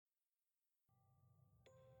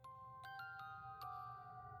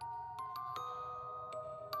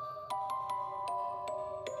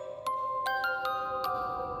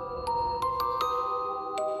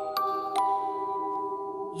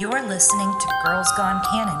You're listening to Girls Gone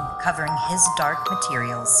Canon, covering his dark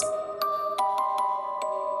materials.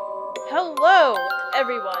 Hello,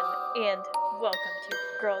 everyone, and welcome to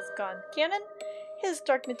Girls Gone Canon, his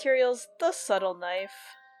dark materials, The Subtle Knife,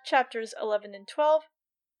 chapters 11 and 12,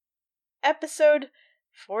 episode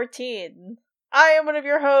 14. I am one of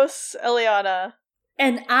your hosts, Eliana.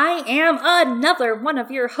 And I am another one of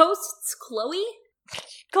your hosts, Chloe.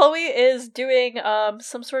 Chloe is doing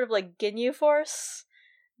some sort of like Ginyu Force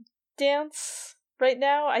dance right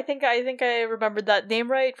now. I think I remembered that name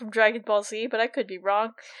right from Dragon Ball Z, but I could be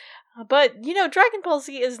wrong. But, you know, Dragon Ball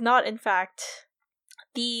Z is not, in fact,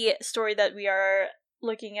 the story that we are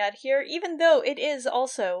looking at here, even though it is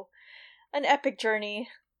also an epic journey.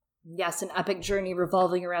 Yes, an epic journey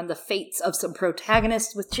revolving around the fates of some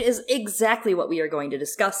protagonists, which is exactly what we are going to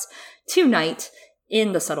discuss tonight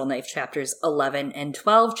in the Subtle Knife chapters 11 and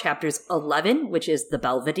 12. Chapters 11, which is the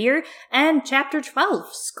Belvedere, and chapter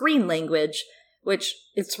 12, Screen Language, which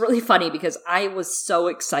it's really funny because I was so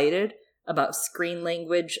excited about screen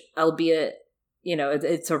language, albeit, you know,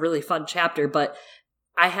 it's a really fun chapter, but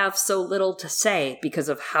I have so little to say because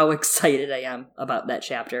of how excited I am about that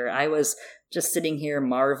chapter. I was just sitting here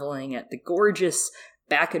marveling at the gorgeous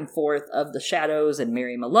back and forth of the shadows and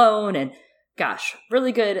Mary Malone, and gosh,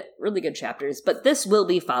 really good chapters. But this will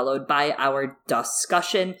be followed by our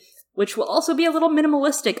discussion, which will also be a little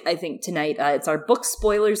minimalistic, I think, tonight. It's our book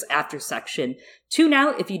spoilers after section. Tune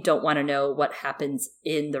out if you don't want to know what happens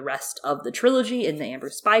in the rest of the trilogy in the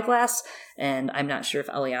Amber Spyglass, and I'm not sure if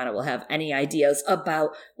Eliana will have any ideas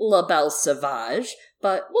about La Belle Sauvage,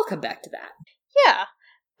 but we'll come back to that. Yeah,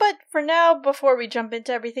 but for now, before we jump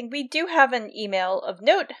into everything, we do have an email of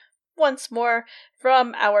note, once more,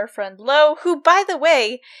 from our friend Lo, who, by the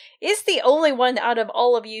way, is the only one out of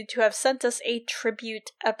all of you to have sent us a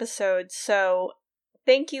tribute episode, so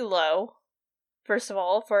thank you, Lo, first of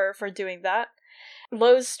all, for doing that.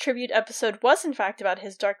 Lo's tribute episode was, in fact, about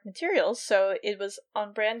his dark materials, so it was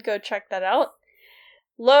on brand. Go check that out.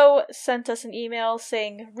 Lo sent us an email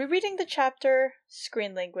saying, rereading the chapter,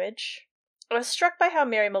 Screen Language, I was struck by how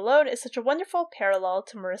Mary Malone is such a wonderful parallel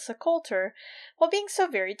to Marissa Coulter, while being so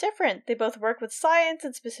very different. They both work with science,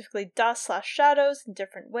 and specifically dust/shadows, in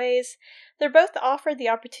different ways. They're both offered the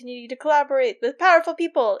opportunity to collaborate with powerful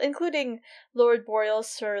people, including Lord Boreal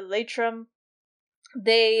Sir Leitrim.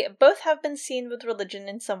 They both have been seen with religion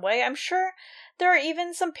in some way. I'm sure there are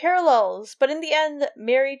even some parallels, but in the end,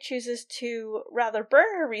 Mary chooses to rather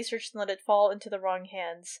burn her research than let it fall into the wrong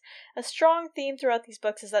hands. A strong theme throughout these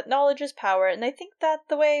books is that knowledge is power, and I think that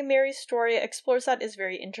the way Mary's story explores that is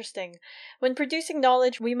very interesting. When producing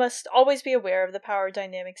knowledge, we must always be aware of the power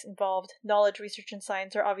dynamics involved. Knowledge, research, and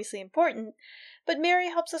science are obviously important, but Mary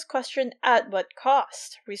helps us question at what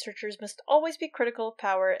cost. Researchers must always be critical of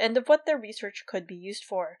power and of what their research could be used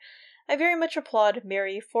for. I very much applaud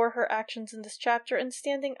Mary for her actions in this chapter and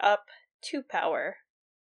standing up to power.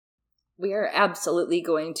 We are absolutely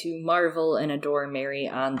going to marvel and adore Mary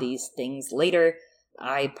on these things later.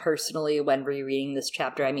 I personally, when rereading this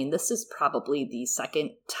chapter, this is probably the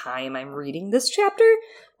second time I'm reading this chapter.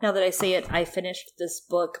 Now that I say it, I finished this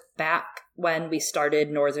book back when we started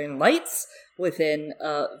Northern Lights within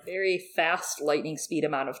a very fast lightning speed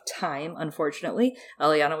amount of time, unfortunately.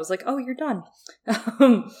 Eliana was like, oh, you're done.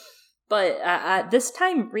 But this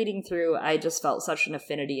time reading through, I just felt such an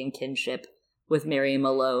affinity and kinship with Mary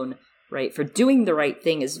Malone, right? For doing the right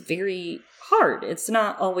thing is very hard. It's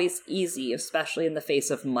not always easy, especially in the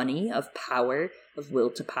face of money, of power, of will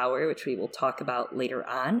to power, which we will talk about later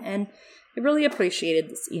on. And I really appreciated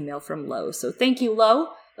this email from Lo. So thank you, Lo,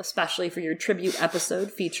 especially for your tribute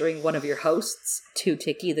episode featuring one of your hosts, Two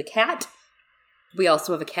Tiki the cat. We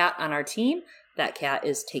also have a cat on our team. That cat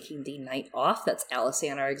is taking the night off. That's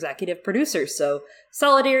Alisan, our executive producer. So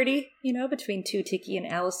solidarity, between Two Tiki and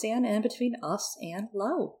Alisan, and between us and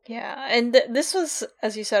Lo. Yeah, and this was,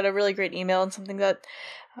 as you said, a really great email and something that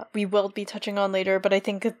we will be touching on later, but I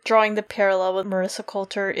think drawing the parallel with Marissa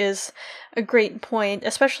Coulter is a great point,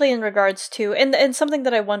 especially in regards to, and something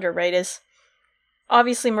that I wonder, right, is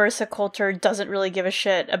obviously Marissa Coulter doesn't really give a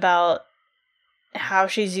shit about how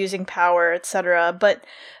she's using power, etc., but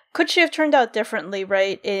could she have turned out differently,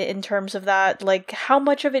 right, in terms of that? Like, how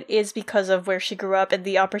much of it is because of where she grew up and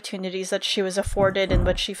the opportunities that she was afforded and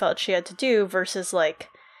what she felt she had to do versus, like,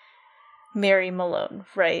 Mary Malone,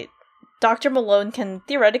 right? Dr. Malone can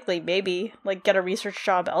theoretically maybe, get a research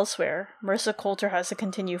job elsewhere. Marissa Coulter has to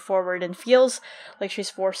continue forward and feels like she's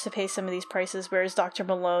forced to pay some of these prices, whereas Dr.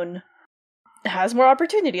 Malone has more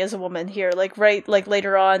opportunity as a woman here.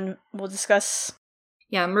 Later on, we'll discuss.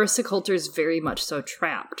 Yeah, Marissa Coulter's very much so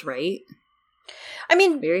trapped, right? I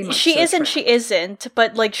mean, Very much she so is and trapped. she isn't,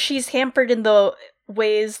 but like she's hampered in the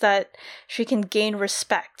ways that she can gain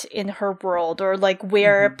respect in her world, or like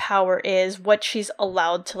where power is, what she's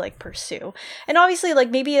allowed to like pursue. And obviously, like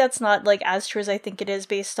maybe that's not like as true as I think it is,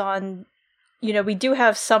 based on, you know, we do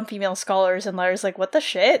have some female scholars and letters like, what the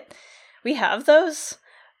shit? We have those?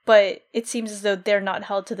 But it seems as though they're not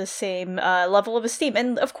held to the same level of esteem.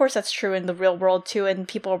 And of course that's true in the real world too, and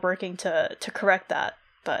people are working to correct that.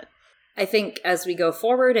 But I think as we go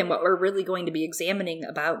forward, and what we're really going to be examining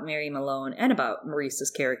about Mary Malone and about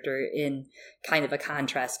Maurice's character in kind of a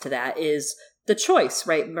contrast to that is the choice,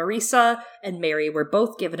 right? Marisa and Mary were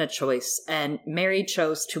both given a choice, and Mary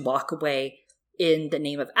chose to walk away in the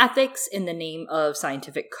name of ethics, in the name of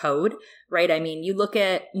scientific code, right? I mean, you look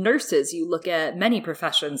at nurses, you look at many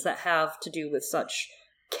professions that have to do with such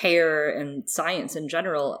care and science in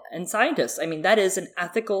general, and scientists. I mean, that is an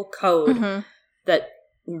ethical code that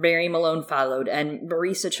Mary Malone followed, and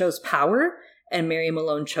Marisa chose power, and Mary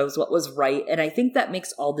Malone chose what was right, and I think that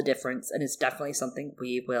makes all the difference, and is definitely something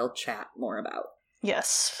we will chat more about.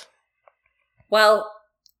 yes. Well,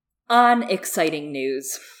 on exciting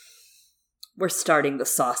news, we're starting the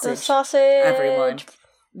sausage. The sausage. Everyone.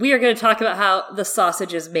 We are going to talk about how the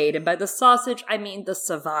sausage is made, and by the sausage, I mean the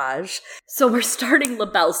Sauvage. So we're starting La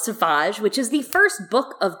Belle Sauvage, which is the first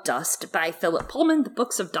book of Dust by Philip Pullman. The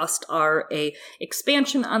Books of Dust are a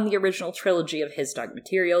expansion on the original trilogy of His Dark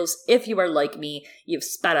Materials. If you are like me, you've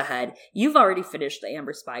sped ahead. You've already finished the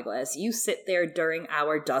Amber Spyglass. You sit there during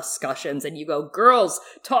our discussions and you go, girls,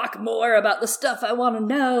 talk more about the stuff I want to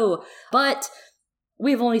know. But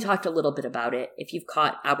we've only talked a little bit about it. If you've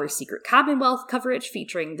caught our Secret Commonwealth coverage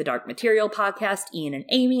featuring the Dark Material podcast, Ian and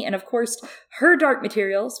Amy, and of course, her Dark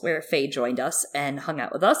Materials, where Faye joined us and hung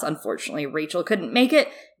out with us. Unfortunately, Rachel couldn't make it.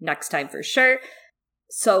 Next time for sure.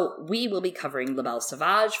 So we will be covering La Belle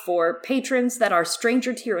Sauvage. For patrons that are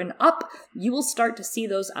Stranger Tier and up, you will start to see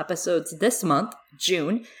those episodes this month,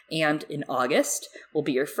 June, and in August will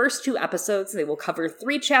be your first 2 episodes. They will cover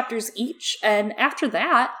 3 chapters each, and after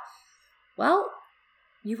that, well,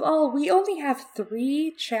 we only have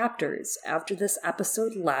 3 chapters after this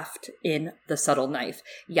episode left in The Subtle Knife.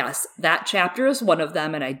 Yes, that chapter is one of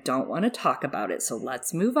them, and I don't want to talk about it, so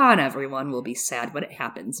let's move on, everyone. We'll be sad when it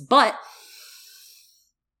happens. But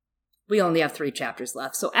we only have 3 chapters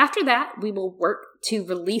left. So after that, we will work to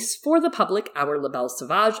release for the public our La Belle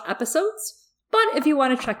Sauvage episodes. But if you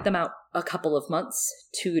want to check them out a couple of months,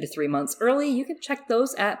 2 to 3 months early, you can check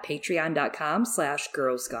those at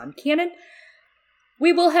patreon.com/girlsgonecanon.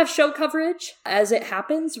 We will have show coverage as it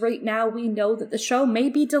happens. Right now, we know that the show may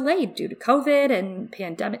be delayed due to COVID and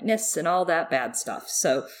pandemicness and all that bad stuff.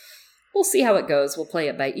 So we'll see how it goes. We'll play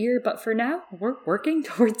it by ear. But for now, we're working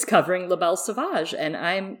towards covering La Belle Sauvage, and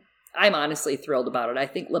I'm honestly thrilled about it. I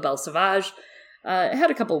think La Belle Sauvage had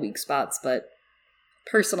a couple weak spots, but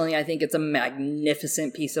personally, I think it's a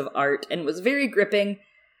magnificent piece of art and was very gripping.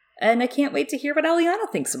 And I can't wait to hear what Eliana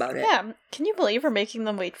thinks about it. Yeah, can you believe we're making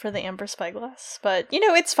them wait for the Amber Spyglass? But, you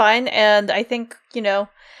know, it's fine, and I think, you know,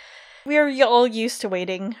 we're all used to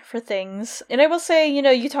waiting for things. And I will say, you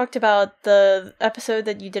know, you talked about the episode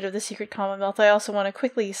that you did of the Secret Commonwealth. I also want to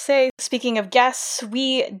quickly say, speaking of guests,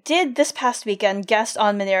 we did this past weekend guest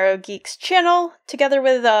on Monero Geeks channel, together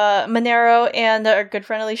with Monero and our good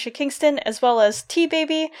friend Alicia Kingston, as well as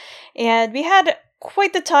T-Baby, and we had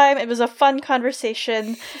quite the time. It was a fun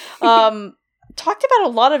conversation. Talked about a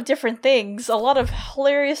lot of different things, a lot of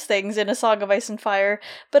hilarious things in A Song of Ice and Fire,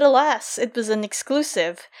 but alas, it was an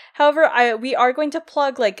exclusive. However, we are going to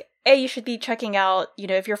plug, like, you should be checking out, you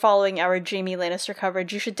know, if you're following our Jaime Lannister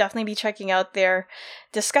coverage, you should definitely be checking out their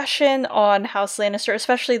discussion on House Lannister,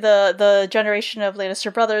 especially the generation of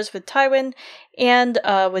Lannister brothers with Tywin and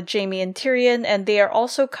with Jaime and Tyrion, and they are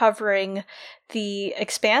also covering The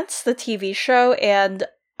Expanse, the TV show, and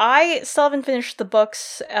I still haven't finished the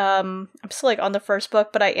books. I'm still like on the first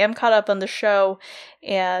book, but I am caught up on the show,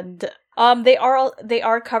 and they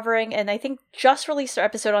are covering, and I think just released their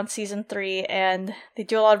episode on season 3, and they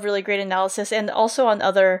do a lot of really great analysis, and also on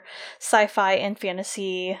other sci-fi and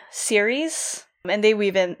fantasy series, and they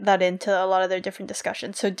weave that into a lot of their different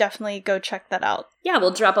discussions. So definitely go check that out. Yeah,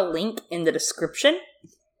 we'll drop a link in the description,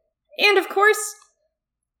 and of course,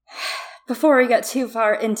 before we get too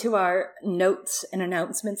far into our notes and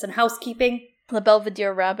announcements and housekeeping, The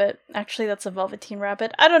Belvedere Rabbit. Actually, that's a Velveteen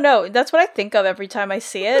Rabbit. I don't know. That's what I think of every time I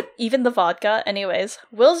see it. Even the vodka. Anyways,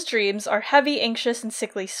 Will's dreams are heavy, anxious, and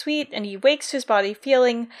sickly sweet, and he wakes to his body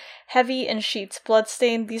feeling heavy and sheets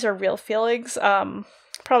bloodstained. These are real feelings.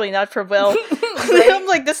 Probably not for Will. I'm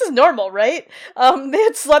like, this is normal, right? They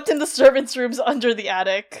had slept in the servants' rooms under the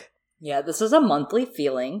attic. Yeah, this is a monthly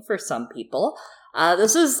feeling for some people.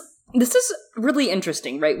 This is really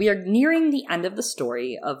interesting, right? We are nearing the end of the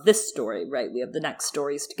story, of this story, right? We have the next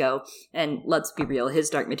stories to go, and let's be real, his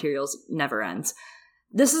Dark Materials never ends.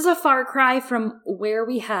 This is a far cry from where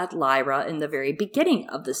we had Lyra in the very beginning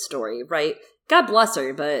of the story, right? God bless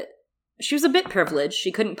her, but she was a bit privileged.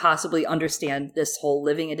 She couldn't possibly understand this whole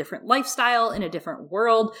living a different lifestyle in a different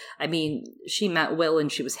world. I mean, she met Will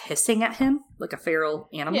and she was hissing at him like a feral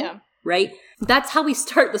animal. Yeah. Right? That's how we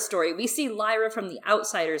start the story. We see Lyra from the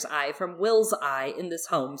outsider's eye, from Will's eye in this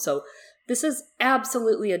home. So this is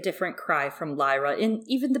absolutely a different cry from Lyra in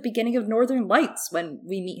even the beginning of Northern Lights when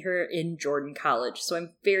we meet her in Jordan College. So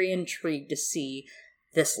I'm very intrigued to see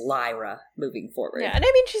this Lyra moving forward. Yeah, and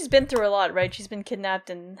I mean, she's been through a lot, right? She's been kidnapped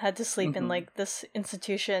and had to sleep in, like, this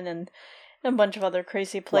institution and a bunch of other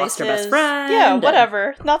crazy places. Lost her best friend. Yeah,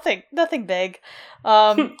 whatever. Nothing big.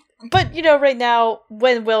 But, you know, right now,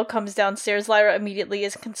 when Will comes downstairs, Lyra immediately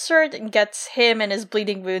is concerned and gets him and his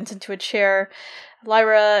bleeding wounds into a chair.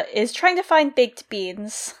 Lyra is trying to find baked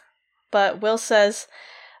beans, but Will says,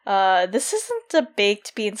 this isn't a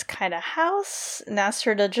baked beans kind of house, and asks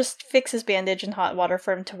her to just fix his bandage in hot water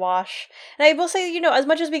for him to wash. And I will say, you know, as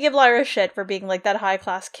much as we give Lyra shit for being, like, that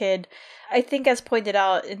high-class kid, I think, as pointed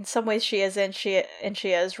out, in some ways she is, and she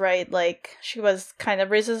is, right? Like, she was kind of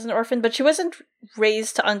raised as an orphan, but she wasn't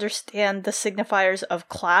raised to understand the signifiers of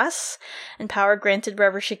class and power. Granted,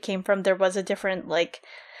 wherever she came from, there was a different, like,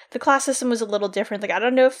 the class system was a little different. Like, I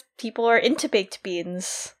don't know if people are into baked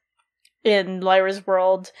beans in Lyra's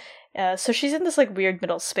world. So she's in this, like, weird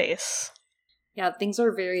middle space. Yeah, things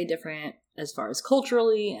are very different as far as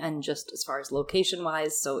culturally and just as far as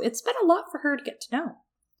location-wise, so it's been a lot for her to get to know.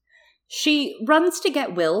 She runs to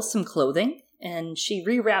get Will some clothing, and she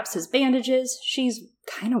rewraps his bandages. She's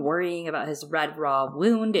kind of worrying about his red raw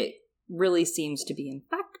wound. It really seems to be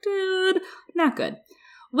infected. Not good.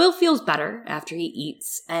 Will feels better after he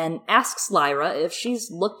eats and asks Lyra if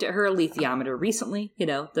she's looked at her alethiometer recently, you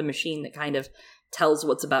know, the machine that kind of tells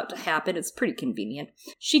what's about to happen. It's pretty convenient.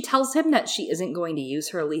 She tells him that she isn't going to use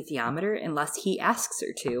her alethiometer unless he asks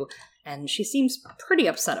her to, and she seems pretty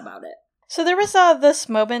upset about it. So there was this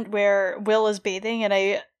moment where Will is bathing, and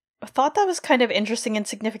I thought that was kind of interesting and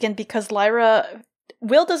significant because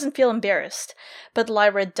Will doesn't feel embarrassed, but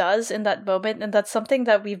Lyra does in that moment, and that's something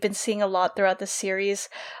that we've been seeing a lot throughout the series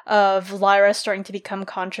of Lyra starting to become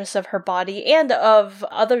conscious of her body and of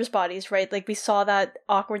others' bodies, right? Like, we saw that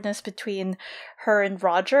awkwardness between her and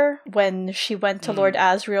Roger when she went to Lord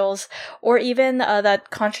Asriel's, or even that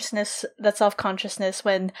self-consciousness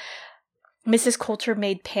when Mrs. Coulter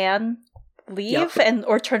made Pan leave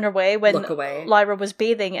or turn away when Lyra was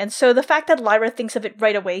bathing. And so the fact that Lyra thinks of it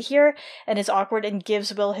right away here and is awkward and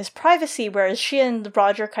gives Will his privacy, whereas she and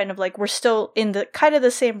Roger kind of like were still in the kind of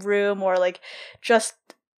the same room or like just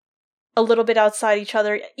a little bit outside each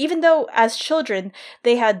other, even though as children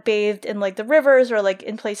they had bathed in like the rivers or like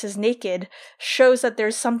in places naked, shows that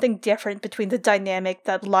there's something different between the dynamic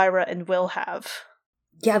that Lyra and Will have.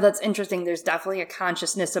 Yeah, that's interesting. There's definitely a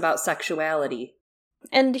consciousness about sexuality.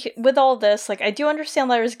 And with all this, like, I do understand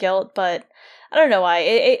Lyra's guilt, but I don't know why.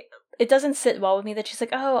 It doesn't sit well with me that she's like,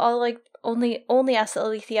 oh, I'll, like, only ask the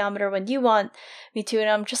alethiometer when you want me to. And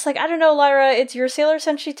I'm just like, I don't know, Lyra, it's your Sailor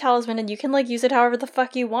Senshi talisman, and you can, like, use it however the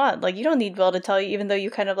fuck you want. Like, you don't need Will to tell you, even though you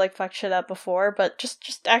kind of, like, fucked shit up before, but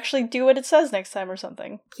just actually do what it says next time or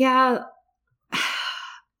something. Yeah.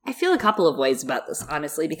 I feel a couple of ways about this,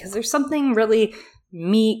 honestly, because there's something really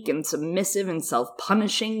meek and submissive and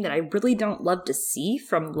self-punishing that I really don't love to see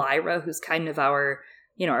from Lyra, who's kind of our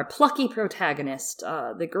plucky protagonist,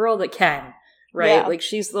 the girl that can, right? Yeah. Like,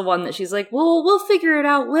 she's the one that she's like, well, we'll figure it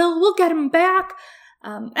out, we'll get him back.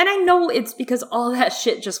 And I know it's because all that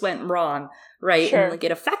shit just went wrong, right? Sure. And, like,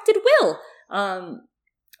 it affected Will.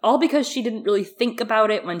 All because she didn't really think about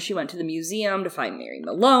it when she went to the museum to find Mary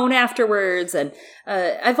Malone afterwards. And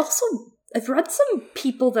I've read some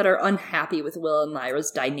people that are unhappy with Will and Lyra's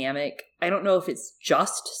dynamic. I don't know if it's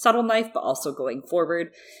just Subtle Knife, but also going forward.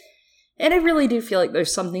 And I really do feel like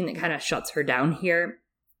there's something that kind of shuts her down here,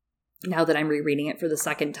 now that I'm rereading it for the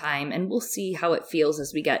second time. And we'll see how it feels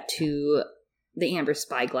as we get to the Amber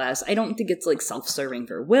Spyglass. I don't think it's, like, self-serving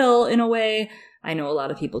for Will in a way. I know a lot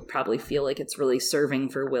of people probably feel like it's really serving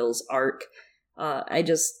for Will's arc. I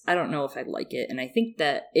don't know if I like it, and I think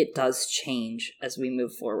that it does change as we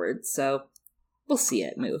move forward, so we'll see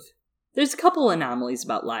it move. There's a couple anomalies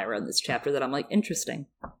about Lyra in this chapter that I'm like, interesting.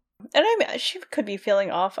 And I mean, she could be feeling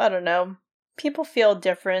off, I don't know. People feel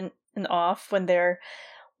different and off when they're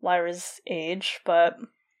Lyra's age, but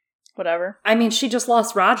whatever. I mean, she just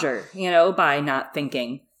lost Roger, by not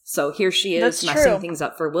thinking. So here she is That's messing true. things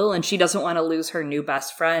up for Will, and she doesn't want to lose her new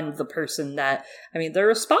best friend, the person that, I mean, they're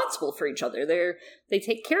responsible for each other. They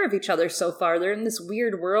take care of each other so far. They're in this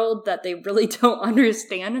weird world that they really don't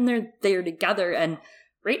understand, and they're together. And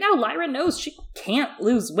right now, Lyra knows she can't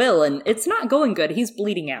lose Will, and it's not going good. He's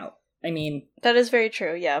bleeding out. I mean... That is very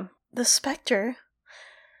true, yeah. The specter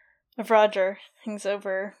of Roger hangs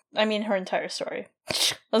over, her entire story.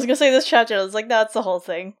 I was gonna say this chapter, I was like, that's the whole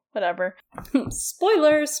thing. Whatever.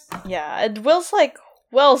 Spoilers! Yeah, and Will's like,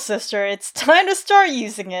 well, sister, it's time to start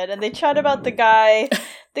using it. And they chat about the guy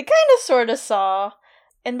they kind of sort of saw.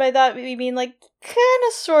 And by that, we mean, like, kind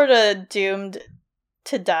of sort of doomed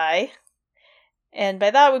to die. And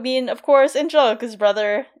by that, we mean, of course, Angelica's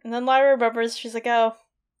brother. And then Lyra remembers, she's like, oh,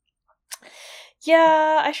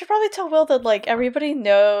 yeah, I should probably tell Will that, like, everybody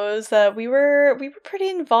knows that we were pretty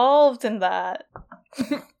involved in that.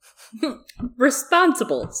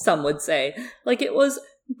 Responsible, some would say. Like, it was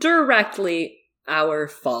directly our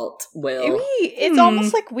fault, Will. It's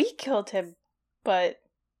almost like we killed him, but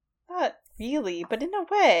not really, but in a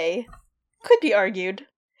way. Could be argued.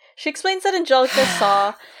 She explains that Angelica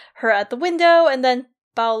saw her at the window, and then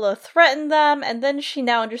Paolo threatened them, and then she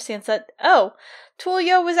now understands that, oh,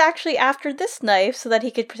 Tullio was actually after this knife so that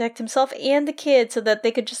he could protect himself and the kid so that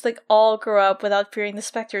they could just, like, all grow up without fearing the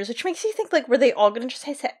specters, which makes you think, like, were they all gonna just,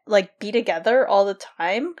 like, be together all the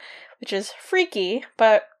time? Which is freaky,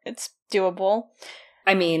 but it's doable.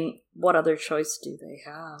 I mean, what other choice do they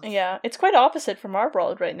have? Yeah, it's quite opposite from our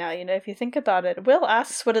world right now, if you think about it. Will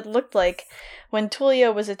asks what it looked like when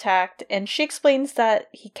Tullio was attacked, and she explains that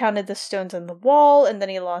he counted the stones on the wall, and then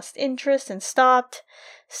he lost interest and stopped,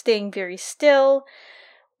 staying very still.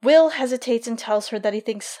 Will hesitates and tells her that he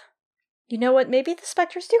thinks, you know what, maybe the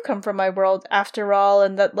specters do come from my world after all,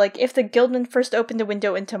 and that, like, if the guildman first opened a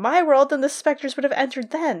window into my world, then the specters would have entered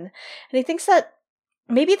then. And he thinks that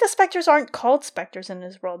maybe the specters aren't called specters in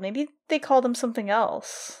his world. Maybe they call them something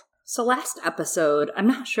else. So last episode, I'm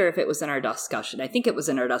not sure if it was in our discussion. I think it was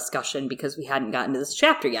in our discussion because we hadn't gotten to this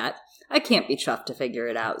chapter yet. I can't be chuffed to figure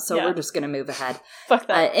it out, so we're just going to move ahead. Fuck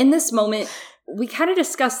that. In this moment, we kind of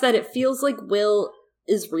discussed that it feels like Will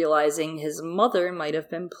is realizing his mother might have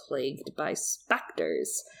been plagued by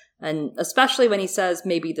specters. And especially when he says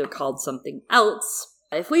maybe they're called something else.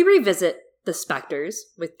 If we revisit the specters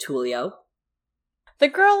with Tullio, the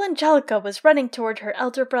girl Angelica was running toward her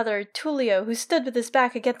elder brother, Tullio, who stood with his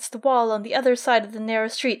back against the wall on the other side of the narrow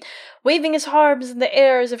street, waving his arms in the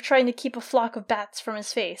air as if trying to keep a flock of bats from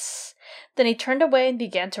his face. Then he turned away and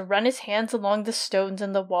began to run his hands along the stones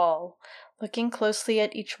in the wall, looking closely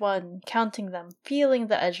at each one, counting them, feeling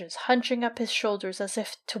the edges, hunching up his shoulders as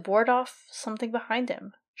if to ward off something behind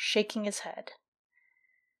him, shaking his head.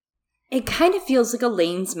 It kind of feels like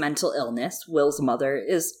Elaine's mental illness, Will's mother,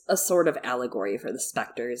 is a sort of allegory for the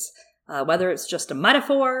specters. Whether it's just a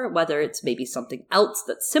metaphor, whether it's maybe something else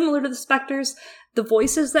that's similar to the specters, the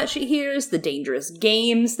voices that she hears, the dangerous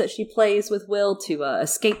games that she plays with Will to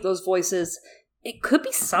escape those voices, it could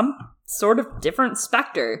be some sort of different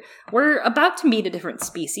specter. We're about to meet a different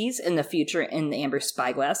species in the future in the Amber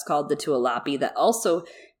Spyglass called the Tualapi that also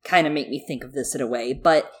kind of make me think of this in a way,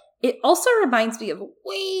 but it also reminds me of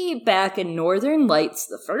way back in Northern Lights,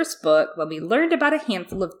 the first book, when we learned about a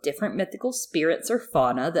handful of different mythical spirits or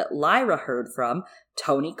fauna that Lyra heard from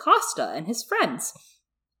Tony Costa and his friends.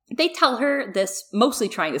 They tell her this mostly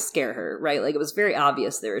trying to scare her, right? Like, it was very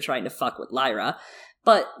obvious they were trying to fuck with Lyra.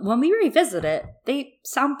 But when we revisit it, they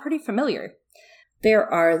sound pretty familiar. There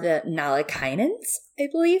are the Nalakainens, I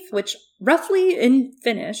believe, which roughly in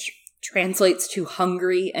Finnish translates to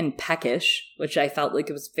hungry and peckish, which I felt like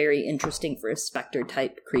it was very interesting for a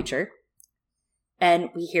specter-type creature. And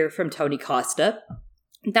we hear from Tony Costa.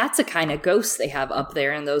 That's a kind of ghost they have up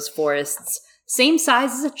there in those forests. Same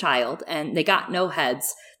size as a child, and they got no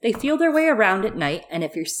heads. They feel their way around at night, and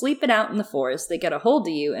if you're sleeping out in the forest, they get a hold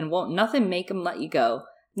of you and won't nothing make them let you go.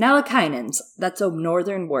 Nalakainens, that's a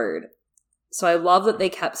northern word. So I love that they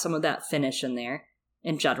kept some of that Finnish in there,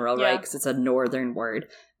 in general, right? Because it's a northern word.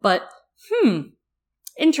 But,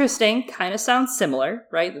 interesting, kind of sounds similar,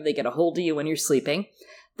 right? That they get a hold of you when you're sleeping.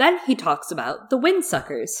 Then he talks about the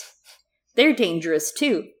windsuckers. They're dangerous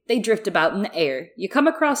too. They drift about in the air. You come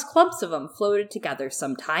across clumps of them floated together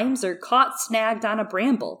sometimes, or caught snagged on a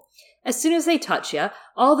bramble. As soon as they touch you,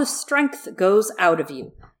 all the strength goes out of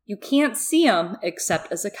you. You can't see them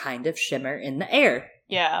except as a kind of shimmer in the air.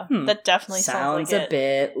 Yeah, that definitely sounds like a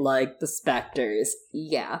bit like the specters.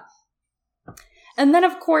 Yeah. And then,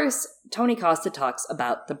 of course, Tony Costa talks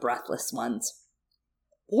about the breathless ones.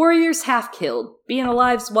 Warriors half-killed. Being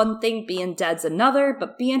alive's one thing, being dead's another,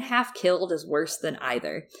 but being half-killed is worse than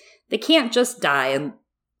either. They can't just die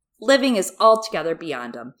Living is altogether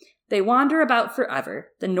beyond them. They wander about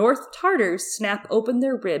forever. The North Tartars snap open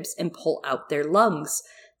their ribs and pull out their lungs.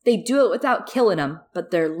 They do it without killing them,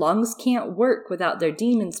 but their lungs can't work without their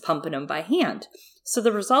demons pumping them by hand. So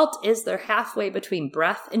the result is they're halfway between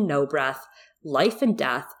breath and no breath, life and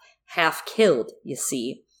death, half killed, you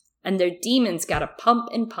see. And their demons gotta pump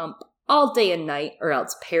and pump all day and night or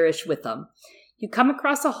else perish with them. You come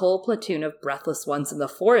across a whole platoon of breathless ones in the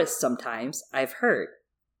forest sometimes, I've heard.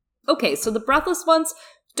 Okay, so the breathless ones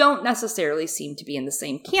don't necessarily seem to be in the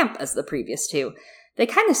same camp as the previous two. They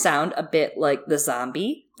kind of sound a bit like the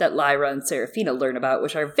zombie that Lyra and Seraphina learn about,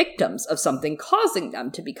 which are victims of something causing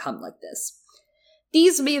them to become like this.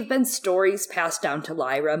 These may have been stories passed down to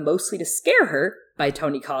Lyra, mostly to scare her, by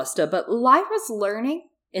Tony Costa, but Lyra's learning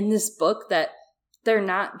in this book that they're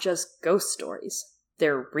not just ghost stories.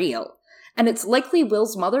 They're real. And it's likely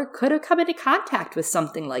Will's mother could have come into contact with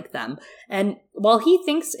something like them. And while he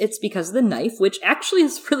thinks it's because of the knife, which actually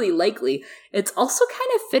is really likely, it's also kind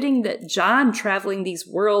of fitting that John traveling these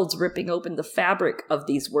worlds, ripping open the fabric of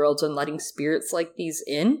these worlds and letting spirits like these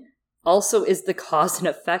in, also is the cause and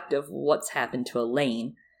effect of what's happened to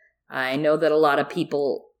Elaine. I know that a lot of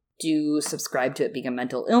people do subscribe to it being a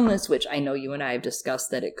mental illness, which I know you and I have discussed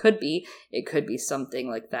that it could be. It could be something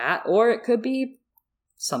like that, or it could be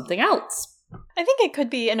something else. I think it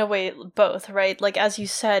could be in a way both, right? Like, as you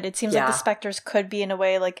said, it seems like the specters could be in a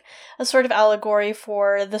way like a sort of allegory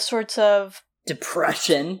for the sorts of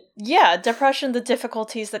depression. Yeah, depression, the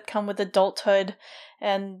difficulties that come with adulthood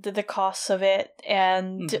and the costs of it.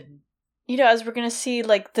 And, you know, as we're going to see,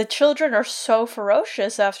 like, the children are so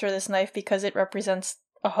ferocious after this knife because it represents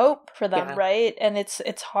a hope for them, right? And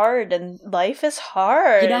it's hard, and life is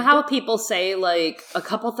hard. You know how people say, like, a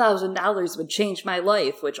couple $1,000s would change my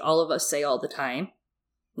life, which all of us say all the time?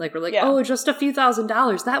 Like, we're like, oh, just a few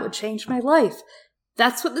 $1,000s, that would change my life.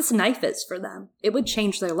 That's what this knife is for them. It would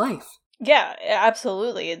change their life. Yeah,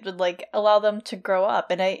 absolutely. It would, like, allow them to grow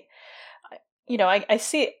up. And I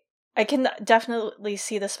can definitely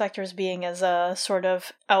see the specters being as a sort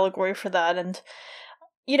of allegory for that. And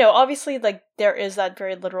you know, obviously, like, there is that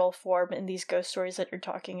very literal form in these ghost stories that you're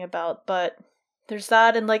talking about, but there's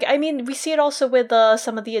that, and, like, I mean, we see it also with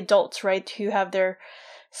some of the adults, right, who have their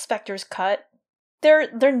specters cut.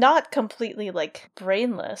 They're not completely, like,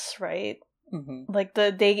 brainless, right? Mm-hmm. Like,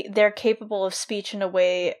 they're capable of speech in a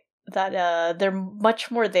way that they're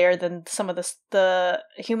much more there than some of the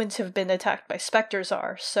humans who've been attacked by specters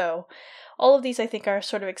are, so all of these, I think, are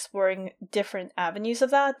sort of exploring different avenues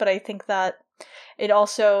of that, but I think that it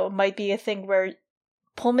also might be a thing where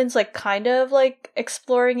Pullman's, like, kind of, like,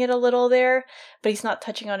 exploring it a little there, but he's not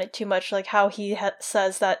touching on it too much, like how he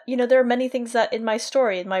says that, you know, there are many things that in my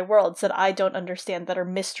story, in my worlds, that I don't understand that are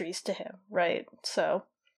mysteries to him, right? So.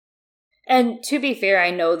 And to be fair,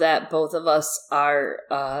 I know that both of us are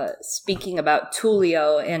speaking about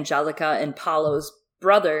Tullio, Angelica, and Paolo's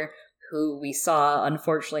brother, who we saw,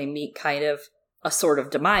 unfortunately, meet kind of a sort of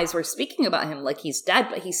demise. We're speaking about him like he's dead,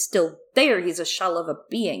 but he's still there. He's a shell of a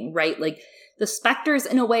being, right? Like, the specters,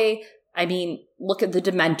 in a way, I mean, look at the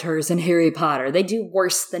Dementors in Harry Potter. They do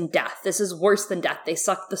worse than death. This is worse than death. They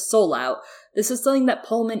suck the soul out. This is something that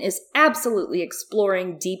Pullman is absolutely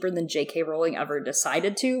exploring deeper than J.K. Rowling ever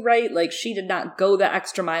decided to, right? Like, she did not go the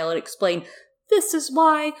extra mile and explain, this is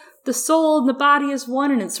why the soul and the body is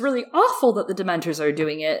one, and it's really awful that the Dementors are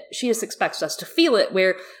doing it. She just expects us to feel it,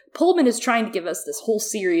 where Pullman is trying to give us this whole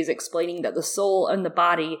series explaining that the soul and the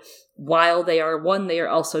body, while they are one, they are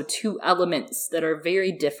also two elements that are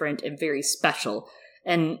very different and very special.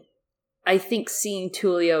 And I think seeing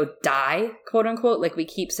Tullio die, quote unquote, like we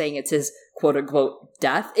keep saying it's his quote unquote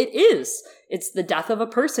death, it is. It's the death of a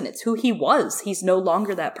person. It's who he was. He's no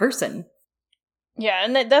longer that person. Yeah,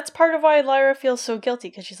 and that's part of why Lyra feels so guilty,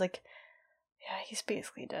 because she's like, yeah, he's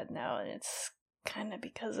basically dead now, and it's kind of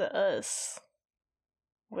because of us,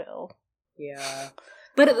 Will. Yeah.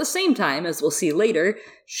 But at the same time, as we'll see later,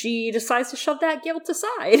 she decides to shove that guilt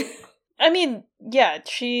aside. I mean, yeah,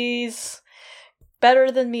 she's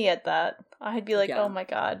better than me at that. I'd be like, oh my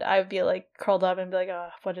god. I'd be like curled up and be like, oh,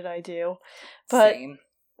 what did I do? But same.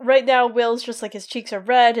 Right now, Will's just like, his cheeks are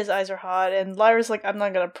red, his eyes are hot, and Lyra's like, I'm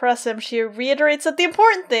not gonna press him. She reiterates that the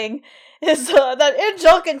important thing is that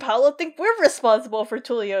Angelica and Paolo think we're responsible for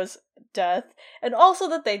Tullio's death, and also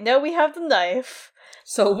that they know we have the knife.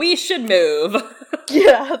 So we should move.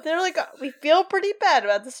 Yeah, they're like, we feel pretty bad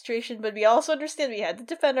about the situation, but we also understand we had to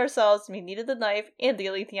defend ourselves, we needed the knife and the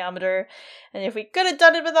alethiometer, and if we could have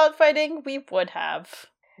done it without fighting, we would have.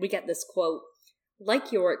 We get this quote.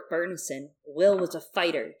 Like Yorick Burnison, Will was a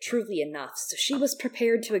fighter, truly enough, so she was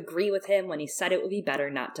prepared to agree with him when he said it would be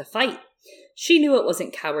better not to fight. She knew it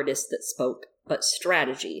wasn't cowardice that spoke, but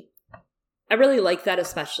strategy. I really like that,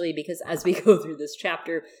 especially because as we go through this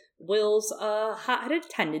chapter, Will's hot-headed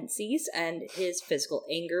tendencies and his physical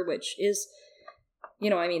anger, which is,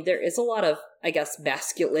 there is a lot of,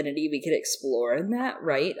 masculinity we could explore in that,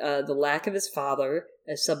 right? The lack of his father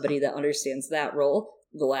as somebody that understands that role,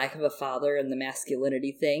 the lack of a father and the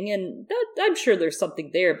masculinity thing, and I'm sure there's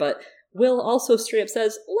something there, but Will also straight up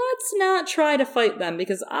says, let's not try to fight them,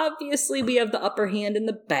 because obviously we have the upper hand in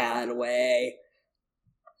the bad way.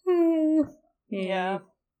 Yeah.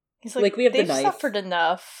 He's like we have they've the knife. Suffered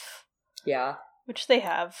enough. Yeah. Which they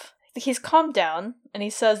have. He's calmed down, and he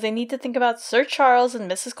says they need to think about Sir Charles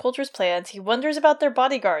and Mrs. Coulter's plans. He wonders about their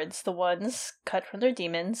bodyguards, the ones cut from their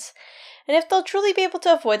demons, and if they'll truly be able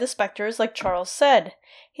to avoid the specters like Charles said.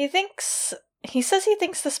 He says he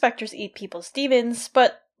thinks the specters eat people's demons,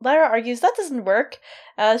 but Lyra argues that doesn't work,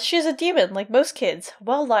 as she is a demon like most kids.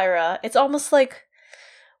 Well, Lyra, it's almost like,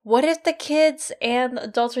 what if the kids and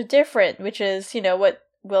adults are different? Which is, what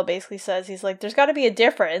Will basically says. He's like, there's got to be a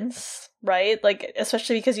difference, right? Like,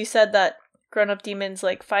 especially because you said that grown-up demons,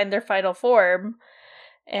 find their final form.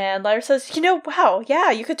 And Lyra says, wow, yeah,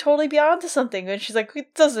 you could totally be onto something. And she's like,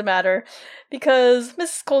 it doesn't matter, because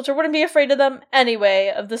Mrs. Coulter wouldn't be afraid of them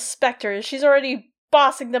anyway, of the specters. She's already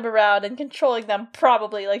bossing them around and controlling them,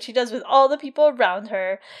 probably, like she does with all the people around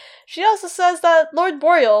her. She also says that Lord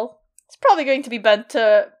Boreal is probably going to be bent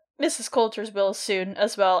to Mrs. Coulter's will soon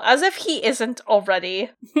as well, as if he isn't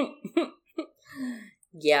already.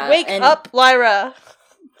 Yeah. Wake up, Lyra!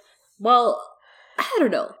 Well, I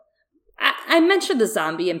don't know. I mentioned the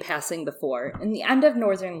zombie in passing before. In the end of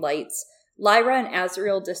Northern Lights, Lyra and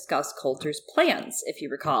Azriel discuss Coulter's plans, if you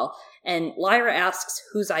recall, and Lyra asks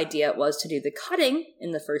whose idea it was to do the cutting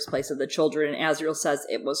in the first place of the children, and Azriel says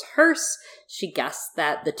it was hers. She guessed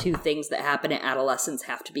that the two things that happen in adolescence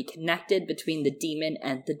have to be connected between the demon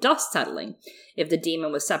and the dust settling. If the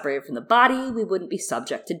demon was separated from the body, we wouldn't be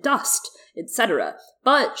subject to dust, etc.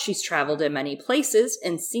 But she's traveled in many places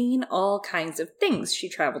and seen all kinds of things. She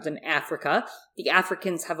traveled in Africa. The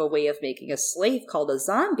Africans have a way of making a slave called a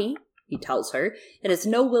zombie, he tells her. It has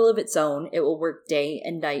no will of its own. It will work day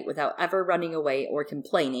and night without ever running away or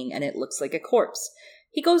complaining, and it looks like a corpse.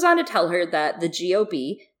 He goes on to tell her that the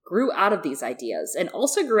GOB grew out of these ideas, and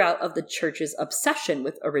also grew out of the church's obsession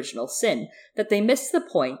with original sin, that they missed the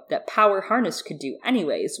point that power harness could do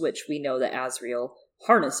anyways, which we know that Azriel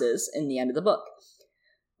harnesses in the end of the book.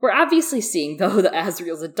 We're obviously seeing, though, that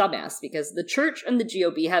Azriel's a dumbass, because the church and the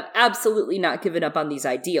GOB have absolutely not given up on these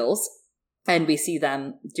ideals, and we see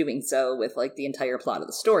them doing so with, the entire plot of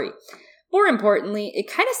the story. More importantly,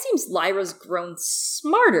 it kind of seems Lyra's grown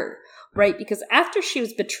smarter, right? Because after she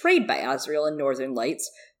was betrayed by Azriel in Northern Lights,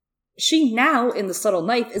 she now, in The Subtle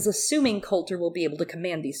Knife, is assuming Coulter will be able to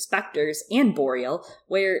command these specters and Boreal,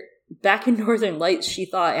 where back in Northern Lights, she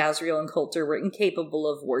thought Azriel and Coulter were incapable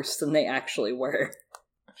of worse than they actually were.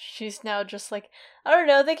 She's now just like, I don't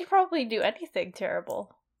know, they could probably do anything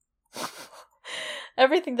terrible.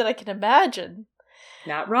 Everything that I can imagine.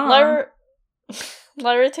 Not wrong.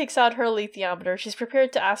 Lyra takes out her alethiometer. She's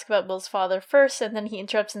prepared to ask about Will's father first, and then he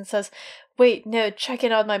interrupts and says, wait, no, check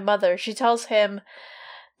in on my mother. She tells him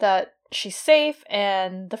that she's safe,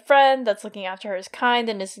 and the friend that's looking after her is kind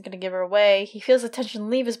and isn't going to give her away. He feels the tension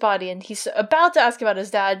leave his body, and he's about to ask about his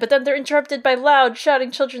dad, but then they're interrupted by loud, shouting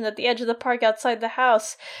children at the edge of the park outside the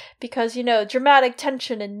house, because, dramatic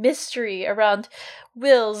tension and mystery around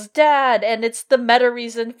Will's dad, and it's the meta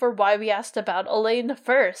reason for why we asked about Elaine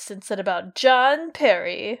first, instead about John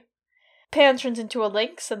Perry. Pan turns into a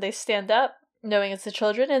lynx, and they stand up, knowing it's the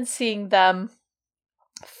children, and seeing them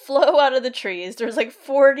flow out of the trees. There's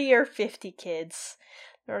 40 or 50 kids.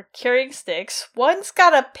 They're carrying sticks. One's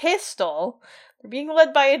got a pistol. They're being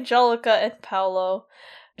led by Angelica and Paolo,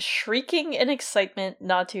 shrieking in excitement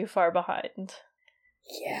not too far behind.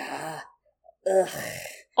 Yeah. Ugh.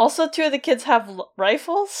 Also, 2 of the kids have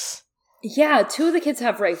rifles? Yeah, 2 of the kids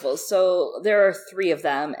have rifles, so there are 3 of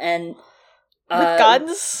them, and with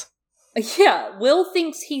guns? Yeah, Will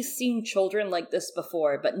thinks he's seen children like this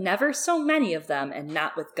before, but never so many of them, and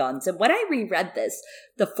not with guns. And when I reread this,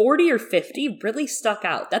 the 40 or 50 really stuck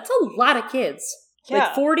out. That's a lot of kids.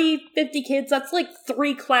 Yeah. 40, 50 kids, that's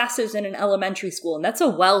 3 classes in an elementary school, and that's a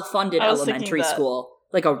well-funded elementary school.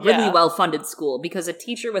 A really well-funded school, because a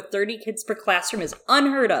teacher with 30 kids per classroom is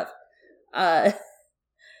unheard of.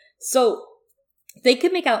 So, they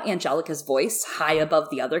could make out Angelica's voice high above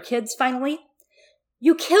the other kids, finally.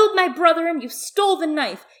 You killed my brother and you stole the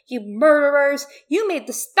knife. You murderers. You made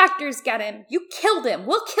the specters get him. You killed him.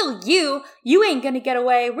 We'll kill you. You ain't gonna get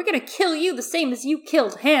away. We're gonna kill you the same as you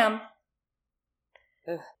killed him.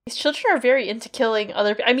 These children are very into killing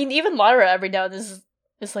other people. I mean, even Lyra every now and then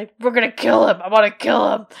is like, we're gonna kill him. I want to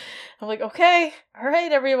kill him. I'm like, okay, all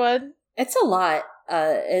right, everyone. It's a lot.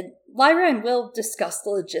 And Lyra and Will discuss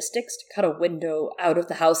the logistics to cut a window out of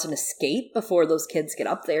the house and escape before those kids get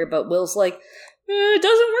up there, but Will's like, it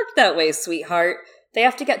doesn't work that way, sweetheart. They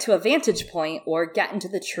have to get to a vantage point or get into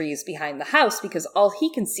the trees behind the house because all he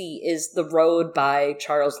can see is the road by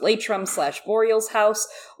Charles Latrim / Boreal's house,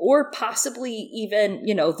 or possibly even,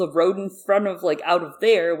 the road in front of, out of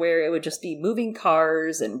there where it would just be moving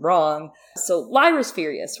cars and wrong. So Lyra's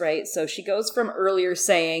furious, right? So she goes from earlier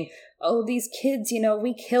saying, oh, these kids,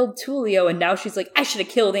 we killed Tullio, and now she's like, I should have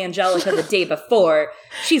killed Angelica the day before.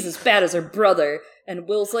 She's as bad as her brother. And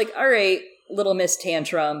Will's like, all right, little Miss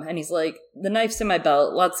Tantrum. And he's like, the knife's in my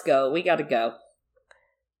belt. Let's go. We gotta go.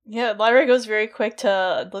 Yeah, Lyra goes very quick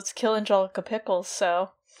to, let's kill Angelica Pickles, so.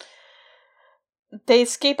 They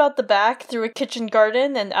escape out the back through a kitchen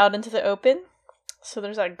garden and out into the open. So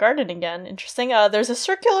there's that garden again. Interesting. There's a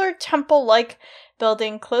circular temple-like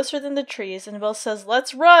building closer than the trees, and Will says,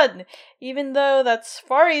 let's run! Even though that's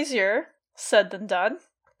far easier said than done.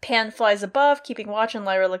 Pan flies above, keeping watch, and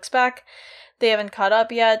Lyra looks back. They haven't caught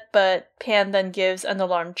up yet, but Pan then gives an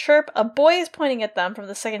alarmed chirp. A boy is pointing at them from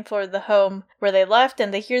the second floor of the home where they left,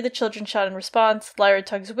 and they hear the children shout in response. Lyra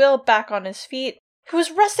tugs Will back on his feet, who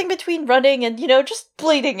was resting between running and, just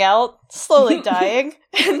bleeding out, slowly dying.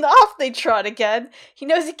 And off they trot again. He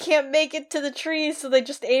knows he can't make it to the trees, so they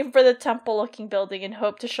just aim for the temple-looking building and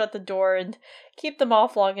hope to shut the door and keep them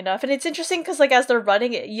off long enough. And it's interesting because, as they're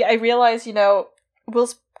running, I realize,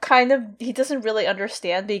 Will's he doesn't really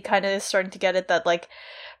understand, but he kind of is starting to get it that,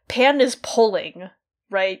 Pan is pulling,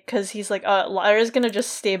 right? Because he's like, Lyra's gonna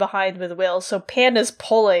just stay behind with Will, so Pan is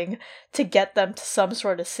pulling to get them to some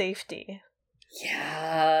sort of safety.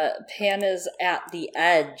 Yeah, Pan is at the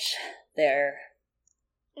edge there.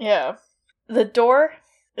 Yeah. The door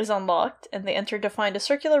is unlocked, and they enter to find a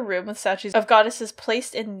circular room with statues of goddesses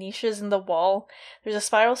placed in niches in the wall. There's a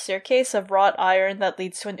spiral staircase of wrought iron that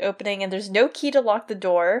leads to an opening, and there's no key to lock the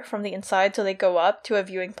door from the inside, so they go up to a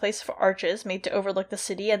viewing place for arches made to overlook the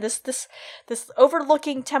city, and this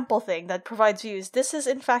overlooking temple thing that provides views, this is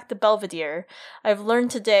in fact the Belvedere. I've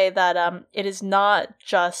learned today that it is not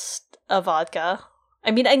just a vodka.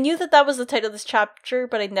 I mean, I knew that was the title of this chapter,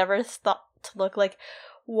 but I never thought to look like,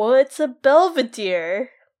 what's a Belvedere?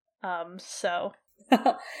 So.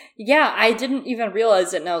 Yeah, I didn't even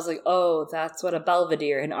realize it, and I was like, oh, that's what a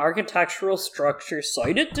Belvedere, an architectural structure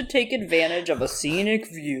cited to take advantage of a scenic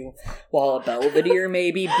view. While a Belvedere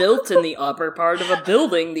may be built in the upper part of a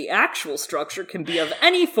building, the actual structure can be of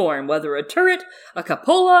any form, whether a turret, a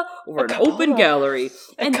cupola, or an open gallery.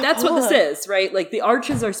 And that's what this is, right? The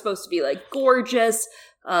arches are supposed to be, gorgeous.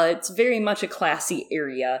 It's very much a classy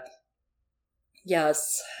area.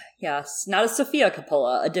 Yes. Not a Sophia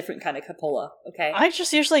Coppola, a different kind of Coppola, okay? I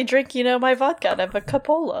just usually drink, my vodka out of a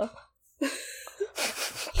Coppola.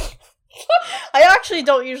 I actually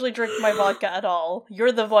don't usually drink my vodka at all.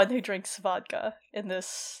 You're the one who drinks vodka in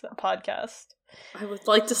this podcast. I would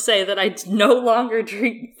like to say that I no longer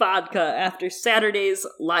drink vodka after Saturday's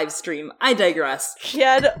live stream. I digress. She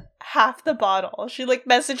had half the bottle. She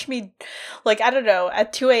messaged me I don't know,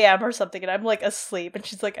 at 2 a.m. or something, and I'm asleep, and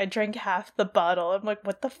she's like, I drank half the bottle. I'm like,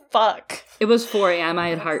 what the fuck? It was 4 a.m. I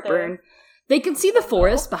had heartburn. They can see the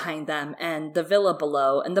forest behind them and the villa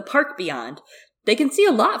below and the park beyond. They can see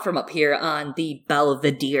a lot from up here on the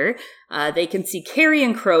Belvedere. They can see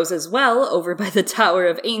carrion crows as well over by the Tower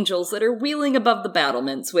of Angels that are wheeling above the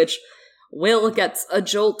battlements, which Will gets a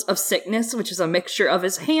jolt of sickness, which is a mixture of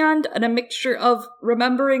his hand and a mixture of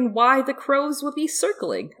remembering why the crows would be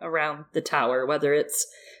circling around the tower, whether it's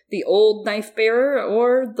the old knife bearer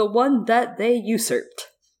or the one that they usurped.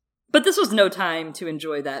 But this was no time to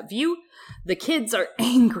enjoy that view. The kids are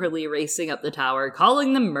angrily racing up the tower,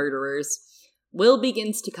 calling them murderers. Will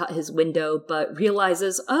begins to cut his window, but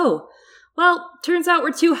realizes, turns out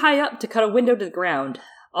we're too high up to cut a window to the ground.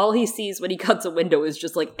 All he sees when he cuts a window is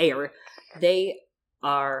just air. They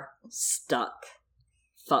are stuck.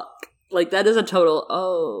 Fuck. That is a total,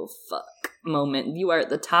 oh, fuck moment. You are at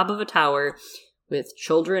the top of a tower with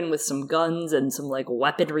children with some guns and some,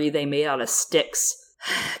 weaponry they made out of sticks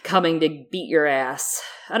coming to beat your ass.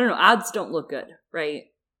 I don't know, odds don't look good, right?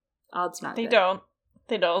 Odds not good.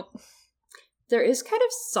 They don't. There is kind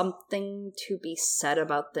of something to be said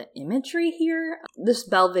about the imagery here. This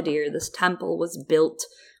Belvedere, this temple, was built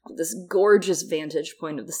with this gorgeous vantage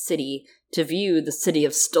point of the city to view the city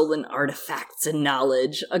of stolen artifacts and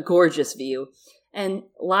knowledge. A gorgeous view. And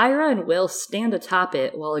Lyra and Will stand atop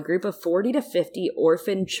it while a group of 40 to 50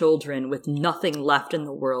 orphan children with nothing left in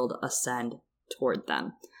the world ascend. toward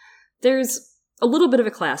them. There's a little bit of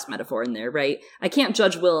a class metaphor in there, right? I can't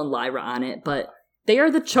judge Will and Lyra on it, but they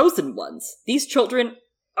are the chosen ones. These children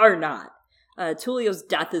are not. Tullio's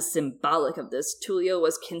death is symbolic of this. Tullio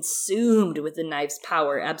was consumed with the knife's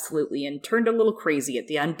power, absolutely, and turned a little crazy at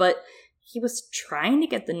the end, but he was trying to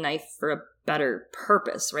get the knife for a better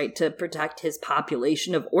purpose, right? To protect his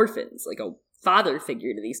population of orphans, like a father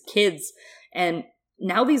figure to these kids. And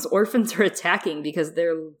now these orphans are attacking because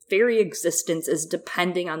their very existence is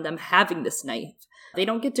depending on them having this knife. They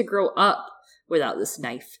don't get to grow up without this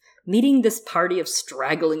knife. Meeting this party of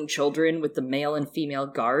straggling children with the male and female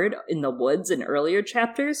guard in the woods in earlier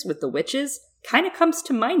chapters with the witches kind of comes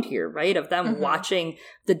to mind here, right? Of them watching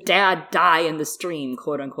the dad die in the stream,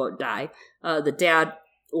 quote unquote die. The dad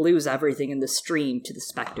lose everything in the stream to the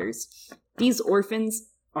specters. These orphans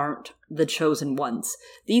aren't the chosen ones.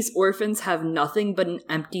 These orphans have nothing but an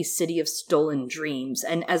empty city of stolen dreams,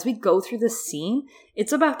 and as we go through this scene,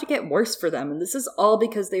 it's about to get worse for them, and this is all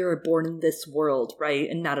because they were born in this world, right,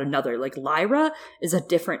 and not another. Like, Lyra is a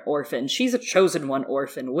different orphan. She's a chosen one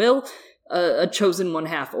orphan. Will, a chosen one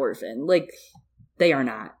half orphan. Like, they are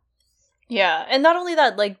not. Yeah, and not only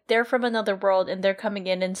that, like, they're from another world, and they're coming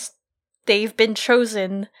in, and they've been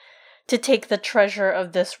chosen to take the treasure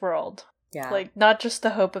of this world. Yeah. Like, not just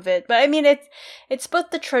the hope of it, but I mean, it's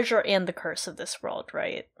both the treasure and the curse of this world,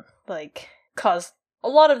 right? Like, caused a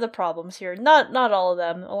lot of the problems here. Not all of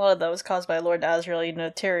them. A lot of that was caused by Lord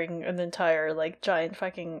Asriel, tearing an entire, like, giant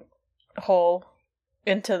fucking hole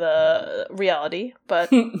into the reality, but...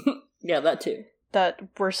 yeah, that too. That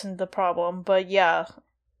worsened the problem, but yeah,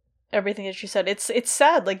 everything that you said, it's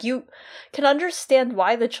sad. Like, you can understand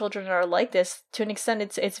why the children are like this. To an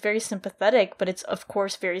extent, it's very sympathetic, but it's, of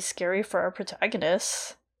course, very scary for our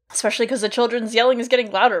protagonists. Especially because the children's yelling is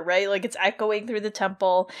getting louder, right? Like, it's echoing through the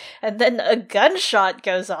temple, and then a gunshot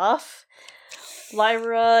goes off.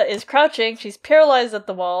 Lyra is crouching. She's paralyzed at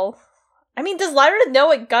the wall. I mean, does Lyra know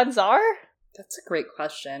what guns are? That's a great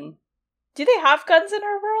question. Do they have guns in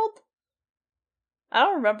her world? I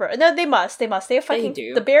don't remember. No, they must. They have fucking... They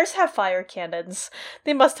do. The bears have fire cannons.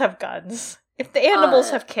 They must have guns. If the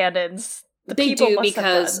animals have cannons, the people must have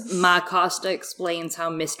guns. They do, because Ma Costa explains how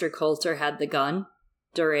Mr. Coulter had the gun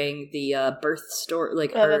during the birth story.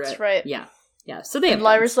 Like, that's right. Yeah. Yeah, so they have And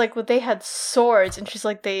Lyra's guns. like, well, they had swords, and she's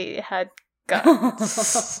like, they had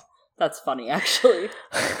guns. That's funny, actually.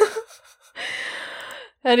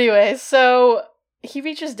 Anyway, so... he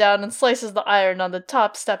reaches down and slices the iron on the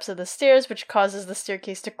top steps of the stairs, which causes the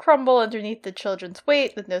staircase to crumble underneath the children's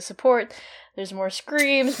weight with no support. There's more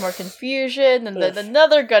screams, more confusion, and then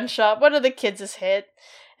another gunshot. One of the kids is hit,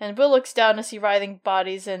 and Will looks down to see writhing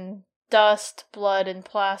bodies in dust, blood, and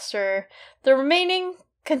plaster. The remaining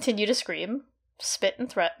continue to scream, spit, and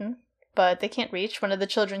threaten, but they can't reach. One of the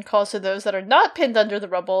children calls to those that are not pinned under the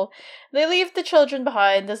rubble. They leave the children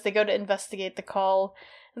behind as they go to investigate the call.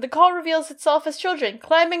 The call reveals itself as children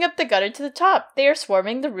climbing up the gutter to the top. They are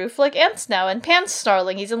swarming the roof like ants now, and Pan's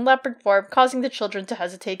snarling. He's in leopard form, causing the children to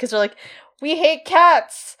hesitate because they're like, we hate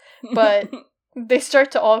cats! But they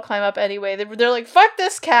start to all climb up anyway. They're like, fuck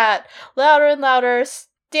this cat! Louder and louder,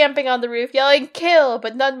 stamping on the roof, yelling, kill!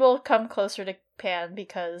 But none will come closer to Pan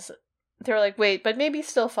because they're like, wait, but maybe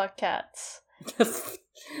still fuck cats.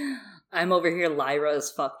 I'm over here Lyra as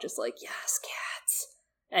fuck, just like, yes, cats.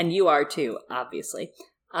 And you are too, obviously.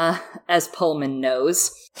 As Pullman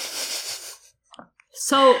knows.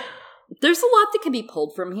 So, there's a lot that can be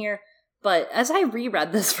pulled from here, but as I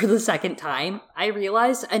reread this for the second time, I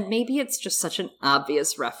realized, and maybe it's just such an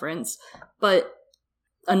obvious reference, but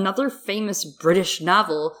another famous British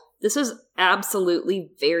novel, this is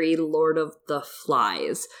absolutely very Lord of the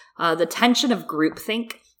Flies. The tension of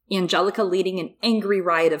groupthink, Angelica leading an angry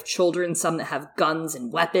riot of children, some that have guns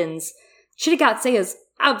and weapons. Shittigatse is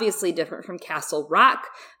obviously different from Castle Rock,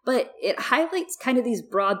 but it highlights kind of these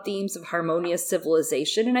broad themes of harmonious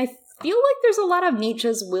civilization, and I feel like there's a lot of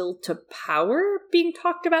Nietzsche's will to power being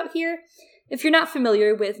talked about here. If you're not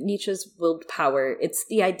familiar with Nietzsche's willed power, it's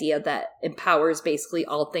the idea that empowers basically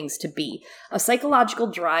all things to be, a psychological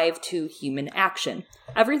drive to human action.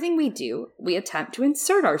 Everything we do, we attempt to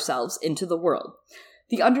insert ourselves into the world.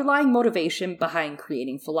 The underlying motivation behind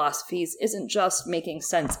creating philosophies isn't just making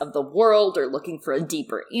sense of the world or looking for a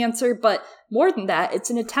deeper answer, but more than that, it's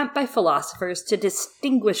an attempt by philosophers to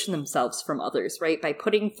distinguish themselves from others, right? By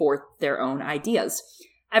putting forth their own ideas.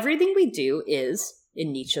 Everything we do is,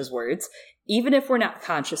 in Nietzsche's words, even if we're not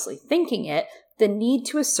consciously thinking it, the need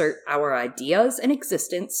to assert our ideas and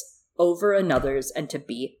existence over another's and to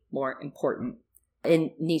be more important.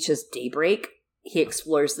 In Nietzsche's Daybreak, he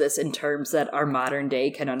explores this in terms that our modern day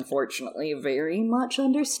can unfortunately very much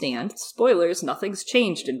understand. Spoilers, nothing's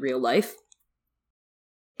changed in real life.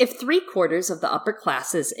 If 3/4 of the upper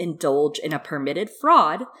classes indulge in a permitted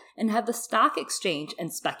fraud and have the stock exchange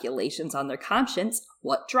and speculations on their conscience,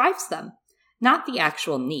 what drives them? Not the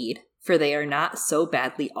actual need, for they are not so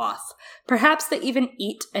badly off. Perhaps they even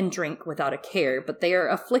eat and drink without a care, but they are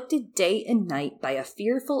afflicted day and night by a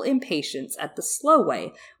fearful impatience at the slow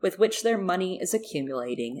way with which their money is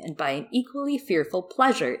accumulating, and by an equally fearful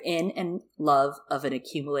pleasure in and love of an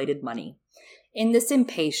accumulated money. In this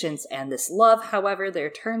impatience and this love, however, there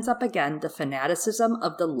turns up again the fanaticism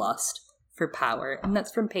of the lust for power. And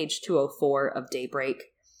that's from page 204 of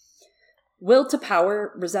Daybreak. Will to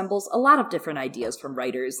power resembles a lot of different ideas from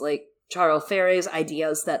writers, like Charles Ferre's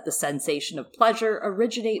ideas that the sensation of pleasure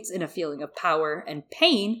originates in a feeling of power, and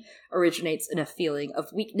pain originates in a feeling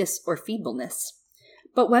of weakness or feebleness.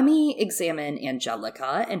 But when we examine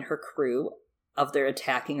Angelica and her crew of their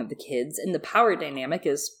attacking of the kids, and the power dynamic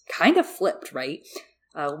is kind of flipped, right?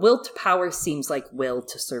 Will to power seems like will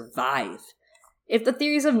to survive. If the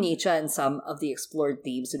theories of Nietzsche and some of the explored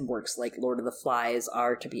themes in works like Lord of the Flies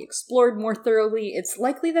are to be explored more thoroughly, it's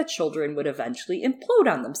likely that children would eventually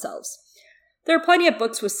implode on themselves. There are plenty of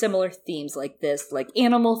books with similar themes like this, like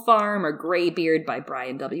Animal Farm or Greybeard by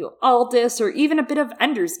Brian W. Aldiss, or even a bit of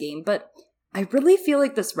Ender's Game, but I really feel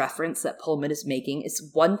like this reference that Pullman is making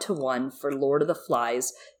is one-to-one for Lord of the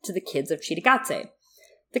Flies to the kids of Cittàgazze.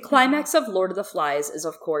 The climax of Lord of the Flies is,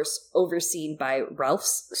 of course, overseen by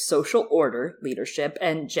Ralph's social order leadership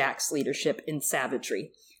and Jack's leadership in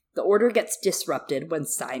savagery. The order gets disrupted when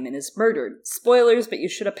Simon is murdered. Spoilers, but you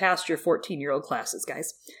should have passed your 14-year-old classes,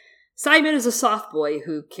 guys. Simon is a soft boy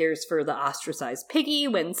who cares for the ostracized Piggy.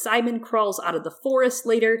 When Simon crawls out of the forest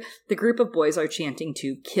later, the group of boys are chanting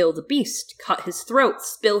to kill the beast, cut his throat,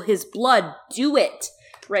 spill his blood, do it!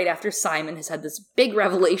 Right after Simon has had this big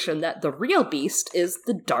revelation that the real beast is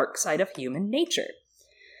the dark side of human nature.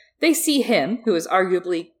 They see him, who is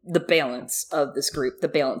arguably the balance of this group, the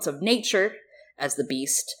balance of nature, as the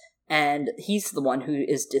beast, and he's the one who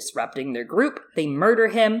is disrupting their group. They murder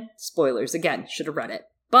him. Spoilers again, should have read it.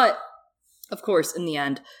 But, of course, in the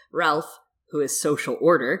end, Ralph, who is social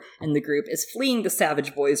order in the group, is fleeing the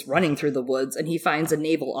savage boys running through the woods, and he finds a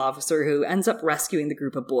naval officer who ends up rescuing the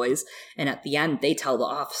group of boys, and at the end they tell the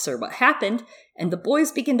officer what happened, and the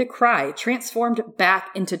boys begin to cry, transformed back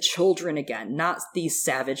into children again, not these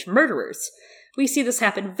savage murderers. We see this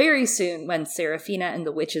happen very soon when Seraphina and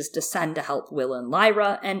the witches descend to help Will and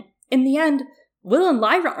Lyra, and in the end, Will and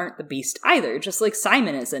Lyra aren't the beast either, just like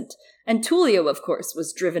Simon isn't. And Tullio, of course,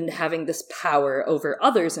 was driven to having this power over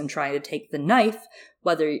others and trying to take the knife.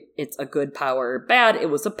 Whether it's a good power or bad, it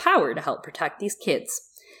was a power to help protect these kids.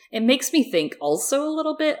 It makes me think also a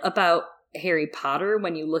little bit about Harry Potter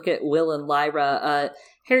when you look at Will and Lyra.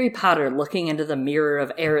 Harry Potter looking into the mirror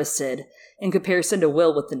of Erised in comparison to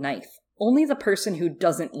Will with the knife. Only the person who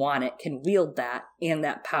doesn't want it can wield that and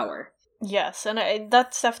that power. Yes, and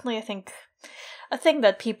that's definitely, I think, a thing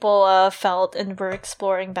that people felt and were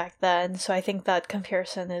exploring back then. So I think that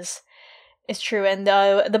comparison is true. And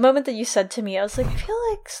the moment that you said to me, I was like, I feel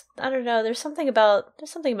like, I don't know, there's something about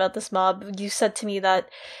this mob. You said to me that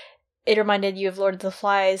it reminded you of Lord of the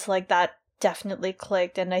Flies, like that definitely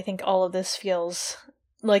clicked. And I think all of this feels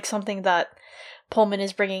like something that Pullman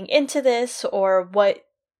is bringing into this, or what,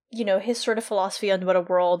 you know, his sort of philosophy on what a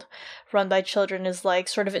world run by children is like,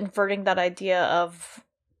 sort of inverting that idea of,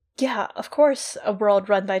 yeah, of course, a world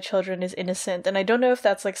run by children is innocent. And I don't know if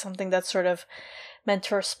that's like something that's sort of meant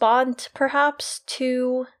to respond, perhaps,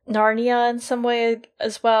 to Narnia in some way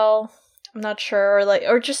as well. I'm not sure,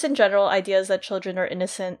 or just in general, ideas that children are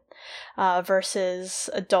innocent versus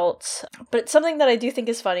adults. But it's something that I do think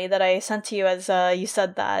is funny that I sent to you as you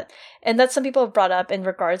said that, and that some people have brought up in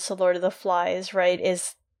regards to Lord of the Flies, right,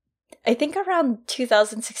 is I think around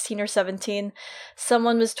 2016 or 17,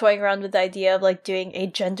 someone was toying around with the idea of like doing a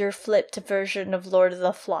gender-flipped version of Lord of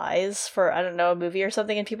the Flies for, I don't know, a movie or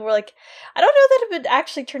something, and people were like, I don't know that it would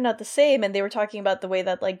actually turn out the same, and they were talking about the way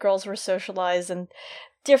that like girls were socialized and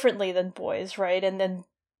differently than boys, right? And then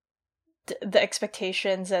the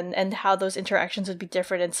expectations and how those interactions would be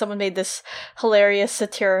different. And someone made this hilarious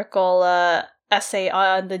satirical essay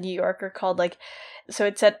on the New Yorker called like, so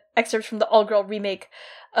it said excerpts from the all-girl remake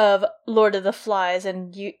of Lord of the Flies,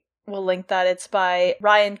 and you will link that. It's by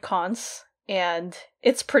Ryan Kantz, and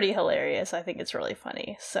it's pretty hilarious. I think it's really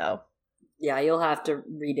funny. So yeah, you'll have to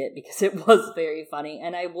read it because it was very funny.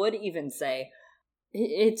 And I would even say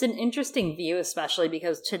it's an interesting view, especially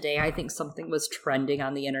because today I think something was trending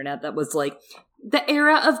on the internet that was like, the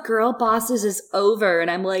era of girl bosses is over. And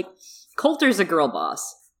I'm like, Coulter's a girl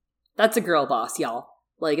boss. That's a girl boss, y'all.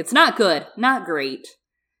 Like, it's not good, not great.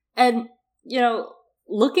 And,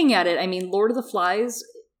 looking at it, I mean, Lord of the Flies,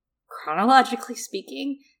 chronologically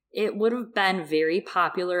speaking, it would have been very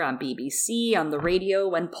popular on BBC, on the radio,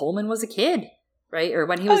 when Pullman was a kid, right? Or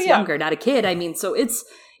when he was younger, not a kid. I mean, so it's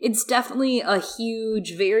definitely a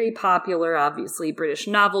huge, very popular, obviously, British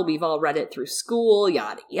novel. We've all read it through school,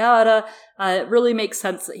 yada, yada. It really makes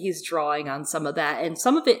sense that he's drawing on some of that. And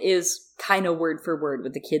some of it is kind of word for word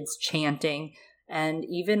with the kids chanting. And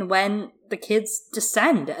even when the kids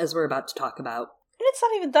descend, as we're about to talk about. And it's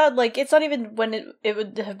not even that, like, it's not even when it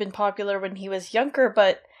would have been popular when he was younger,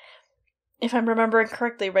 but if I'm remembering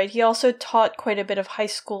correctly, right, he also taught quite a bit of high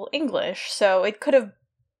school English, so it could have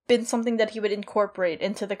been something that he would incorporate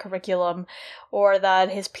into the curriculum, or that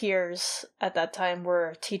his peers at that time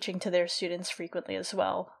were teaching to their students frequently as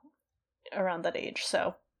well, around that age,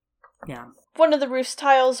 so. Yeah. One of the roof's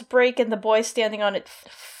tiles break and the boy standing on it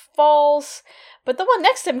falls, but the one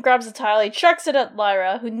next to him grabs the tile, he chucks it at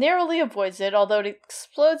Lyra, who narrowly avoids it, although it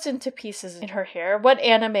explodes into pieces in her hair. What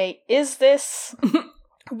anime is this?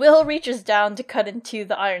 Will reaches down to cut into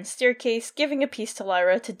the iron staircase, giving a piece to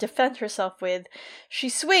Lyra to defend herself with. She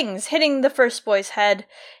swings, hitting the first boy's head.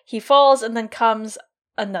 He falls, and then comes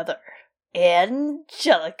another.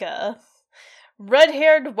 Angelica.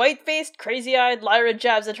 Red-haired, white-faced, crazy-eyed, Lyra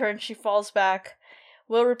jabs at her and she falls back.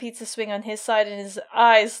 Will repeats the swing on his side and his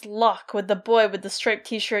eyes lock with the boy with the striped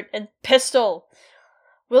t-shirt and pistol.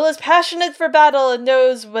 Will is passionate for battle and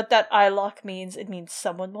knows what that eye lock means. It means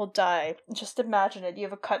someone will die. Just imagine it. You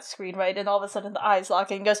have a cut screen, right? And all of a sudden the eyes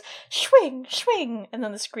lock and goes, swing, swing! And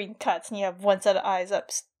then the screen cuts and you have one set of eyes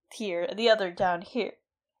up here and the other down here.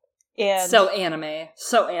 And so anime.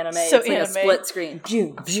 So anime. So it's like a split screen.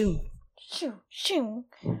 Zoom, zoom. Shoo, shoo.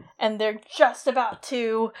 And they're just about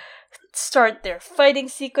to start their fighting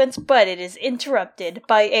sequence, but it is interrupted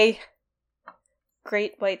by a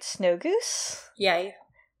great white snow goose. Yay.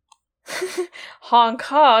 Honk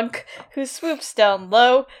honk, who swoops down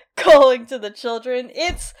low, calling to the children,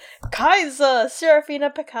 it's Kaisa, Serafina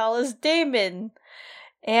Picala's Daemon.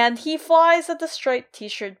 And he flies at the striped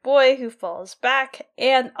t-shirt boy, who falls back,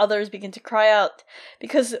 and others begin to cry out,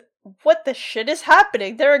 because what the shit is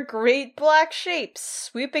happening? There are great black shapes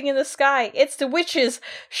sweeping in the sky. It's the witches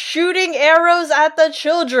shooting arrows at the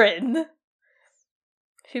children,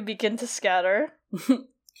 who begin to scatter.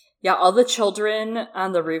 Yeah, all the children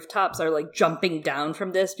on the rooftops are, like, jumping down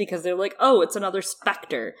from this because they're like, oh, it's another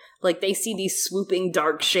specter. Like, they see these swooping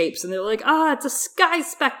dark shapes, and they're like, it's a sky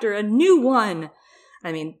specter, a new one.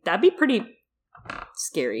 I mean, that'd be pretty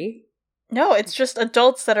scary. No, it's just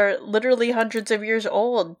adults that are literally hundreds of years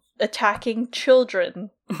old attacking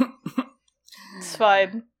children. It's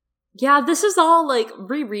fine. Yeah, this is all, like,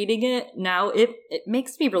 rereading it now, it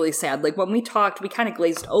makes me really sad. Like, when we talked, we kind of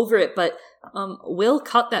glazed over it, but Will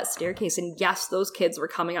cut that staircase, and yes, those kids were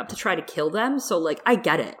coming up to try to kill them, so, like, I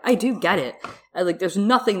get it. I do get it. Like, there's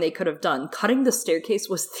nothing they could have done. Cutting the staircase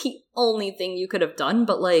was the only thing you could have done,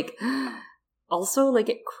 but, like, also, like,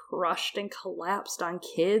 it crushed and collapsed on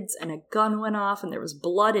kids, and a gun went off, and there was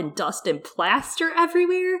blood and dust and plaster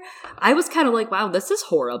everywhere. I was kind of like, wow, this is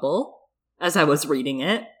horrible, as I was reading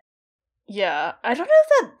it. Yeah, I don't know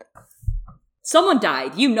if that... Someone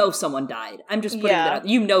died. You know someone died. I'm just putting that out.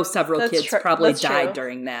 You know several kids probably died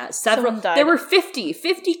during that. Several. There were 50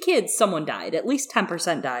 kids. Someone died. At least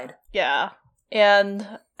 10% died. Yeah. And,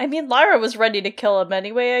 I mean, Lyra was ready to kill him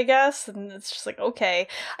anyway, I guess. And it's just like, okay.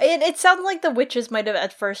 It sounded like the witches might have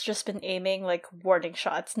at first just been aiming, like, warning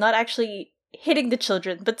shots. Not actually hitting the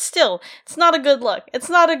children. But still, it's not a good look.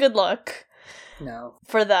 It's not a good look. No.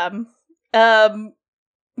 For them.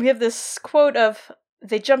 We have this quote of,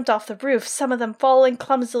 they jumped off the roof, some of them falling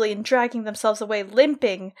clumsily and dragging themselves away,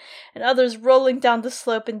 limping, and others rolling down the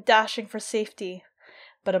slope and dashing for safety.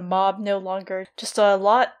 But a mob no longer, just a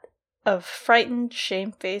lot of frightened,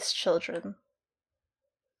 shamefaced children.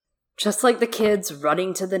 Just like the kids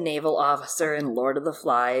running to the naval officer in Lord of the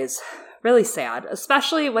Flies. Really sad,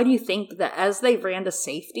 especially when you think that as they ran to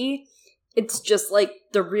safety, it's just like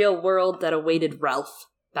the real world that awaited Ralph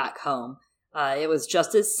back home. It was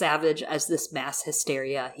just as savage as this mass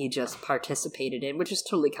hysteria he just participated in, which is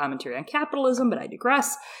totally commentary on capitalism, but I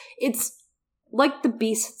digress. It's like the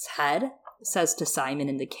beast's head says to Simon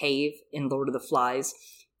in the cave in Lord of the Flies,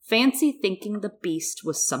 fancy thinking the beast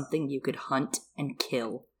was something you could hunt and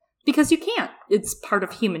kill. Because you can't. It's part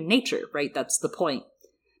of human nature, right? That's the point.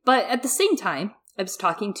 But at the same time, I was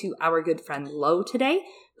talking to our good friend Lo today,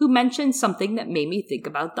 who mentioned something that made me think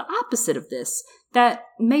about the opposite of this, that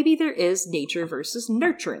maybe there is nature versus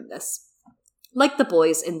nurture in this. Like the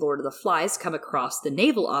boys in Lord of the Flies come across the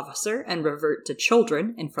naval officer and revert to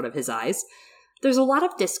children in front of his eyes, there's a lot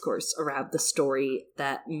of discourse around the story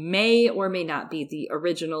that may or may not be the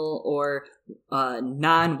original or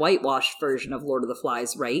non-whitewashed version of Lord of the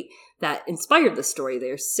Flies, right? That inspired the story.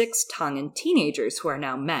 There's 6 Tongan teenagers who are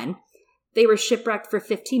now men. They were shipwrecked for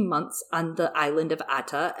 15 months on the island of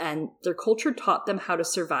Ata, and their culture taught them how to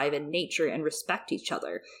survive in nature and respect each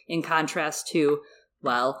other, in contrast to,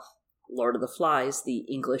 well, Lord of the Flies, the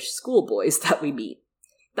English schoolboys that we meet.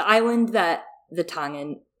 The island that the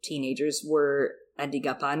Tongan teenagers were ending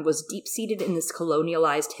up on was deep-seated in this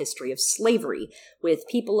colonialized history of slavery, with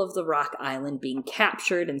people of the Rock Island being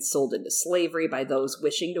captured and sold into slavery by those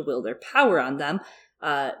wishing to will their power on them,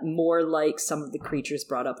 more like some of the creatures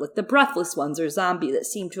brought up, like the Breathless Ones or Zombie, that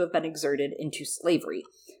seem to have been exerted into slavery.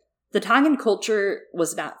 The Tongan culture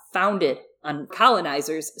was not founded on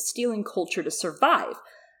colonizers stealing culture to survive.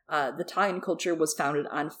 The Tongan culture was founded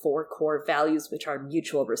on 4 core values, which are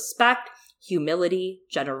mutual respect, humility,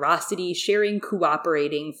 generosity, sharing,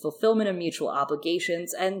 cooperating, fulfillment of mutual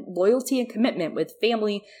obligations, and loyalty and commitment with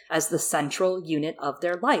family as the central unit of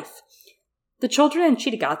their life. The children in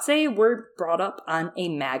Cittàgazze were brought up on a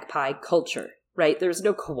magpie culture, right? There's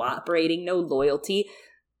no cooperating, no loyalty.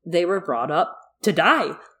 They were brought up to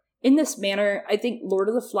die. In this manner, I think Lord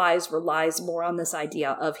of the Flies relies more on this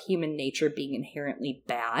idea of human nature being inherently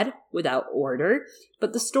bad, without order,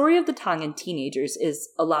 but the story of the Tongan teenagers is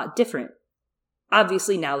a lot different.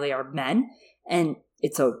 Obviously, now they are men, and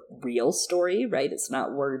it's a real story, right? It's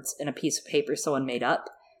not words in a piece of paper someone made up.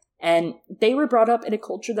 And they were brought up in a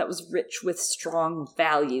culture that was rich with strong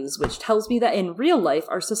values, which tells me that in real life,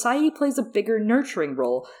 our society plays a bigger nurturing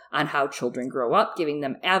role on how children grow up, giving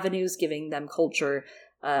them avenues, giving them culture.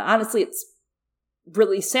 Honestly, it's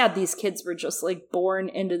really sad. These kids were just born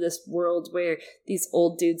into this world where these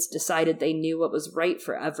old dudes decided they knew what was right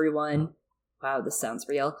for everyone. Wow, this sounds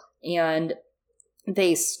real. And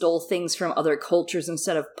they stole things from other cultures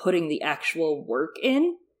instead of putting the actual work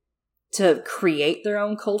in to create their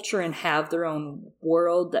own culture and have their own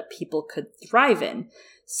world that people could thrive in.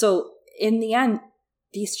 So in the end,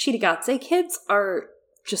 these Cittàgazze kids are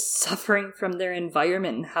just suffering from their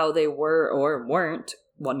environment and how they were or weren't,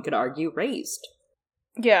 one could argue, raised.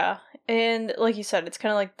 Yeah, and like you said, it's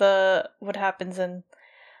kind of like what happens in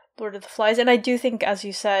Lord of the Flies. And I do think, as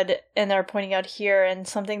you said, and are pointing out here, and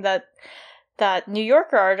something that New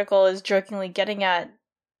Yorker article is jokingly getting at,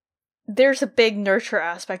 there's a big nurture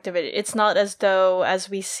aspect of it. It's not as though, as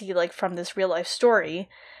we see from this real life story,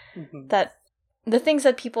 that the things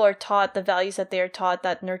that people are taught, the values that they are taught,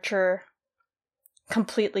 that nurture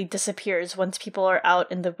completely disappears once people are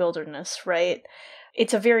out in the wilderness, right?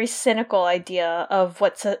 It's a very cynical idea of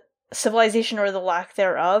what civilization, or the lack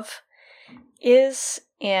thereof, is,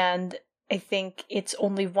 and I think it's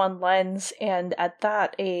only one lens, and at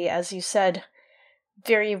that, as you said,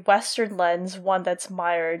 very Western lens, one that's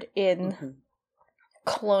mired in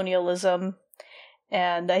colonialism,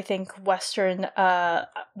 and I think Western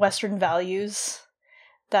values,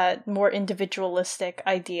 that more individualistic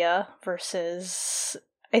idea versus,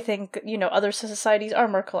 I think, other societies are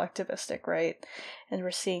more collectivistic, right? And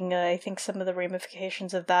we're seeing, I think, some of the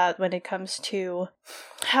ramifications of that when it comes to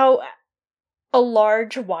how a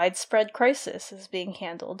large, widespread crisis is being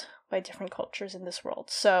handled by different cultures in this world.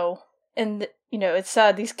 So, and, it's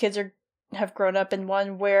sad these kids have grown up in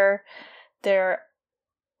one where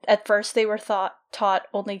at first they were taught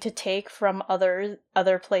only to take from other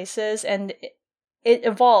places, and it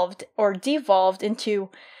evolved or devolved into,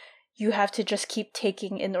 you have to just keep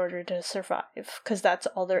taking in order to survive, because that's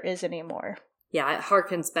all there is anymore. Yeah, it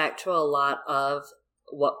harkens back to a lot of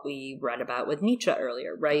what we read about with Nietzsche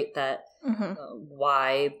earlier, right? That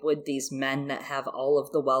why would these men that have all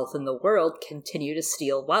of the wealth in the world continue to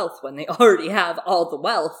steal wealth when they already have all the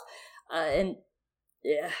wealth? And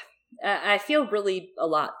yeah, I feel really a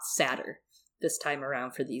lot sadder this time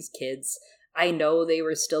around for these kids. I know they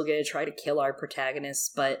were still going to try to kill our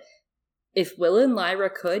protagonists, but if Will and Lyra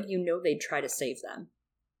could, they'd try to save them.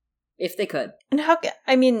 If they could.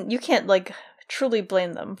 And you can't, truly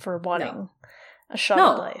blame them for wanting a shot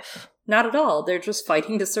at life. Not at all. They're just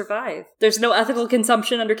fighting to survive. There's no ethical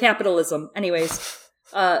consumption under capitalism. Anyways,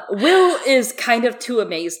 Will is kind of too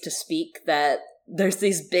amazed to speak that there's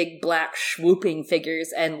these big black swooping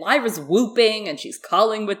figures, and Lyra's whooping, and she's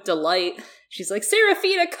calling with delight. She's like,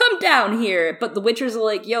 Seraphina, come down here! But the Witchers are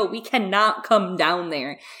like, yo, we cannot come down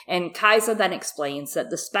there. And Kaisa then explains that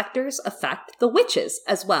the specters affect the witches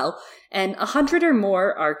as well, and 100 or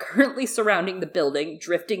more are currently surrounding the building,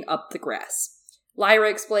 drifting up the grass. Lyra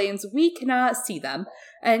explains, we cannot see them.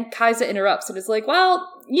 And Kaiza interrupts and is like, well,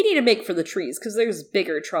 you need to make for the trees because there's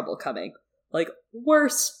bigger trouble coming. Like,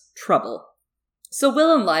 worse trouble. So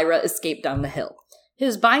Will and Lyra escape down the hill.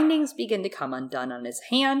 His bindings begin to come undone on his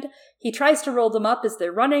hand. He tries to roll them up as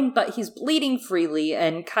they're running, but he's bleeding freely,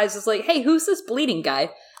 and Kaiza's like, hey, who's this bleeding guy?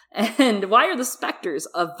 And why are the specters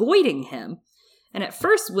avoiding him? And at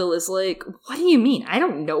first, Will is like, what do you mean? I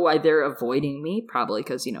don't know why they're avoiding me. Probably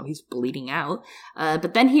because, he's bleeding out.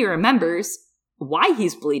 But then he remembers why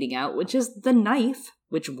he's bleeding out, which is the knife,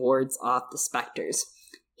 which wards off the specters.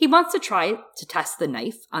 He wants to try to test the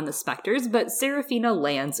knife on the specters, but Seraphina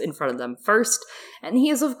lands in front of them first, and he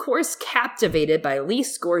is, of course, captivated by Lee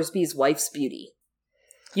Scoresby's wife's beauty.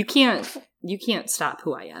 You can't stop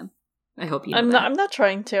who I am. I hope you know that. I'm not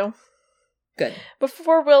trying to. Good.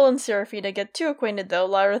 Before Will and Seraphina get too acquainted, though,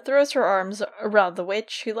 Lyra throws her arms around the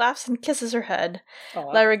witch, who laughs and kisses her head.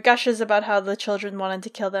 Aww. Lyra gushes about how the children wanted to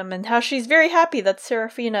kill them, and how she's very happy that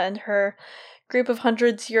Seraphina and her group of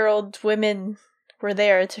hundreds-year-old women were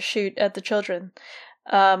there to shoot at the children.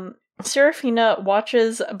 Seraphina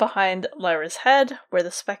watches behind Lyra's head, where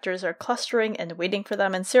the specters are clustering and waiting for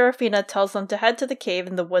them, and Seraphina tells them to head to the cave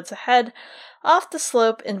in the woods ahead, off the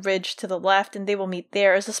slope and ridge to the left, and they will meet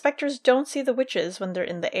there, as the specters don't see the witches when they're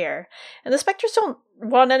in the air. And the specters don't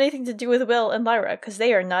want anything to do with Will and Lyra, because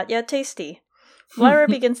they are not yet tasty. Lyra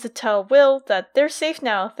begins to tell Will that they're safe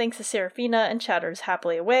now, thanks to Seraphina, and chatters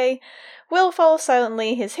happily away. Will follows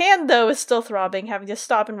silently. His hand, though, is still throbbing, having to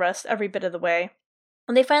stop and rest every bit of the way.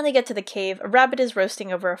 When they finally get to the cave, a rabbit is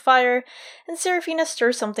roasting over a fire, and Seraphina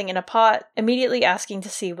stirs something in a pot, immediately asking to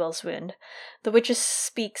see Will's wound. The witches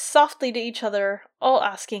speak softly to each other, all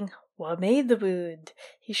asking, what made the wound?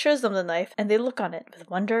 He shows them the knife, and they look on it with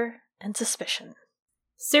wonder and suspicion.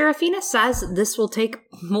 Seraphina says this will take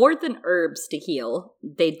more than herbs to heal.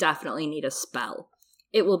 They definitely need a spell.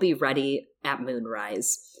 It will be ready at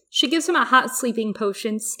moonrise. She gives him a hot sleeping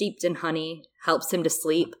potion steeped in honey, helps him to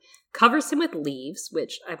sleep, covers him with leaves,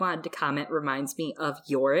 which I wanted to comment reminds me of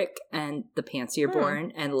Yorick and the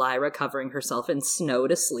Panseerborn, and Lyra covering herself in snow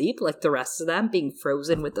to sleep, like the rest of them, being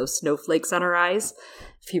frozen with those snowflakes on her eyes.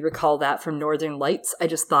 If you recall that from Northern Lights, I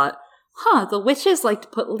just thought, the witches like to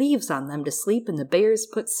put leaves on them to sleep, and the bears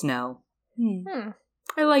put snow.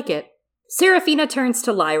 I like it. Seraphina turns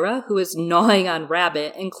to Lyra, who is gnawing on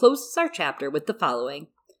Rabbit, and closes our chapter with the following.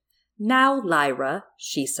 Now, Lyra,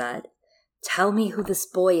 she said, tell me who this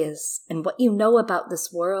boy is, and what you know about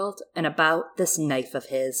this world, and about this knife of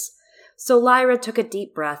his. So Lyra took a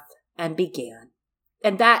deep breath and began.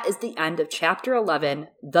 And that is the end of chapter 11,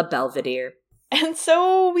 The Belvedere. And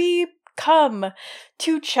so we come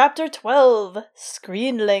to chapter 12,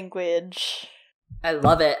 Screen Language. I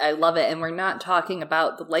love it. And we're not talking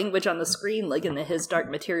about the language on the screen like in the His Dark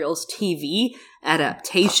Materials TV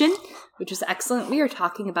adaptation, which is excellent. We are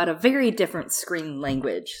talking about a very different screen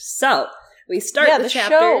language. So, we start the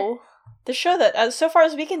chapter. The show that, so far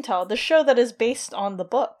as we can tell, the show that is based on the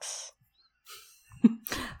books.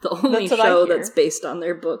 The only show that's based on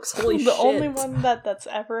their books. Holy shit. The only one that's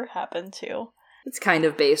ever happened to. It's kind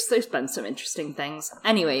of based. There's been some interesting things.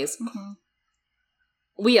 Anyways,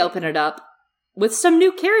 we open it up with some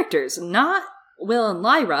new characters. Not Will and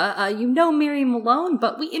Lyra. You know Mary Malone,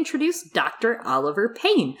 but we introduce Dr. Oliver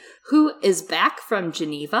Payne, who is back from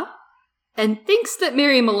Geneva and thinks that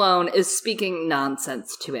Mary Malone is speaking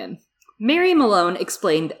nonsense to him. Mary Malone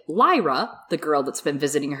explained Lyra, the girl that's been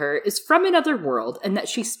visiting her, is from another world and that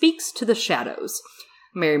she speaks to the shadows.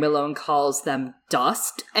 Mary Malone calls them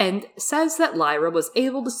dust and says that Lyra was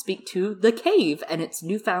able to speak to the cave and its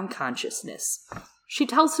newfound consciousness. She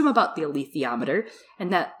tells him about the alethiometer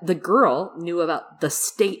and that the girl knew about the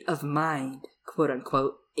state of mind,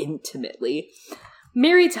 quote-unquote, intimately.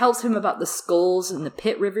 Mary tells him about the skulls in the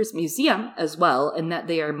Pitt Rivers Museum as well, and that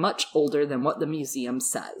they are much older than what the museum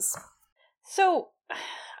says. So,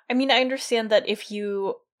 I mean, I understand that if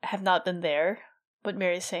you have not been there, what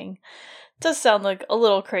Mary's saying does sound like a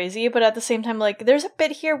little crazy, but at the same time, like, there's a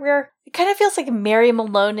bit here where it kind of feels like Mary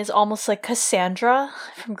Malone is almost like Cassandra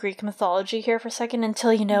from Greek mythology here for a second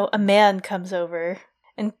until, a man comes over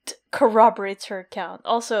and corroborates her account.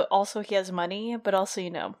 Also he has money, but also,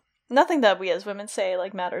 nothing that we as women say,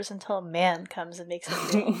 like, matters until a man comes and makes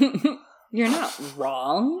it real. You're not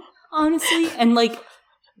wrong, honestly. And, like,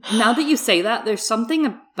 now that you say that, there's something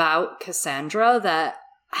about Cassandra that,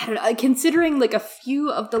 I don't know, considering, like, a few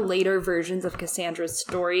of the later versions of Cassandra's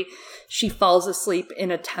story, she falls asleep in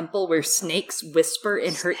a temple where snakes whisper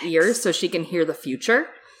in her ear so she can hear the future.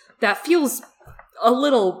 That feels a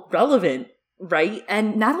little relevant, right?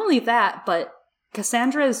 And not only that, but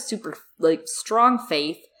Cassandra is super, like, strong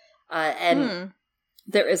faith, and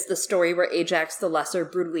There is the story where Ajax the Lesser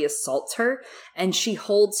brutally assaults her, and she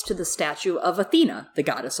holds to the statue of Athena, the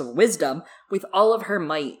goddess of wisdom, with all of her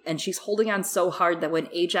might, and she's holding on so hard that when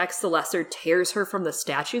Ajax the Lesser tears her from the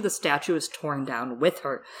statue is torn down with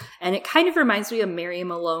her. And it kind of reminds me of Mary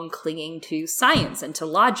Malone clinging to science and to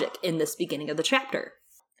logic in this beginning of the chapter.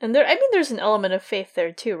 And there's an element of faith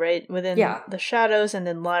there too, right? Within the shadows and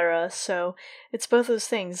in Lyra, so it's both those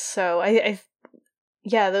things. So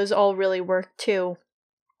those all really work too.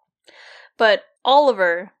 But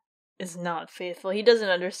Oliver is not faithful. He doesn't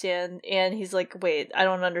understand, and he's like, wait, I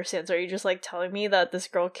don't understand. So are you just, like, telling me that this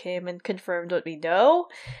girl came and confirmed what we know?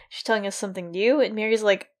 She's telling us something new? And Mary's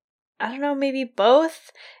like, I don't know, maybe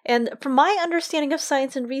both? And from my understanding of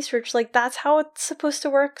science and research, like, that's how it's supposed to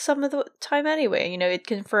work some of the time anyway. You know, it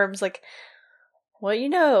confirms, like, what you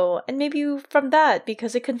know, and maybe from that,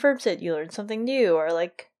 because it confirms it, you learn something new, or,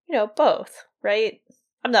 like, you know, both, right?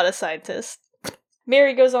 I'm not a scientist.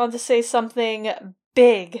 Mary goes on to say something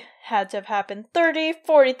big had to have happened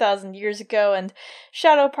 40,000 years ago, and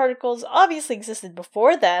shadow particles obviously existed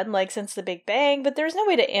before then, like since the Big Bang, but there's no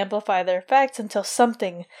way to amplify their effects until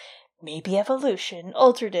something, maybe evolution,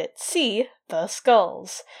 altered it. See the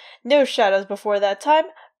skulls. No shadows before that time,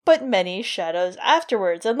 but many shadows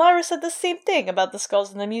afterwards. And Lyra said the same thing about the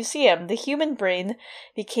skulls in the museum. The human brain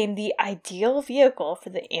became the ideal vehicle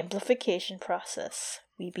for the amplification process.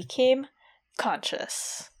 We became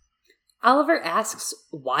conscious. Oliver asks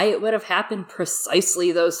why it would have happened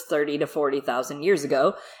precisely those 30 to 40,000 years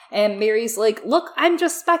ago, and Mary's like, look, I'm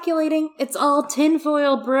just speculating, it's all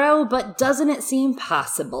tinfoil, bro, but doesn't it seem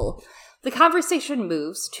possible? The conversation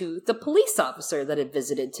moves to the police officer that had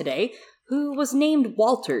visited today, who was named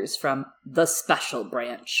Walters from the Special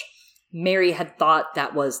Branch. Mary had thought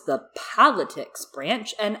that was the politics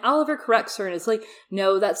branch, and Oliver corrects her and is like,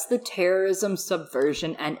 no, that's the terrorism,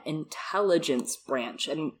 subversion, and intelligence branch.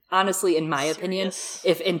 And honestly, in my opinion,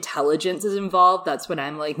 if intelligence is involved, that's when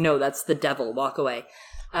I'm like, no, that's the devil, walk away.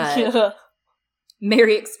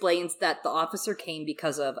 Mary explains that the officer came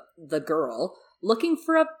because of the girl looking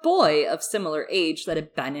for a boy of similar age that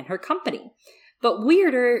had been in her company. But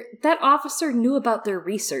weirder, that officer knew about their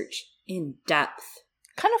research in depth.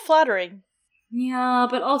 Kind of flattering. Yeah,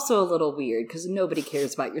 but also a little weird, because nobody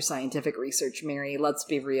cares about your scientific research, Mary. Let's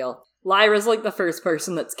be real. Lyra's like the first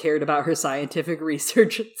person that's cared about her scientific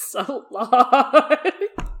research in so long.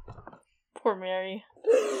 Poor Mary.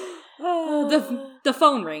 The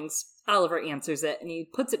phone rings. Oliver answers it, and he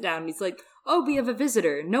puts it down, and he's like, oh, we have a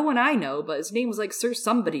visitor. No one I know, but his name was like Sir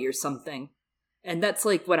Somebody or something. And that's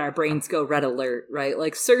like when our brains go red alert, right?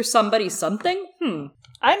 Like, Sir Somebody something?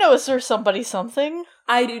 I know a Sir Somebody something.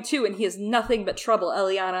 I do too, and he has nothing but trouble,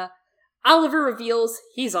 Eliana. Oliver reveals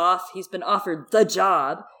he's off. He's been offered the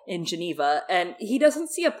job in Geneva, and he doesn't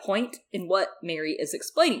see a point in what Mary is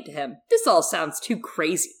explaining to him. This all sounds too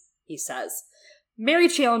crazy, he says. Mary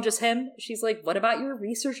challenges him. She's like, what about your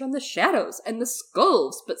research on the shadows and the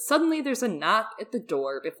skulls? But suddenly there's a knock at the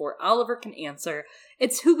door before Oliver can answer.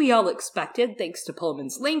 It's who we all expected, thanks to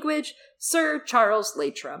Pullman's language, Sir Charles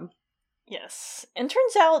Leitrim. Yes, and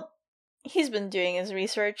turns out he's been doing his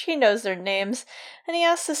research, he knows their names, and he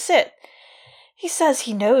asks to sit. He says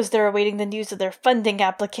he knows they're awaiting the news of their funding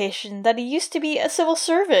application, that he used to be a civil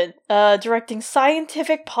servant, directing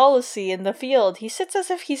scientific policy in the field. He sits as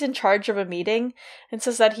if he's in charge of a meeting, and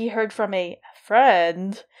says that he heard from a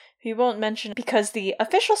friend, he won't mention because the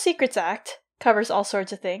Official Secrets Act covers all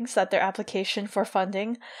sorts of things, that their application for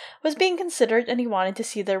funding was being considered, and he wanted to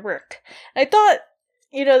see their work. And I thought,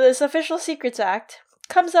 this Official Secrets Act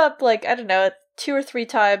comes up, 2 or 3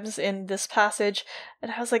 times in this passage,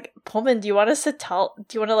 and I was like, Pullman, do you want to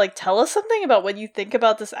tell us something about what you think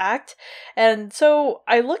about this act? And so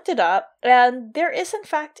I looked it up, and there is in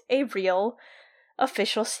fact a real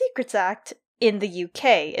Official Secrets Act in the UK.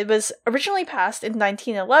 It was originally passed in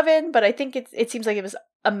 1911, but I think it seems like it was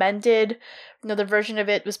amended. Another version of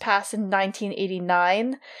it was passed in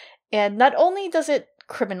 1989, and not only does it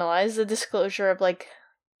criminalize the disclosure of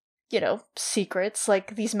secrets,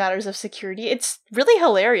 like these matters of security. It's really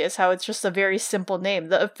hilarious how it's just a very simple name,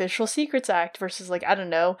 the Official Secrets Act versus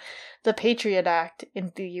the Patriot Act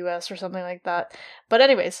in the US or something like that. But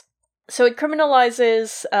anyways, so it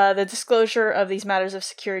criminalizes the disclosure of these matters of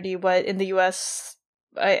security, what in the US,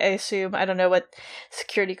 I assume, I don't know what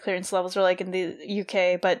security clearance levels are like in the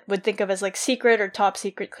UK, but would think of as secret or top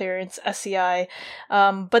secret clearance, SCI.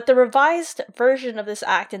 But the revised version of this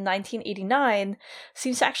act in 1989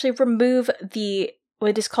 seems to actually remove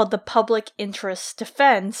what is called the public interest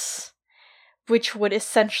defense, which would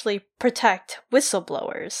essentially protect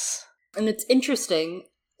whistleblowers. And it's interesting,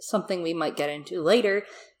 something we might get into later,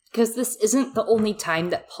 Because this isn't the only time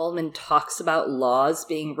that Pullman talks about laws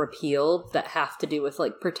being repealed that have to do with,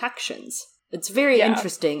 like, protections. It's very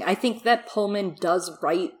interesting. I think that Pullman does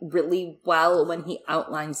write really well when he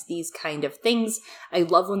outlines these kind of things. I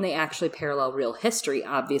love when they actually parallel real history,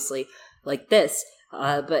 obviously, like this.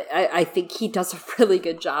 But I think he does a really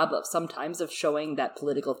good job of sometimes of showing that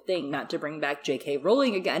political thing, not to bring back J.K.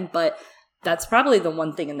 Rowling again, but that's probably the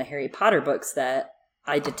one thing in the Harry Potter books that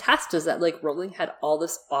I detest, is that, like, Rowling had all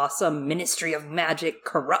this awesome Ministry of Magic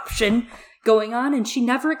corruption going on, and she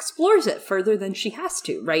never explores it further than she has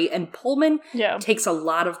to, right? And Pullman takes a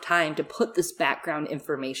lot of time to put this background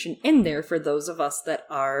information in there for those of us that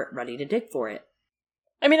are ready to dig for it.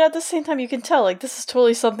 I mean, at the same time, you can tell, like, this is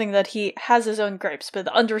totally something that he has his own gripes, but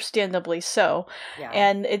understandably so. Yeah.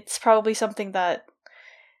 And it's probably something that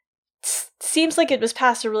seems like it was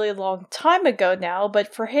passed a really long time ago now,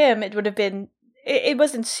 but for him, it would have been, it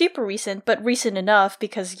wasn't super recent, but recent enough,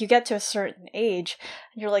 because you get to a certain age,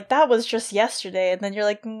 and you're like, that was just yesterday, and then you're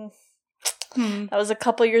like, that was a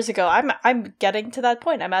couple years ago. I'm getting to that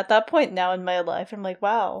point. I'm at that point now in my life. I'm like,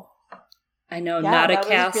 wow. I know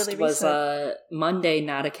Nauticast was Monday.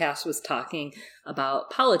 Nauticast was talking about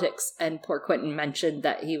politics, and poor Quentin mentioned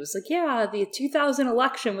that he was like, yeah, the 2000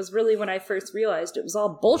 election was really when I first realized it was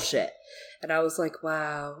all bullshit. And I was like,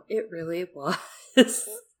 wow, it really was.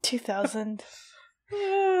 2000.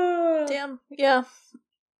 Damn. Yeah.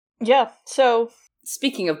 Yeah. So,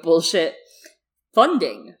 speaking of bullshit,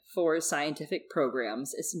 funding for scientific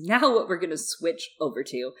programs is now what we're going to switch over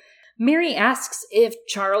to. Mary asks if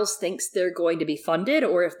Charles thinks they're going to be funded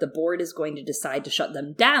or if the board is going to decide to shut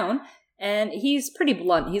them down. And he's pretty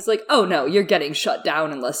blunt. He's like, oh no, you're getting shut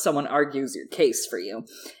down unless someone argues your case for you.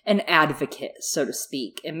 An advocate, so to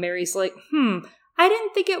speak. And Mary's like, I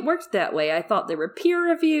didn't think it worked that way. I thought there were peer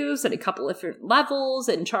reviews at a couple of different levels.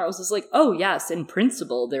 And Charles is like, oh yes, in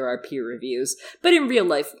principle there are peer reviews. But in real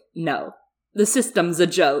life, no. The system's a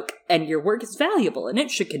joke, and your work is valuable, and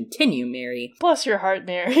it should continue, Mary. Bless your heart,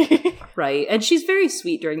 Mary. Right, and she's very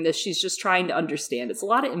sweet during this. She's just trying to understand. It's a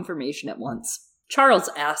lot of information at once. Charles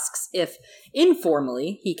asks if,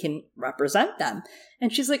 informally, he can represent them.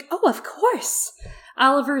 And she's like, oh, of course.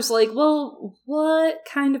 Oliver's like, well, what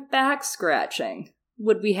kind of back-scratching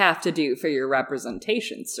would we have to do for your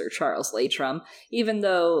representation, Sir Charles Latrom? Even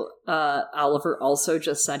though Oliver also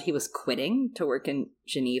just said he was quitting to work in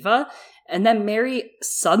Geneva. And then Mary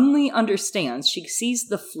suddenly understands. She sees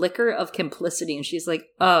the flicker of complicity, and she's like,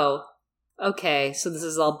 oh, okay, so this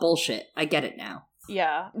is all bullshit. I get it now.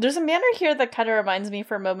 Yeah. There's a manner here that kind of reminds me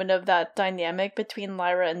for a moment of that dynamic between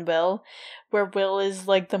Lyra and Will, where Will is,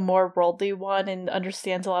 like, the more worldly one and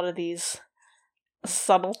understands a lot of these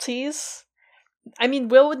subtleties. I mean,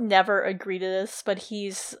 Will would never agree to this, but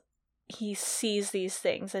he sees these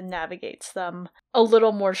things and navigates them a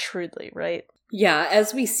little more shrewdly, right? Yeah,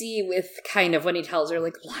 as we see with kind of when he tells her,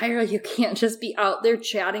 like, Lyra, you can't just be out there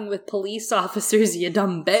chatting with police officers, you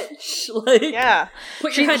dumb bitch. Like, yeah.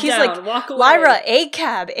 Put your head down, like, walk away. Lyra,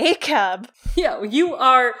 ACAB. Yeah, you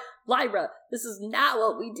are Lyra. This is not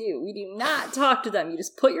what we do. We do not talk to them. You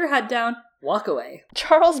just put your head down, walk away.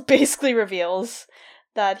 Charles basically reveals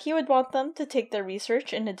that he would want them to take their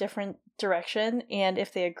research in a different direction, and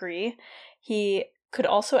if they agree, he could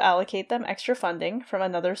also allocate them extra funding from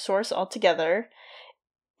another source altogether,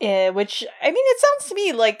 which, I mean, it sounds to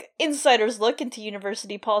me like insider's look into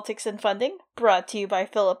university politics and funding, brought to you by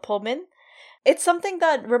Philip Pullman. It's something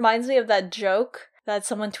that reminds me of that joke that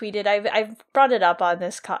someone tweeted. I've brought it up on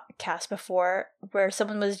this cast before, where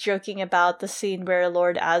someone was joking about the scene where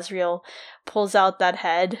Lord Asriel pulls out that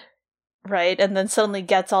head, right, and then suddenly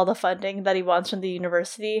gets all the funding that he wants from the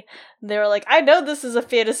university. And they were like, I know this is a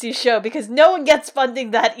fantasy show because no one gets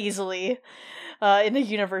funding that easily in a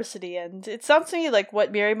university. And it sounds to me like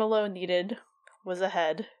what Mary Malone needed was a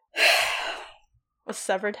head. A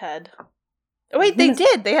severed head. Oh wait, they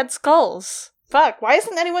did! They had skulls! Fuck, why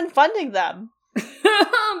isn't anyone funding them?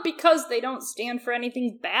 Because they don't stand for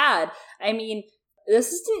anything bad. I mean,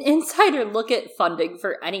 this is an insider look at funding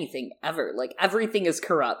for anything ever. Like, everything is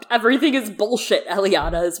corrupt. Everything is bullshit,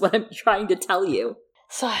 Eliana, is what I'm trying to tell you.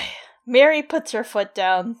 Sigh. Mary puts her foot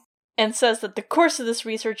down and says that the course of this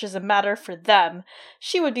research is a matter for them.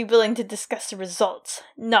 She would be willing to discuss the results,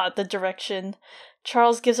 not the direction.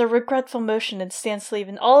 Charles gives a regretful motion and stands to leave,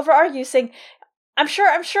 and Oliver argues, saying, I'm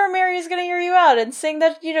sure Mary is going to hear you out, and saying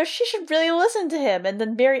that, she should really listen to him. And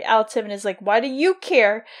then Mary outs him and is like, why do you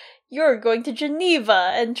care? You're going to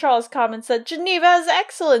Geneva. And Charles comments that Geneva has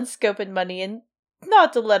excellent scope and money, and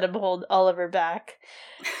not to let him hold Oliver back.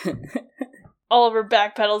 Oliver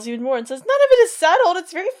backpedals even more and says, none of it is settled,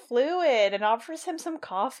 it's very fluid, and offers him some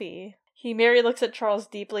coffee. Mary looks at Charles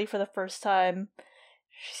deeply for the first time.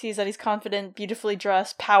 She sees that he's confident, beautifully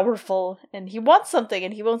dressed, powerful, and he wants something,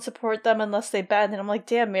 and he won't support them unless they bend. And I'm like,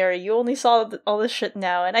 damn, Mary, you only saw all this shit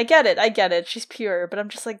now. And I get it, she's pure, but I'm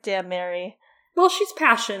just like, damn, Mary. Well, she's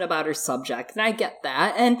passionate about her subject, and I get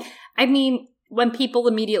that. And, I mean, when people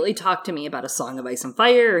immediately talk to me about A Song of Ice and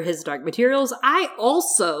Fire or His Dark Materials, I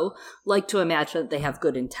also like to imagine that they have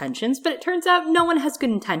good intentions, but it turns out no one has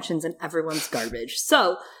good intentions and everyone's garbage.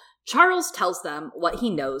 So, Charles tells them what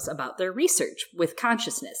he knows about their research with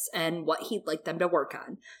consciousness and what he'd like them to work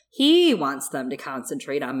on. He wants them to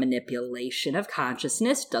concentrate on manipulation of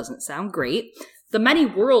consciousness, doesn't sound great, the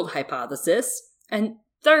many-world hypothesis, and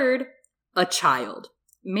third, a child.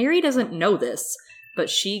 Mary doesn't know this,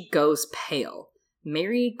 but she goes pale.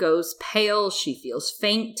 Mary goes pale, she feels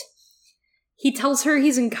faint. He tells her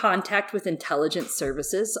he's in contact with intelligence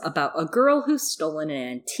services about a girl who's stolen an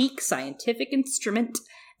antique scientific instrument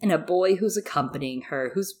and a boy who's accompanying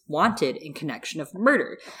her who's wanted in connection of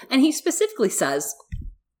murder. And he specifically says,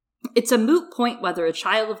 it's a moot point whether a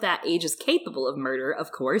child of that age is capable of murder,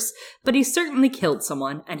 of course, but he certainly killed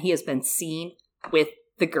someone, and he has been seen with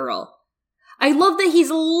the girl. I love that he's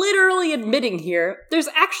literally admitting here, there's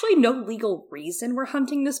actually no legal reason we're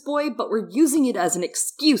hunting this boy, but we're using it as an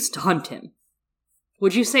excuse to hunt him.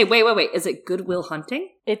 Would you say, wait, is it goodwill hunting?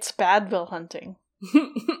 It's badwill hunting.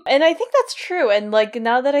 And I think that's true. And like,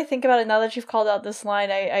 now that I think about it, now that you've called out this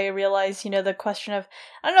line, I realize, the question of,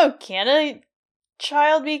 I don't know, can a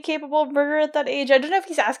child be capable of murder at that age? I don't know if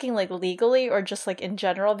he's asking like legally or just like in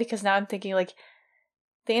general, because now I'm thinking like,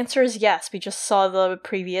 the answer is yes. We just saw the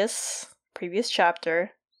previous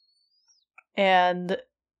chapter, and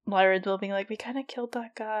Lyra and Will being like, we kind of killed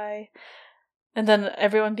that guy. And then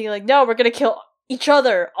everyone being like, no, we're gonna kill each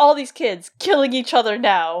other. All these kids killing each other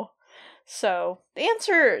now. So, the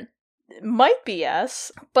answer might be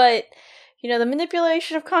yes, but, the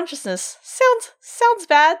manipulation of consciousness sounds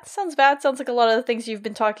bad. Sounds like a lot of the things you've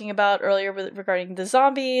been talking about earlier regarding the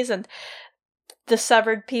zombies and the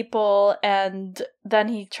severed people, and then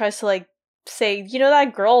he tries to, like, say,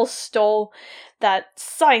 that girl stole that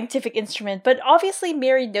scientific instrument, but obviously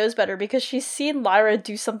Mary knows better because she's seen Lyra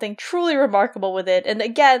do something truly remarkable with it, and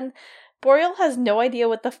again, Boreal has no idea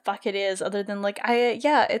what the fuck it is other than like,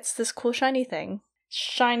 it's this cool shiny thing.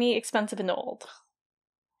 Shiny, expensive, and old.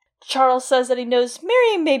 Charles says that he knows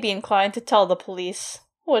Mary may be inclined to tell the police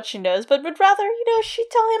what she knows, but would rather, she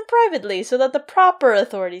tell him privately so that the proper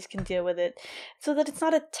authorities can deal with it, so that it's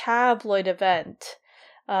not a tabloid event.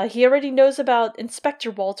 He already knows about Inspector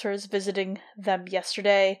Walters visiting them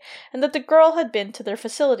yesterday, and that the girl had been to their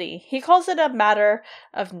facility. He calls it a matter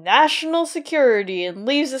of national security and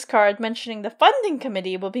leaves this card mentioning the funding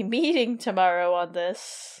committee will be meeting tomorrow on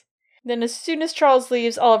this. Then as soon as Charles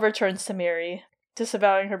leaves, Oliver turns to Mary,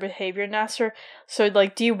 disavowing her behavior and asks her, so,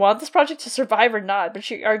 like, do you want this project to survive or not? But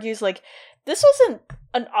she argues, like, this wasn't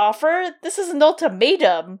an offer, this is an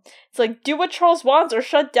ultimatum. It's like, do what Charles wants or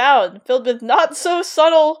shut down, filled with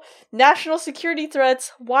not-so-subtle national security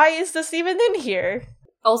threats. Why is this even in here?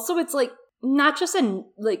 Also, it's like, not just a,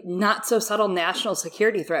 like, not-so-subtle national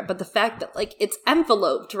security threat, but the fact that, like, it's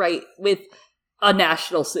enveloped, right, with a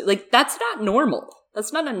national, like, that's not normal.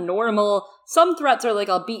 That's not a normal, some threats are like,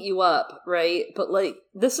 I'll beat you up, right? But, like,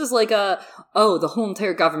 this is like the whole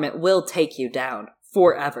entire government will take you down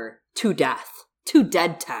forever. To death. To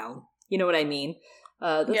dead town. You know what I mean?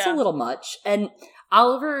 That's a little much. And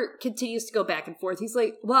Oliver continues to go back and forth. He's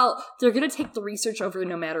like, well, they're going to take the research over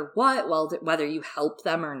no matter what, whether you help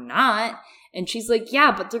them or not. And she's like,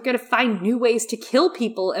 yeah, but they're going to find new ways to kill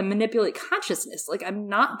people and manipulate consciousness. Like, I'm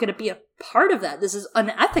not going to be a part of that. This is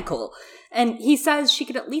unethical. And he says she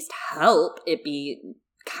could at least help it be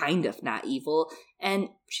kind of not evil. And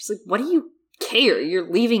she's like, what do you care? You're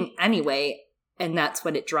leaving anyway. And that's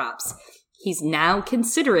when it drops. He's now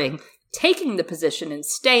considering taking the position and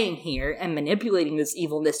staying here and manipulating this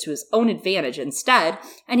evilness to his own advantage instead,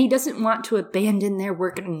 and he doesn't want to abandon their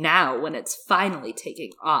work now when it's finally taking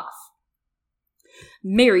off.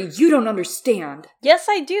 Mary, you don't understand. Yes,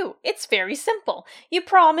 I do. It's very simple. You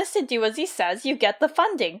promise to do as he says, you get the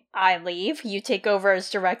funding. I leave, you take over as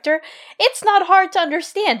director. It's not hard to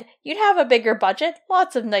understand. You'd have a bigger budget,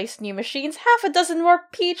 lots of nice new machines, half a dozen more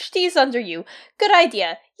PhDs under you. Good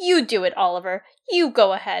idea. You do it, Oliver. You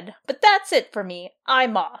go ahead. But that's it for me.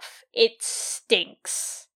 I'm off. It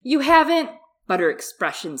stinks. You haven't... But her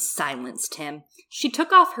expression silenced him. She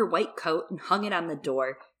took off her white coat and hung it on the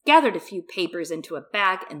door, gathered a few papers into a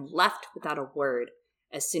bag, and left without a word.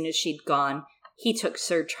 As soon as she'd gone, he took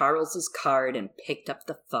Sir Charles's card and picked up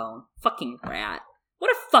the phone. Fucking rat. What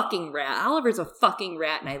a fucking rat. Oliver's a fucking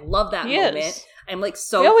rat, and I love that moment. I'm like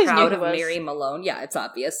so proud of Mary Malone. Yeah, it's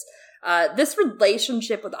obvious. This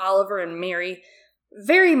relationship with Oliver and Mary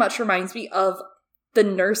very much reminds me of the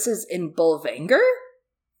nurses in Bolvangar.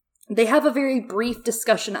 They have a very brief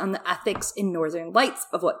discussion on the ethics in Northern Lights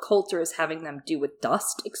of what Coulter is having them do with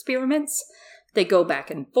dust experiments. They go back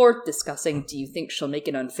and forth discussing, do you think she'll make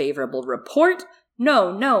an unfavorable report?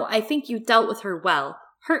 No, I think you dealt with her well.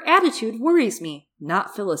 Her attitude worries me.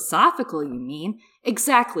 Not philosophical, you mean?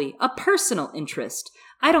 Exactly, a personal interest.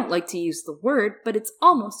 I don't like to use the word, but it's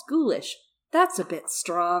almost ghoulish. That's a bit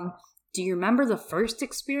strong. Do you remember the first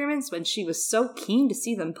experiments when she was so keen to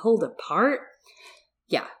see them pulled apart?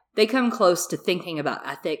 Yeah, they come close to thinking about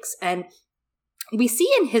ethics, and we see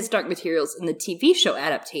in His Dark Materials in the TV show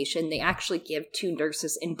adaptation, they actually give two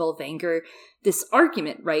nurses in Bolvangar this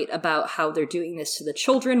argument, right, about how they're doing this to the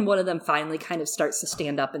children. One of them finally kind of starts to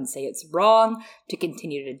stand up and say it's wrong to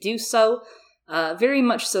continue to do so. Very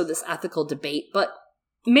much so this ethical debate, but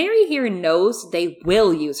Mary here knows they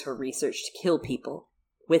will use her research to kill people,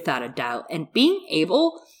 without a doubt. And being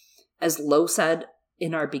able, as Lo said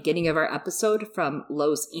in our beginning of our episode from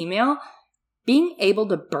Lo's email, being able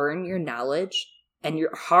to burn your knowledge and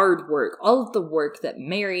your hard work, all of the work that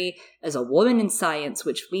Mary, as a woman in science,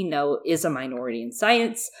 which we know is a minority in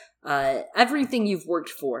science, everything you've worked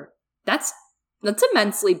for, that's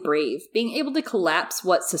immensely brave. Being able to collapse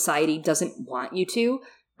what society doesn't want you to,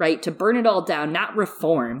 right? To burn it all down, not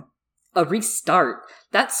reform, a restart.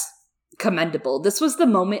 That's commendable. This was the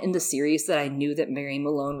moment in the series that I knew that Mary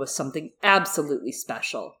Malone was something absolutely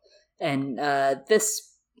special. And this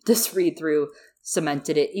read-through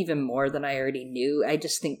cemented it even more than I already knew. I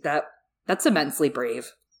just think that's immensely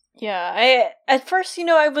brave. Yeah, at first,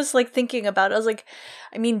 I was like thinking about it. I was like,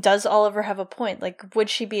 I mean, does Oliver have a point? Like, would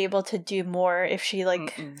she be able to do more if she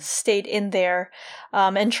stayed in there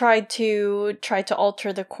and tried to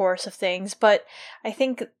alter the course of things? But I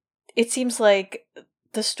think it seems like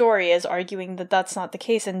the story is arguing that that's not the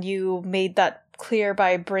case, and you made that clear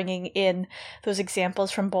by bringing in those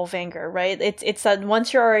examples from Bolvangar, right? It's that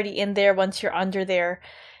once you're already in there, once you're under there,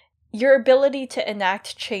 your ability to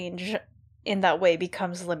enact change in that way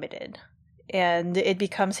becomes limited, and it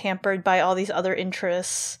becomes hampered by all these other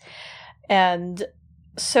interests. And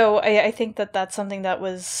so I think that that's something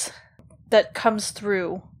that comes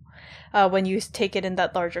through when you take it in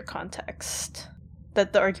that larger context.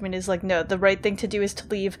 That the argument is like, no, the right thing to do is to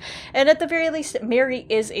leave. And at the very least, Mary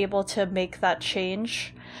is able to make that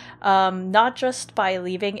change. Not just by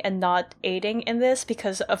leaving and not aiding in this,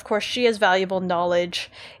 because of course she has valuable knowledge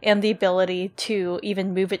and the ability to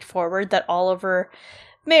even move it forward that Oliver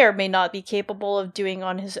may or may not be capable of doing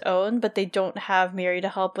on his own, but they don't have Mary to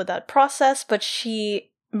help with that process. But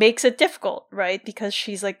she makes it difficult, right? Because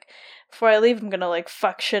she's like, before I leave, I'm gonna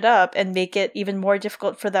fuck shit up and make it even more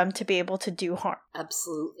difficult for them to be able to do harm.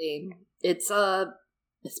 Absolutely. It's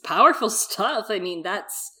powerful stuff. I mean,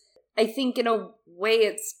 I think in a way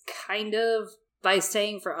it's kind of, by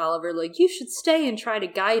saying for Oliver, you should stay and try to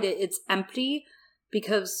guide it, it's empty,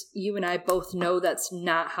 because you and I both know that's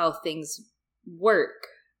not how things work,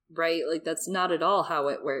 right? That's not at all how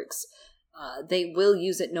it works. They will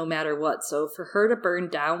use it no matter what. So for her to burn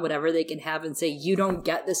down whatever they can have and say, you don't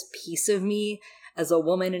get this piece of me as a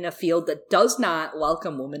woman in a field that does not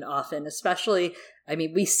welcome women often, especially, I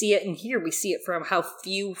mean, we see it in here. We see it from how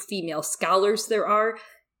few female scholars there are.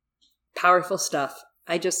 Powerful stuff.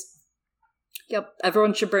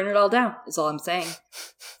 Everyone should burn it all down, is all I'm saying.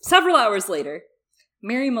 Several hours later,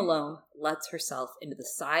 Mary Malone lets herself into the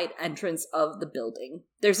side entrance of the building.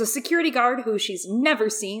 There's a security guard who she's never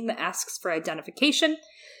seen that asks for identification.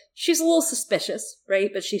 She's a little suspicious,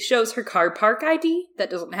 right? But she shows her car park ID that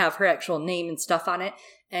doesn't have her actual name and stuff on it,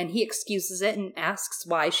 and he excuses it and asks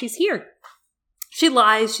why she's here. She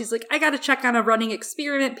lies. She's like, I gotta check on a running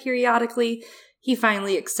experiment periodically. He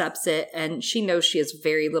finally accepts it, and she knows she has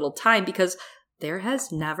very little time because there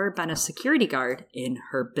has never been a security guard in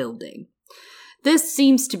her building. This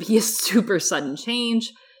seems to be a super sudden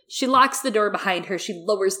change. She locks the door behind her. She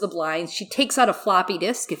lowers the blinds. She takes out a floppy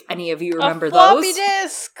disk, if any of you remember those. A floppy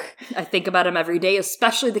disk! I think about them every day,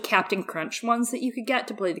 especially the Captain Crunch ones that you could get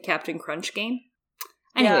to play the Captain Crunch game.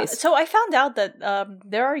 Anyways. Yeah, so I found out that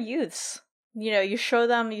there are youths. You show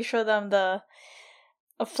them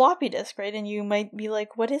a floppy disk, right? And you might be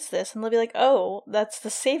like, what is this? And they'll be like, oh, that's the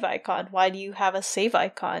save icon. Why do you have a save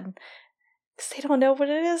icon? Because they don't know what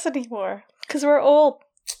it is anymore. Because we're old.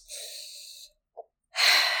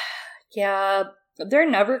 Yeah, they're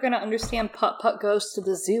never going to understand Putt-Putt Goes to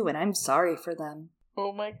the Zoo, and I'm sorry for them.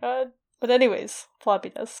 Oh my god. But anyways, floppy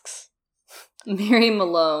disks. Mary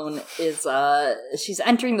Malone is, she's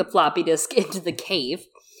entering the floppy disk into the cave,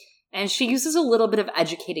 and she uses a little bit of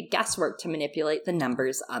educated guesswork to manipulate the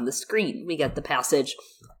numbers on the screen. We get the passage.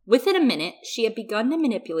 Within a minute, she had begun to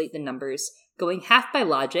manipulate the numbers, going half by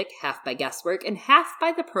logic, half by guesswork, and half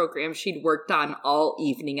by the program she'd worked on all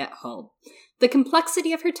evening at home. The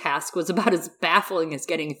complexity of her task was about as baffling as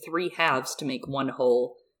getting 3 halves to make 1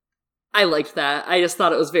 whole. I liked that. I just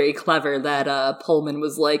thought it was very clever that Pullman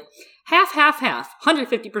was like, half,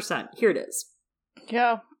 150%. Here it is.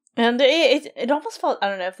 Yeah. And it almost felt, I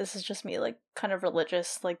don't know if this is just me, like, kind of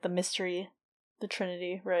religious, like the mystery, the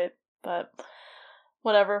Trinity, right? But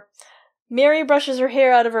whatever. Mary brushes her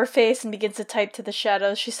hair out of her face and begins to type to the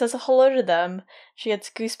shadows. She says a hello to them. She gets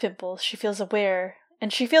goose pimples. She feels aware.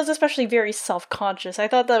 And she feels especially very self-conscious. I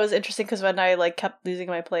thought that was interesting because when I, like, kept losing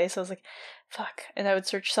my place, I was like, fuck. And I would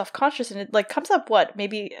search self-conscious and it, like, comes up,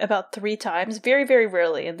 maybe about 3 times? Very, very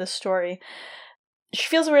rarely in this story. She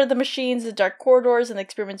feels aware of the machines, the dark corridors, and the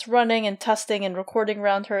experiments running and testing and recording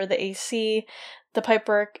around her, the AC, the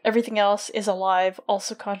pipework, everything else is alive,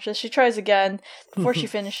 also conscious. She tries again. Before she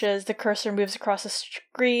finishes, the cursor moves across the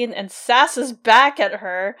screen and sasses back at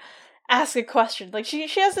her, asks a question. Like,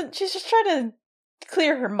 she's just trying to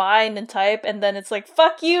clear her mind and type, and then it's like,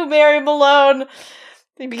 fuck you, Mary Malone!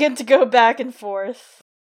 They begin to go back and forth.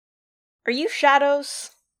 Are you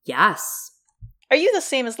shadows? Yes. Are you the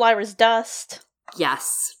same as Lyra's dust?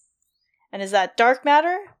 Yes. And is that dark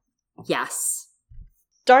matter? Yes.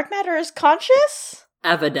 Dark matter is conscious?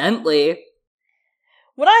 Evidently.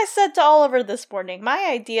 What I said to Oliver this morning, my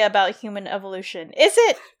idea about human evolution, is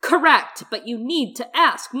it? Correct, but you need to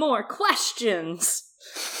ask more questions.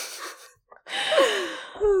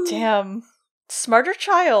 Damn. Smarter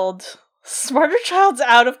child. Smarter child's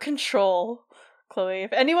out of control. Chloe,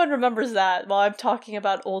 if anyone remembers that while I'm talking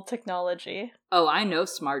about old technology. Oh, I know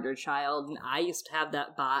Smarter Child, and I used to have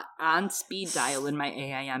that bot on speed dial in my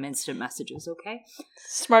AIM instant messages, okay?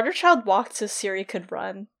 Smarter Child walked so Siri could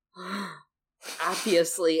run.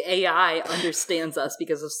 Obviously, AI understands us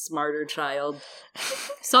because of Smarter Child.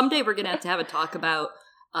 Someday we're gonna have a talk about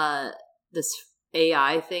this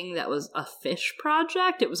AI thing that was a fish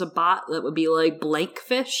project. It was a bot that would be like blank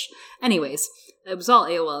fish. Anyways, it was all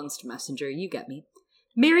AOL Instant Messenger, you get me.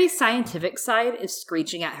 Mary's scientific side is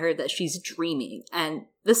screeching at her that she's dreaming, and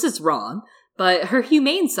this is wrong, but her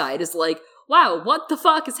humane side is like, wow, what the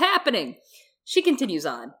fuck is happening? She continues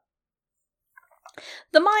on.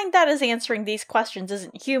 The mind that is answering these questions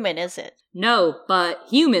isn't human, is it? No, but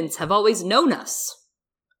humans have always known us.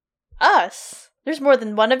 Us? There's more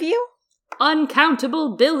than one of you?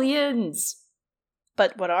 Uncountable billions!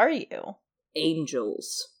 But what are you?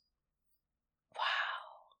 Angels.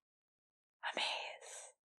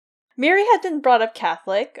 Mary had been brought up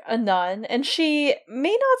Catholic, a nun, and she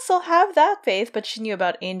may not still have that faith, but she knew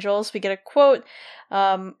about angels. We get a quote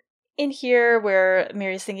in here where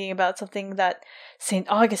Mary's thinking about something that St.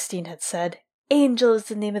 Augustine had said. Angel is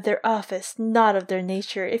the name of their office, not of their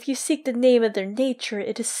nature. If you seek the name of their nature,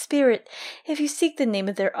 it is spirit. If you seek the name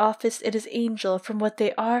of their office, it is angel. From what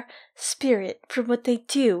they are, spirit. From what they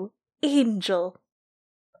do, angel.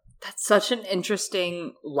 That's such an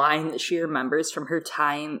interesting line that she remembers from her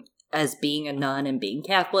time as being a nun and being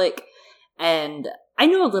Catholic. And I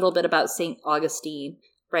know a little bit about St. Augustine,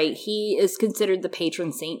 right? He is considered the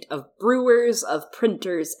patron saint of brewers, of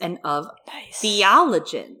printers, and of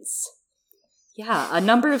theologians. Yeah, a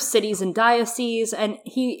number of cities and dioceses, and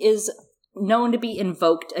he is known to be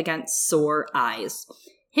invoked against sore eyes.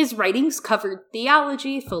 His writings covered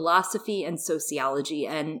theology, philosophy, and sociology,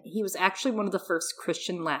 and he was actually one of the first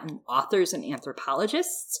Christian Latin authors and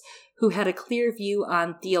anthropologists who had a clear view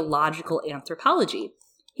on theological anthropology.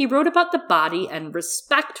 He wrote about the body and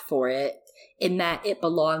respect for it, in that it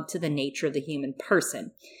belonged to the nature of the human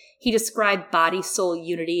person. He described body-soul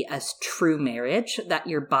unity as true marriage, that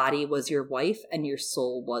your body was your wife and your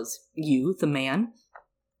soul was you, the man.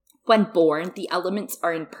 When born, the elements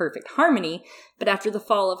are in perfect harmony, but after the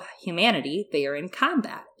fall of humanity, they are in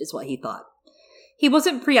combat, is what he thought. He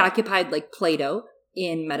wasn't preoccupied like Plato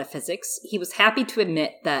in metaphysics. He was happy to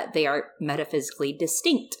admit that they are metaphysically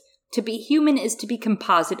distinct. To be human is to be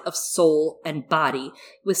composite of soul and body,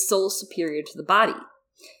 with soul superior to the body.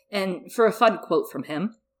 And for a fun quote from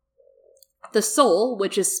him, the soul,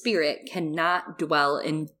 which is spirit, cannot dwell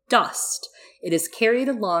in dust. It is carried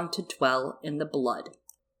along to dwell in the blood.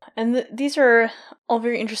 And these are all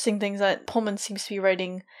very interesting things that Pullman seems to be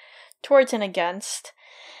writing towards and against.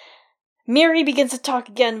 Mary begins to talk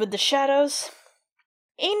again with the shadows.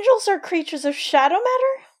 Angels are creatures of shadow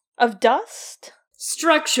matter? Of dust?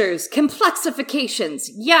 Structures, complexifications,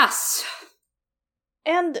 yes!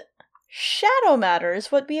 And shadow matter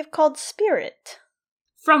is what we have called spirit.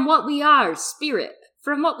 From what we are, spirit.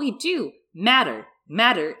 From what we do, matter.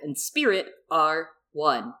 Matter and spirit are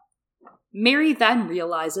one. Mary then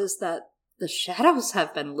realizes that the shadows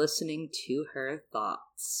have been listening to her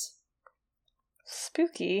thoughts.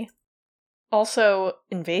 Spooky. Also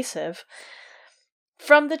invasive.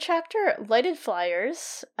 From the chapter Lighted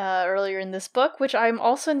Flyers, earlier in this book, which I'm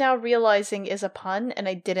also now realizing is a pun, and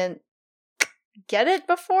I didn't get it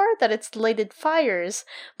before, that it's lighted fires,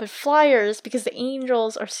 but flyers because the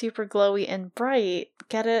angels are super glowy and bright.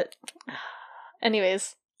 Get it?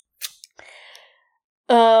 Anyways.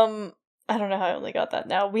 I don't know how I only got that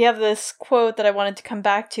now. We have this quote that I wanted to come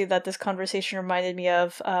back to that this conversation reminded me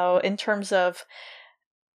of, in terms of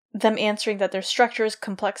them answering that their structures,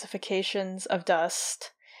 complexifications of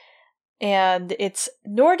dust. And it's,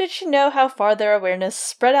 nor did she know how far their awareness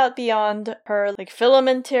spread out beyond her, like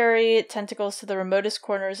filamentary tentacles to the remotest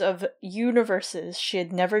corners of universes she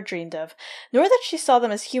had never dreamed of, nor that she saw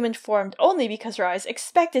them as human formed only because her eyes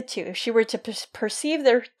expected to. If she were to perceive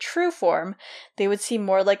their true form, they would seem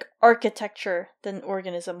more like architecture than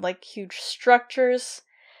organism, like huge structures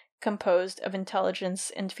composed of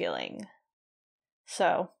intelligence and feeling.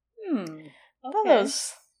 So, Okay.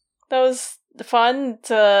 that was fun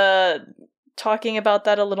to talking about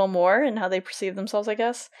that a little more and how they perceive themselves, I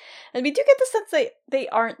guess. And we do get the sense they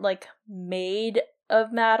aren't like made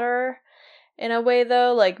of matter in a way,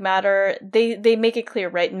 though. Like matter, they make it clear,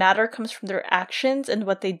 right? Matter comes from their actions and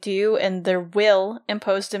what they do and their will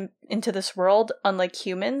imposed into this world, unlike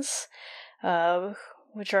humans,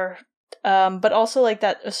 which are but also like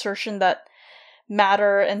that assertion that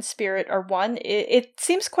matter and spirit are one, it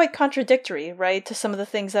seems quite contradictory, right, to some of the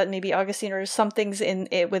things that maybe Augustine, or some things in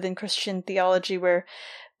it within Christian theology where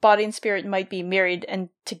body and spirit might be married and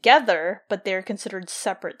together, but they're considered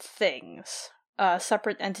separate things,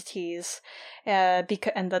 separate entities, and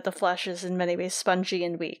that the flesh is in many ways spongy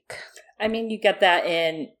and weak. I mean, you get that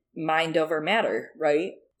in Mind Over Matter,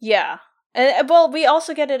 right? Yeah. And, well, we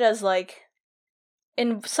also get it as, like,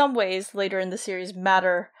 in some ways, later in the series,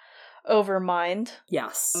 matter over mind.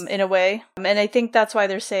 Yes. In a way. And I think that's why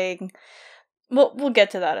they're saying, we'll get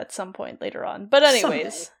to that at some point later on. But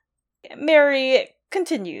anyways, someday. Mary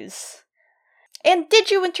continues. And did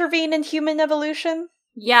you intervene in human evolution?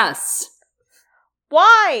 Yes.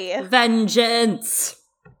 Why? Vengeance.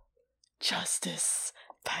 Justice,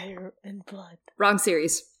 fire, and blood. Wrong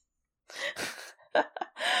series.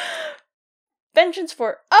 Vengeance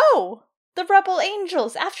for, the rebel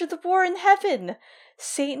angels after the war in heaven.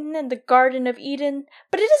 Satan and the Garden of Eden.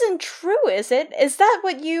 But it isn't true, is it? Is that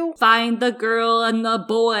what you... Find the girl and the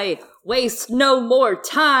boy. Waste no more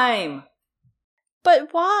time. But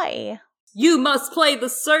why? You must play the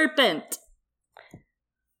serpent.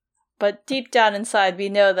 But deep down inside, we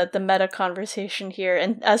know that the meta conversation here,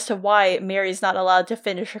 and as to why Mary's not allowed to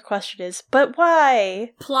finish her question is, but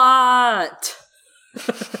why? Plot.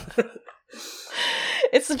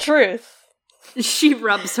 It's the truth. She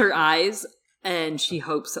rubs her eyes, and she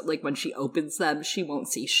hopes that, like, when she opens them, she won't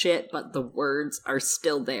see shit, but the words are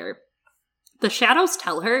still there. The shadows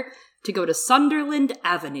tell her to go to Sunderland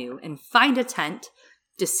Avenue and find a tent,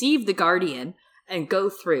 deceive the Guardian, and go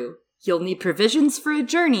through. You'll need provisions for a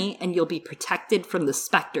journey, and you'll be protected from the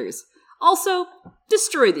specters. Also,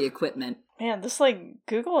 destroy the equipment. Man, this, like,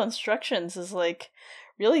 Google instructions is, like,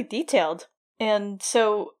 really detailed. And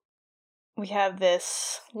so, we have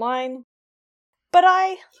this line. But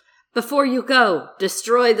Before you go,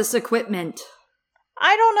 destroy this equipment.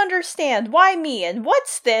 I don't understand. Why me, and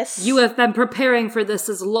what's this? You have been preparing for this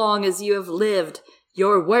as long as you have lived.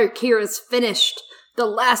 Your work here is finished. The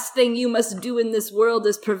last thing you must do in this world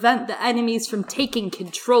is prevent the enemies from taking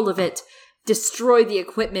control of it. Destroy the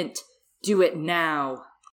equipment. Do it now.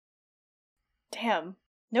 Damn.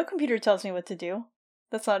 No computer tells me what to do.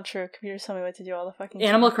 That's not true. Computers tell me what to do all the fucking time.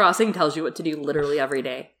 Animal Crossing tells you what to do literally every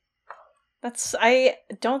day. I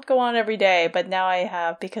don't go on every day, but now I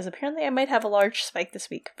have, because apparently I might have a large spike this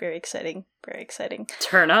week. Very exciting. Very exciting.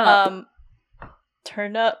 Turn up.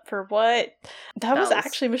 Turn up for what? That was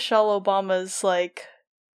actually Michelle Obama's, like,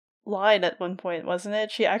 line at one point, wasn't it?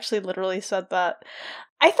 She actually literally said that.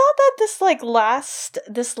 I thought that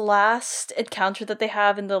this last encounter that they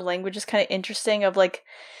have in the language is kind of interesting, of, like,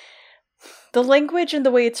 the language and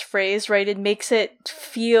the way it's phrased, right? It makes it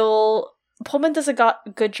feel... Pullman does a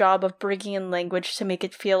good job of bringing in language to make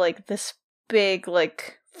it feel like this big,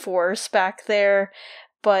 like, force back there.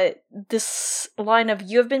 But this line of,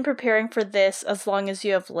 you have been preparing for this as long as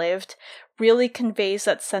you have lived, really conveys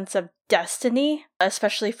that sense of destiny,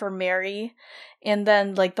 especially for Mary. And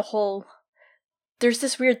then, like, the whole... There's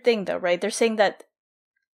this weird thing, though, right? They're saying that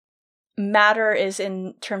matter is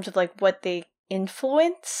in terms of like what they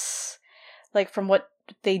influence, like from what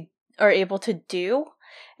they are able to do.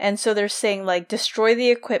 And so they're saying like, destroy the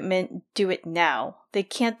equipment, do it now. They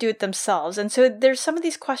can't do it themselves. And so there's some of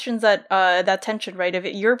these questions that that tension, right? If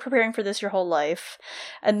you're preparing for this your whole life,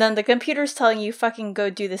 and then the computer's telling you fucking go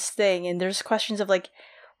do this thing, and there's questions of like,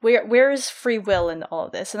 where is free will in all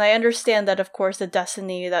of this? And I understand that, of course, the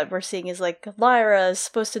destiny that we're seeing is like Lyra is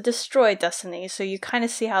supposed to destroy destiny, so you kind of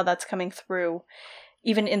see how that's coming through,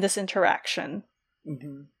 even in this interaction.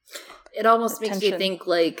 Mm-hmm. It almost makes you think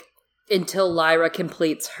like, until Lyra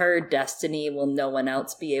completes her destiny, will no one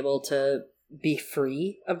else be able to be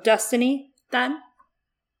free of destiny then?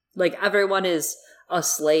 Like, everyone is a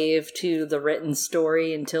slave to the written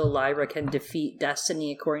story until Lyra can defeat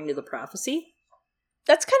destiny according to the prophecy?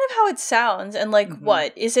 That's kind of how it sounds. And like,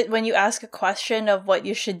 what? Is it when you ask a question of what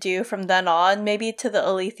you should do from then on, maybe to the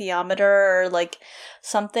alethiometer or like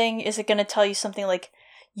something? Is it going to tell you something like,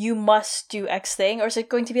 you must do X thing? Or is it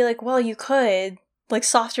going to be like, well, you could... like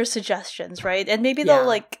softer suggestions, right? And maybe they'll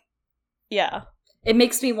like, yeah. It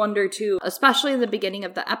makes me wonder too, especially in the beginning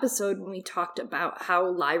of the episode when we talked about how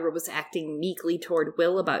Lyra was acting meekly toward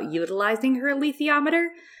Will about utilizing her alethiometer.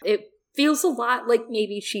 It feels a lot like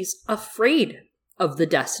maybe she's afraid of the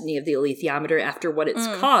destiny of the alethiometer after what it's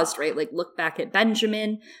caused, right? Like, look back at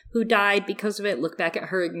Benjamin, who died because of it. Look back at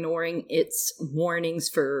her ignoring its warnings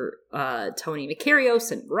for Tony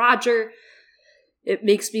Makarios and Roger. It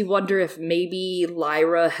makes me wonder if maybe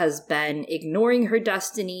Lyra has been ignoring her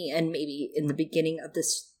destiny, and maybe in the beginning of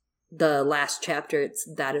the last chapter, it's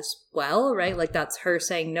that as well, right? Like, that's her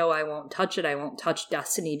saying, no, I won't touch it. I won't touch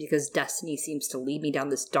destiny because destiny seems to lead me down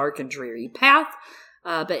this dark and dreary path.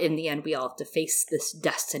 But in the end, we all have to face this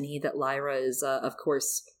destiny that Lyra is, of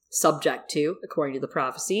course, subject to, according to the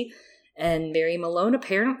prophecy. And Mary Malone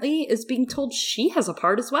apparently is being told she has a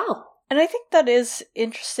part as well. And I think that is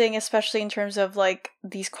interesting, especially in terms of, like,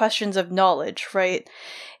 these questions of knowledge, right?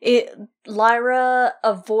 Lyra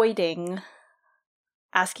avoiding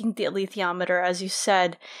asking the alethiometer, as you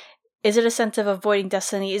said, is it a sense of avoiding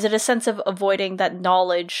destiny? Is it a sense of avoiding that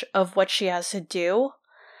knowledge of what she has to do?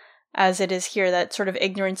 As it is here, that sort of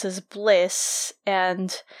ignorance is bliss,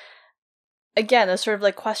 and, again, a sort of,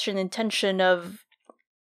 like, question and tension of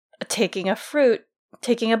taking a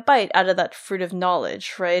bite out of that fruit of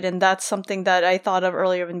knowledge, right? And that's something that I thought of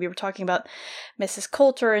earlier when we were talking about Mrs.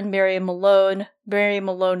 Coulter and Mary Malone. Mary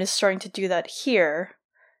Malone is starting to do that here,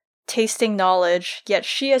 tasting knowledge, yet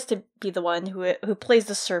she has to be the one who plays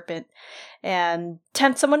the serpent and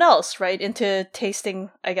tempt someone else, right, into tasting,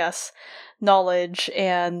 I guess, knowledge.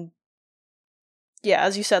 And yeah,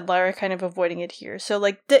 as you said, Lyra kind of avoiding it here. So,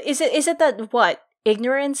 like, is it that what?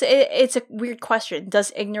 Ignorance? It's a weird question.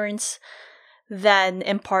 Does ignorance then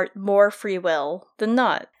impart more free will than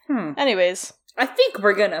not? Anyways. I think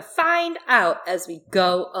we're gonna find out as we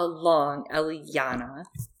go along, Eliana.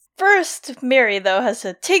 First, Mary, though, has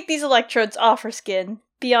to take these electrodes off her skin,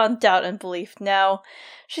 beyond doubt and belief now.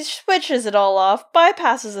 She switches it all off,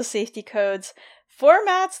 bypasses the safety codes,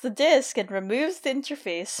 formats the disc, and removes the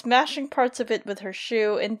interface, smashing parts of it with her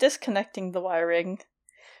shoe and disconnecting the wiring.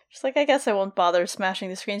 She's like, I guess I won't bother smashing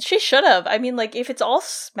the screen. She should have. I mean, like, if it's all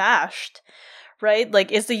smashed, right?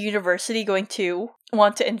 Like, is the university going to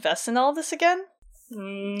want to invest in all this again?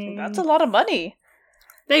 That's a lot of money.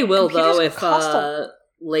 They will, though, if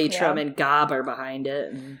Latrim and Gob are behind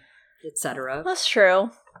it, and etc. That's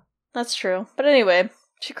true. But anyway,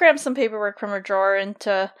 she crams some paperwork from her drawer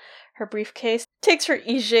into her briefcase, takes her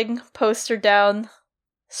I Ching poster down,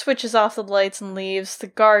 switches off the lights and leaves. The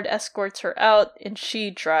guard escorts her out, and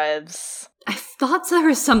she drives. I thought there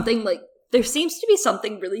was something, like, there seems to be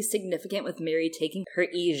something really significant with Mary taking her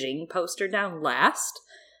I Ching poster down last.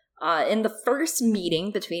 In the first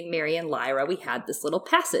meeting between Mary and Lyra, we had this little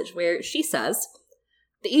passage where she says,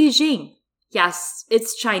 the I Ching, yes,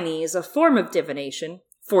 it's Chinese, a form of divination,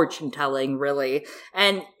 fortune-telling, really.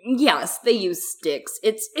 And yes, they use sticks.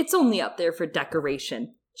 It's only up there for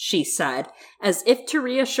decoration, she said, as if to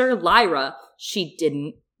reassure Lyra she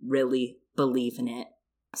didn't really believe in it.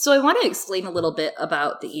 So I want to explain a little bit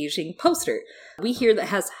about the I Ching poster. We hear that it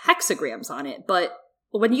has hexagrams on it, but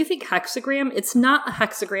when you think hexagram, it's not a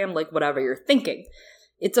hexagram like whatever you're thinking.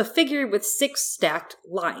 It's a figure with 6 stacked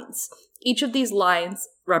lines. Each of these lines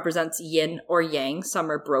represents yin or yang.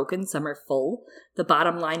 Some are broken, some are full. The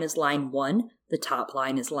bottom line is line 1. The top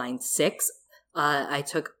line is line 6. I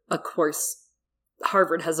took a course.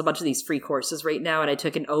 Harvard has a bunch of these free courses right now, and I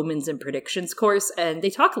took an Omens and Predictions course, and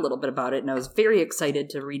they talk a little bit about it, and I was very excited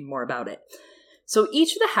to read more about it. So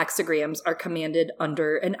each of the hexagrams are commanded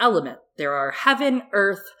under an element. There are heaven,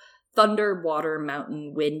 earth, thunder, water,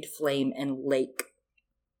 mountain, wind, flame, and lake.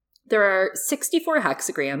 There are 64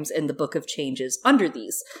 hexagrams in the Book of Changes under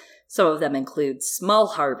these. Some of them include small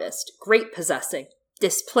harvest, great possessing,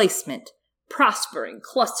 displacement, prospering,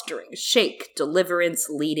 clustering, shake, deliverance,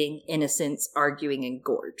 leading, innocence, arguing, and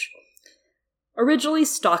gorge. Originally,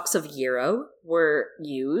 stalks of yarrow were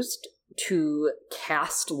used to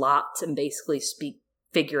cast lots and basically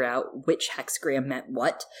figure out which hexagram meant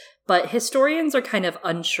what, but historians are kind of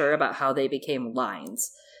unsure about how they became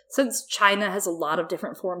lines. Since China has a lot of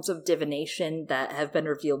different forms of divination that have been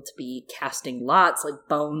revealed to be casting lots, like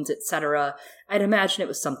bones, etc., I'd imagine it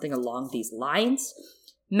was something along these lines.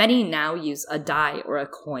 Many now use a die or a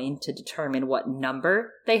coin to determine what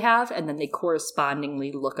number they have, and then they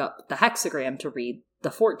correspondingly look up the hexagram to read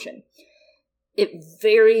the fortune. It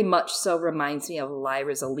very much so reminds me of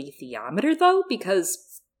Lyra's alethiometer, though,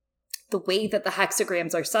 because the way that the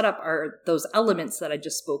hexagrams are set up are those elements that I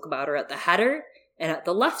just spoke about are at the header and at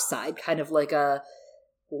the left side, kind of like a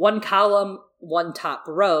one column, one top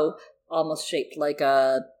row, almost shaped like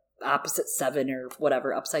a opposite 7 or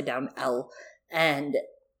whatever, upside down L. And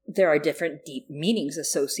there are different deep meanings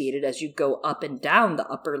associated as you go up and down the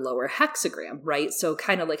upper lower hexagram, right? So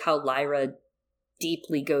kind of like how Lyra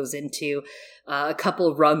deeply goes into a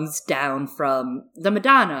couple rungs down from the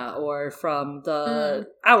Madonna or from the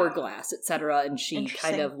hourglass, etc., and she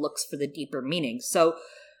kind of looks for the deeper meaning. So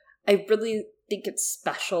I really think it's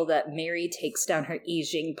special that Mary takes down her I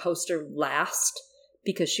Ching poster last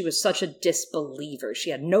because she was such a disbeliever.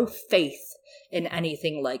 She had no faith in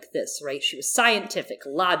anything like this, right? She was scientific,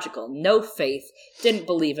 logical, no faith, didn't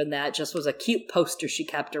believe in that, just was a cute poster she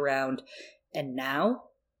kept around. And now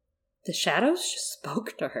the shadows just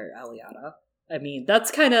spoke to her, Eliana. I mean,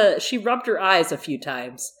 that's kind of, she rubbed her eyes a few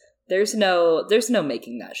times. There's no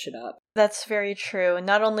making that shit up. That's very true. And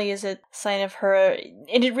not only is it a sign of her,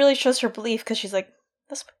 and it really shows her belief because she's like,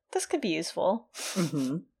 this could be useful.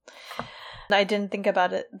 Mm-hmm. I didn't think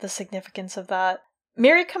about it, the significance of that.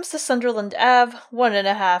 Mary comes to Sunderland Ave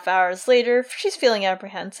 1.5 hours later. She's feeling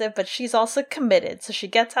apprehensive, but she's also committed, so she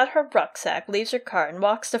gets out her rucksack, leaves her car, and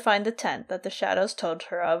walks to find the tent that the shadows told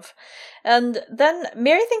her of. And then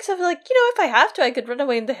Mary thinks of, like, if I have to, I could run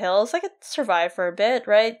away in the hills. I could survive for a bit,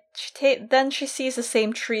 right? Then she sees the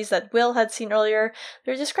same trees that Will had seen earlier.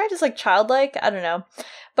 They're described as, like, childlike. I don't know.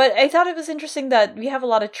 But I thought it was interesting that we have a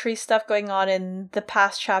lot of tree stuff going on in the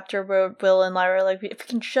past chapter where Will and Lyra are like, if we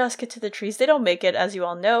can just get to the trees. They don't make it, as you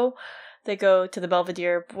all know. They go to the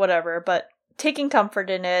Belvedere, whatever. But taking comfort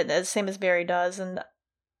in it, the same as Mary does. And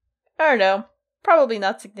I don't know. Probably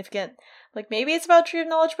not significant. Like, maybe it's about Tree of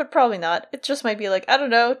Knowledge, but probably not. It just might be like, I don't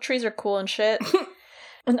know, trees are cool and shit.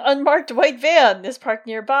 An unmarked white van is parked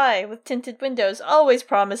nearby, with tinted windows, always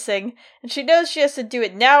promising, and she knows she has to do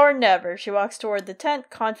it now or never. She walks toward the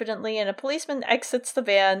tent confidently, and a policeman exits the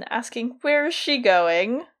van, asking where is she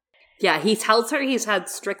going? Yeah, he tells her he's had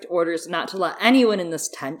strict orders not to let anyone in this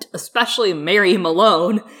tent, especially Mary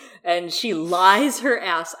Malone, and she lies her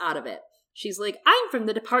ass out of it. She's like, I'm from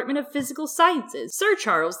the Department of Physical Sciences. Sir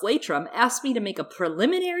Charles Latrim asked me to make a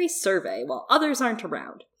preliminary survey while others aren't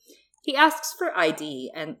around. He asks for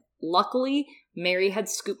ID, and luckily, Mary had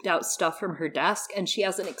scooped out stuff from her desk, and she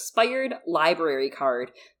has an expired library card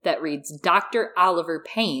that reads Dr. Oliver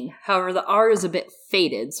Payne. However, the R is a bit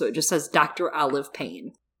faded, so it just says Dr. Olive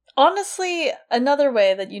Payne. Honestly, another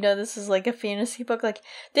way that this is like a fantasy book, like,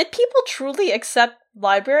 did people truly accept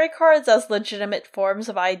library cards as legitimate forms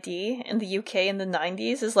of ID in the UK in the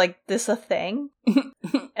 90s? Is, like, this a thing?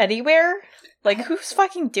 Anywhere? Like, who's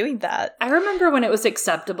fucking doing that? I remember when it was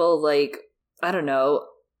acceptable, like, I don't know,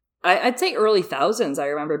 I'd say early thousands, I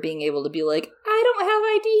remember being able to be like, I don't have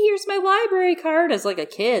ID, here's my library card, as, like, a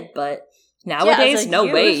kid, but nowadays, no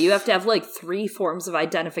way. You have to have, like, 3 forms of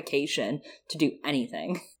identification to do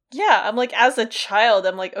anything. Yeah, I'm like, as a child,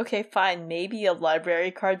 I'm like, okay, fine, maybe a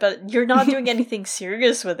library card, but you're not doing anything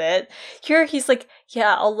serious with it. Here, he's like,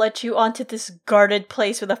 yeah, I'll let you onto this guarded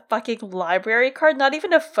place with a fucking library card, not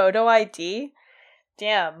even a photo ID.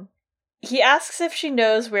 Damn. He asks if she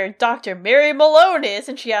knows where Dr. Mary Malone is,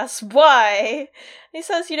 and she asks why. He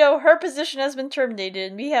says, her position has been terminated,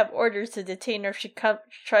 and we have orders to detain her if she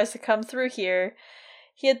tries to come through here.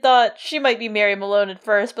 He had thought she might be Mary Malone at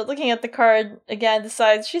first, but looking at the card again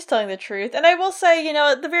decides she's telling the truth. And I will say,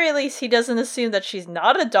 at the very least, he doesn't assume that she's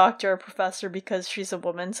not a doctor or professor because she's a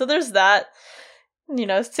woman. So there's that.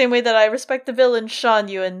 Same way that I respect the villain Shan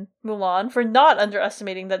Yu in Mulan for not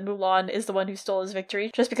underestimating that Mulan is the one who stole his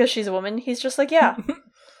victory just because she's a woman. He's just like, yeah,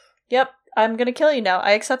 yep, I'm gonna kill you now.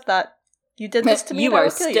 I accept that. You did this to me. You are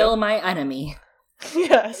still my enemy.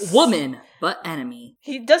 Yes. Woman, but enemy.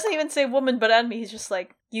 He doesn't even say woman, but enemy. He's just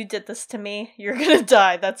like, You did this to me. You're gonna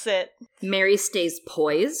die. That's it. Mary stays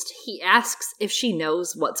poised. He asks if she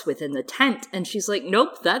knows what's within the tent, and she's like,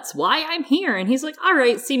 nope, that's why I'm here. And he's like, all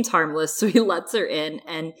right, seems harmless. So he lets her in,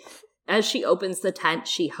 and as she opens the tent,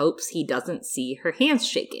 she hopes he doesn't see her hands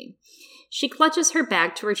shaking. She clutches her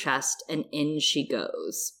bag to her chest, and in she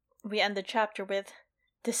goes. We end the chapter with,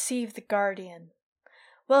 deceive the guardian.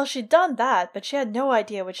 Well, she'd done that, but she had no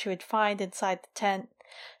idea what she would find inside the tent.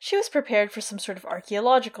 She was prepared for some sort of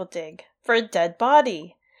archaeological dig, for a dead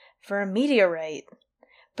body, for a meteorite.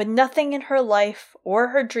 But nothing in her life or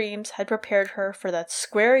her dreams had prepared her for that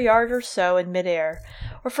square yard or so in midair,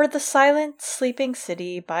 or for the silent, sleeping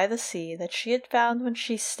city by the sea that she had found when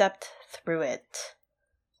she stepped through it.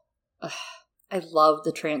 I love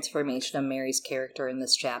the transformation of Mary's character in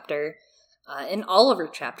this chapter. In all of her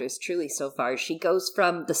chapters, truly, so far, she goes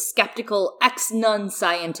from the skeptical ex-nun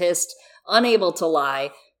scientist, unable to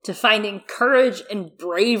lie, to finding courage and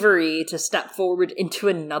bravery to step forward into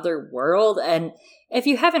another world. And if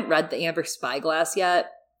you haven't read The Amber Spyglass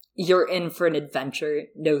yet, you're in for an adventure.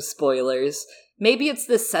 No spoilers. Maybe it's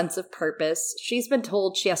this sense of purpose. She's been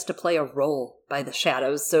told she has to play a role by the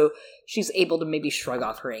shadows, so she's able to maybe shrug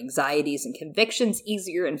off her anxieties and convictions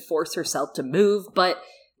easier and force herself to move. But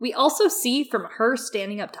we also see from her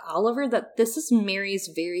standing up to Oliver that this is Mary's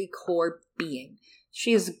very core being.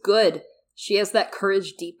 She is good. She has that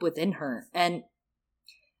courage deep within her. And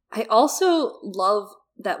I also love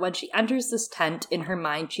that when she enters this tent, in her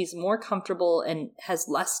mind, she's more comfortable and has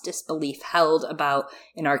less disbelief held about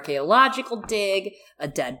an archaeological dig, a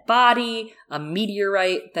dead body, a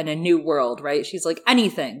meteorite, than a new world, right? She's like,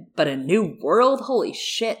 anything but a new world? Holy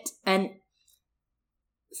shit. And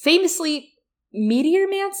famously,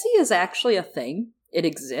 meteormancy is actually a thing. It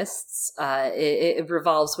exists. It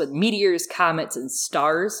revolves with meteors, comets, and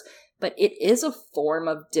stars, but it is a form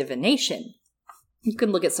of divination. You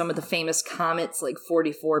can look at some of the famous comets like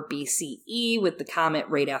 44 BCE with the comet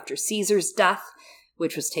right after Caesar's death,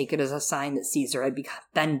 which was taken as a sign that Caesar had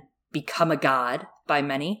then become a god by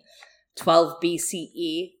many. 12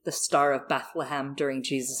 BCE, the Star of Bethlehem during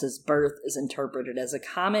Jesus' birth is interpreted as a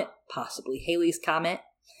comet, possibly Halley's Comet.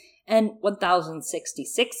 And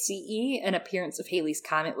 1066 CE, an appearance of Halley's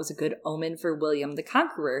Comet was a good omen for William the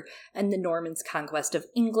Conqueror and the Normans' conquest of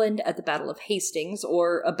England at the Battle of Hastings,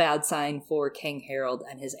 or a bad sign for King Harold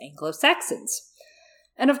and his Anglo-Saxons.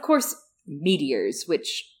 And of course, meteors,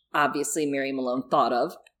 which obviously Mary Malone thought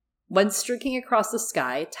of, when streaking across the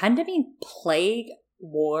sky, tend to mean plague,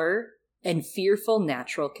 war, and fearful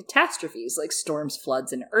natural catastrophes like storms,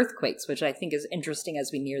 floods, and earthquakes, which I think is interesting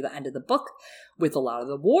as we near the end of the book with a lot of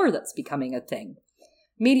the war that's becoming a thing.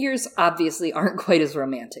 Meteors obviously aren't quite as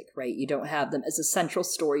romantic, right? You don't have them as a central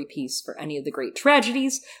story piece for any of the great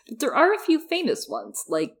tragedies, but there are a few famous ones,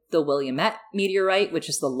 like the Willamette meteorite, which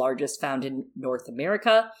is the largest found in North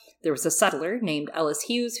America. There was a settler named Ellis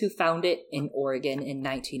Hughes who found it in Oregon in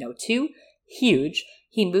 1902. Huge.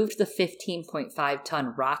 He moved the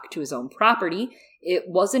 15.5-ton rock to his own property. It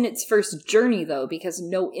wasn't its first journey, though, because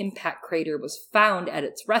no impact crater was found at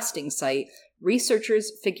its resting site.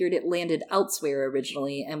 Researchers figured it landed elsewhere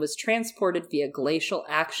originally and was transported via glacial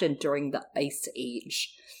action during the Ice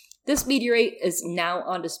Age. This meteorite is now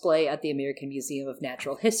on display at the American Museum of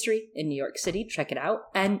Natural History in New York City. Check it out.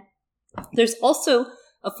 And there's also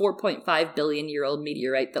a 4.5 billion-year-old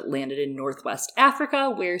meteorite that landed in northwest Africa,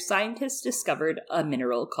 where scientists discovered a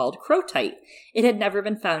mineral called crotite. It had never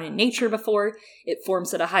been found in nature before. It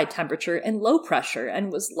forms at a high temperature and low pressure,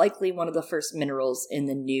 and was likely one of the first minerals in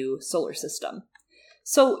the new solar system.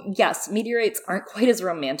 So yes, meteorites aren't quite as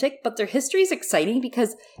romantic, but their history is exciting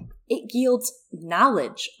because it yields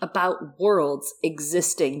knowledge about worlds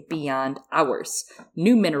existing beyond ours.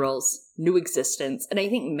 New minerals, new existence, and I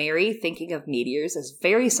think Mary, thinking of meteors as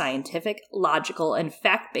very scientific, logical, and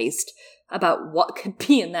fact-based about what could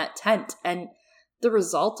be in that tent, and the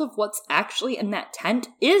result of what's actually in that tent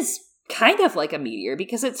is kind of like a meteor,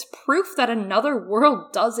 because it's proof that another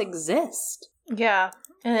world does exist. Yeah,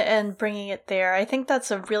 and bringing it there. I think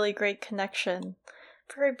that's a really great connection.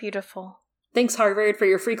 Very beautiful. Thanks, Harvard, for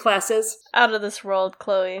your free classes. Out of this world,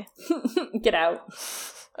 Chloe. Get out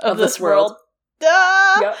of this world.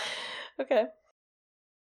 Duh! Yep. Okay.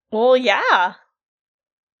 Well, yeah.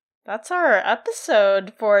 That's our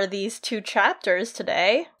episode for these 2 chapters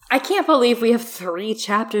today. I can't believe we have 3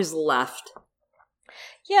 chapters left.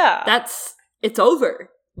 Yeah. It's over.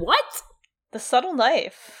 What? The subtle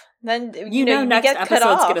knife. Then you know next get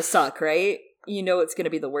episode's gonna suck, right? You know it's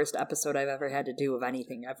gonna be the worst episode I've ever had to do of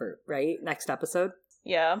anything ever, right? Next episode.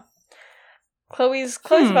 Yeah. Chloe's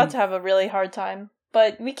about to have a really hard time,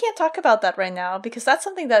 but we can't talk about that right now because that's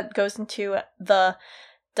something that goes into the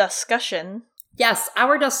discussion. Yes,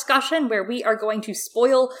 our discussion where we are going to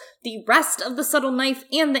spoil the rest of the subtle knife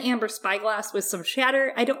and the amber spyglass with some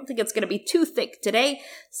chatter. I don't think it's going to be too thick today,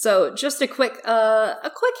 so just a quick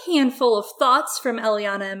handful of thoughts from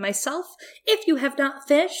Eliana and myself. If you have not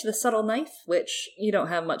finished the subtle knife, which you don't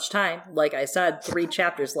have much time, like I said, 3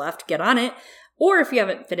 chapters left, get on it. Or if you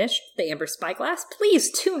haven't finished the amber spyglass, please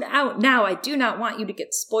tune out now. I do not want you to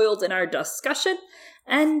get spoiled in our discussion,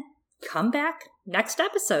 and come back next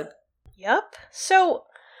episode. Yep. So,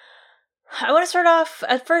 I want to start off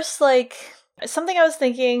at first, like, something I was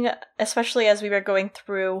thinking, especially as we were going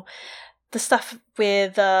through the stuff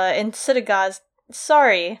with, in Shitagaze.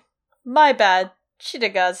 Sorry, my bad,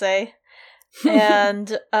 Shitagaze. And,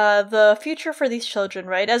 the future for these children,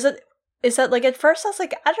 right? Is that, like, at first I was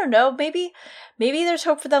like, I don't know, maybe there's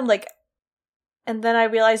hope for them, like, and then I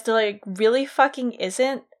realized there, like, really fucking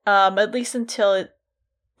isn't, at least until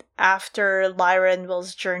after Lyra and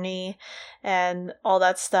Will's journey and all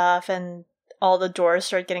that stuff, and all the doors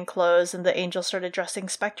started getting closed and the angels started addressing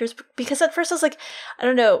specters. Because at first I was like, I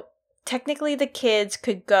don't know, technically the kids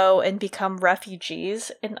could go and become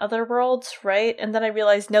refugees in other worlds, right? And then I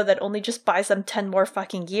realized, no, that only just buys them 10 more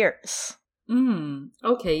fucking years.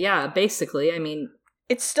 Okay, yeah, basically, I mean,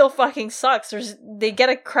 it still fucking sucks. They get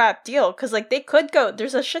a crap deal, because, like, they could go,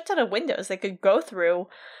 there's a shit ton of windows they could go through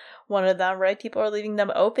one of them, right? People are leaving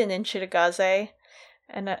them open in Shitagaze.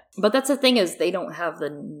 And but that's the thing, is they don't have the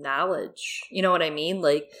knowledge. You know what I mean?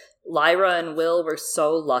 Like, Lyra and Will were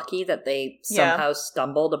so lucky that they somehow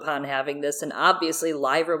stumbled upon having this, and obviously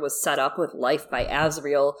Lyra was set up with life by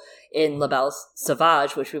Azriel in La Belle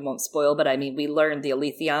Sauvage, which we won't spoil, but I mean, we learned the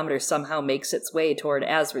alethiometer somehow makes its way toward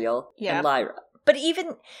Azriel and Lyra. But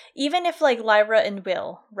even if, like, Lyra and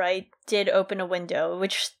Will, right, did open a window,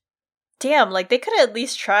 which, damn, like, they could have at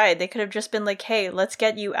least tried. They could have just been like, hey, let's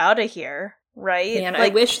get you out of here, right? And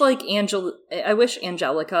like, I wish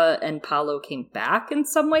Angelica and Paolo came back in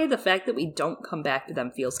some way. The fact that we don't come back to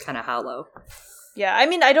them feels kind of hollow. Yeah, I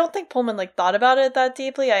mean, I don't think Pullman, like, thought about it that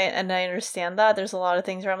deeply, and I understand that. There's a lot of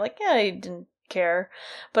things where I'm like, yeah, I didn't care.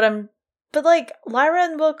 But like, Lyra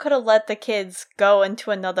and Will could have let the kids go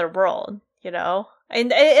into another world, you know?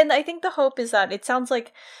 And I think the hope is that it sounds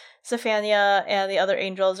like Zephania and the other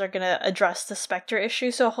angels are going to address the Spectre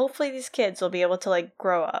issue, so hopefully these kids will be able to, like,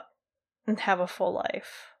 grow up and have a full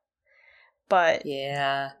life. But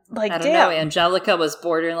yeah, like, I don't know. Angelica was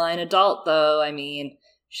borderline adult, though. I mean,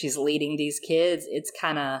 she's leading these kids. It's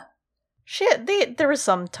kind of there was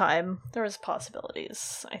some time. There was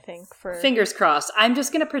possibilities, I think, for fingers crossed. I'm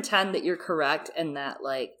just gonna pretend that you're correct and that,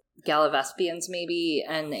 like, Galavespians maybe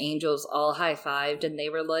and the angels all high-fived and they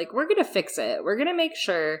were like, we're gonna fix it. We're gonna make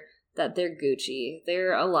sure that they're Gucci,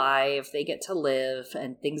 they're alive, they get to live,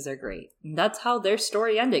 and things are great. And that's how their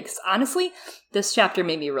story ended. 'Cause honestly, this chapter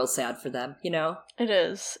made me real sad for them, you know? It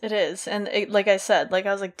is. And like I said, like,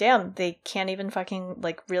 I was like, damn, they can't even fucking,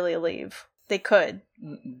 like, really leave. They could.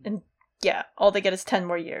 And yeah, all they get is 10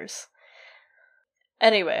 more years.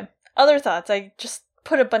 Anyway, other thoughts. I just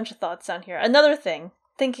put a bunch of thoughts down here. Another thing,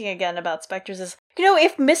 thinking again about specters, is, you know,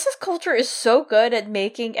 if Mrs. Coulter is so good at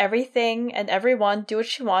making everything and everyone do what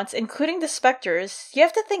she wants, including the specters, you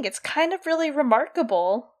have to think it's kind of really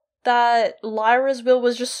remarkable that Lyra's will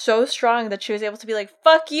was just so strong that she was able to be like,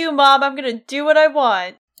 fuck you, Mom, I'm gonna do what I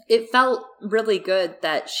want. It felt really good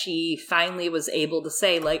that she finally was able to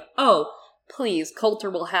say, like, oh, please,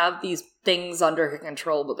 Coulter will have these things under her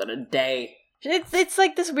control within a day. It's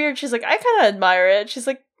like this weird, she's like, I kind of admire it. She's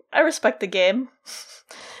like, I respect the game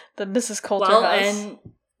that Mrs. Coulter has. And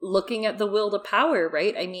looking at the will to power,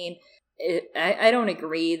 right? I mean, I don't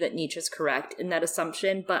agree that Nietzsche's correct in that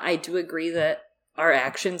assumption, but I do agree that our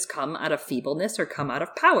actions come out of feebleness or come out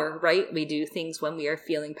of power, right? We do things when we are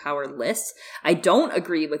feeling powerless. I don't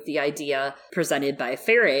agree with the idea presented by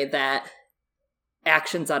Feyre that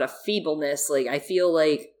actions out of feebleness, like, I feel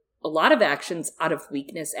like a lot of actions out of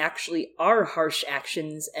weakness actually are harsh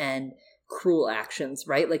actions and cruel actions,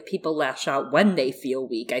 right? Like, people lash out when they feel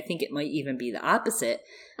weak. I think it might even be the opposite.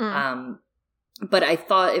 But I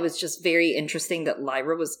thought it was just very interesting that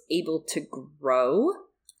Lyra was able to grow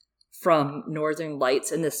from Northern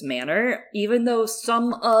Lights in this manner, even though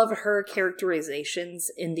some of her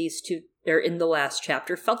characterizations in these two, or in the last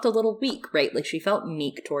chapter, felt a little weak, right? Like, she felt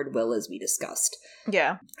meek toward Will, as we discussed.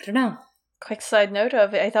 Yeah. I don't know. Quick side note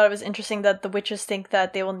of it, I thought it was interesting that the witches think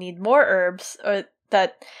that they will need more herbs, or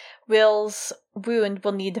that Will's wound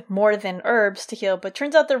will need more than herbs to heal, but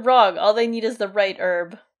turns out they're wrong. All they need is the right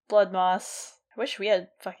herb. Blood moss. I wish we had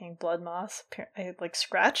fucking blood moss. I, like,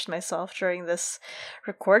 scratched myself during this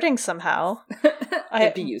recording somehow.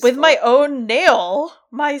 It'd be useful. With my own nail.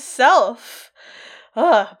 Myself.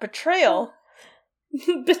 Betrayal.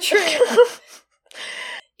 Betrayal.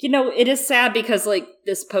 It is sad because,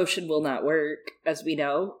 this potion will not work, as we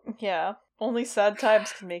know. Yeah, only sad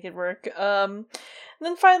times can make it work. And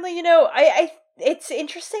then finally, it's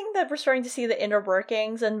interesting that we're starting to see the inner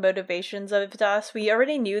workings and motivations of Das. We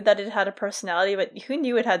already knew that it had a personality, but who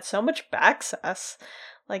knew it had so much backsass?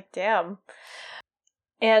 Damn.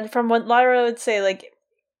 And from what Lyra would say,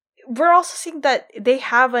 we're also seeing that they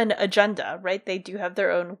have an agenda, right? They do have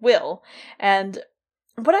their own will. And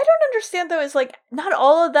what I don't understand, though, is, not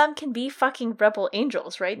all of them can be fucking rebel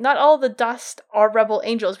angels, right? Not all the Dust are rebel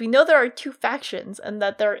angels. We know there are two factions, and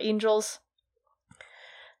that there are angels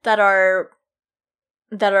that are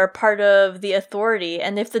part of the Authority.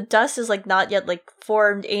 And if the Dust is, not yet,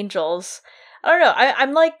 formed angels, I don't know.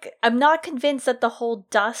 I'm not convinced that the whole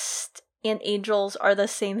Dust and angels are the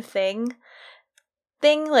same thing.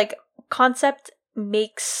 Concept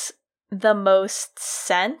makes the most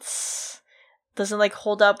sense. Doesn't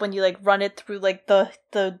hold up when you run it through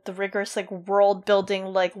the rigorous world building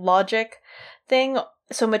logic thing,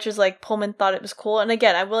 so much as Pullman thought it was cool. And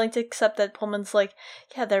again, I'm willing to accept that Pullman's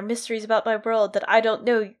yeah, there are mysteries about my world that I don't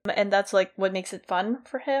know, and that's what makes it fun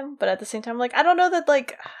for him. But at the same time, I don't know that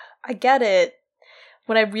I get it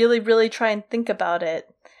when I really, really try and think about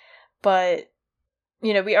it. But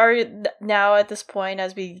we are now at this point,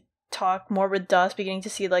 as we talk more with Dust, beginning to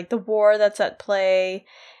see the war that's at play,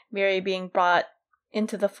 Mary being brought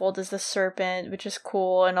into the fold as the serpent, which is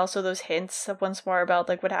cool, and also those hints of once more about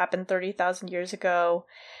what happened 30,000 years ago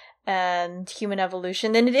and human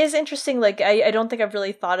evolution. And it is interesting, I don't think I've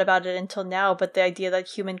really thought about it until now, but the idea that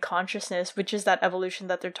human consciousness, which is that evolution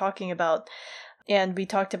that they're talking about, and we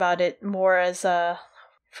talked about it more as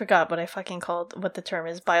forgot what I fucking called, what the term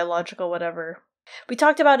is, biological whatever. We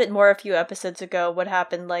talked about it more a few episodes ago, what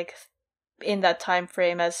happened in that time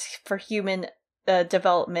frame as for human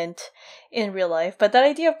development in real life. But that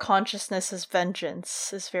idea of consciousness as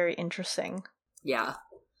vengeance is very interesting. Yeah.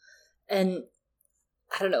 And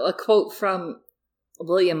I don't know, a quote from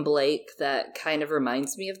William Blake that kind of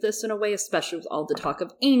reminds me of this in a way, especially with all the talk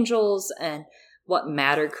of angels and what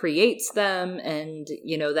matter creates them, and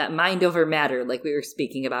that mind over matter, like we were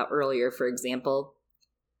speaking about earlier, for example.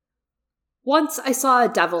 Once I saw a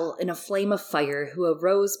devil in a flame of fire who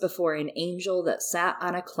arose before an angel that sat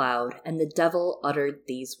on a cloud, and the devil uttered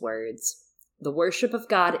these words: "The worship of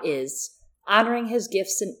God is honoring his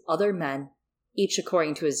gifts in other men, each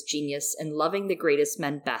according to his genius, and loving the greatest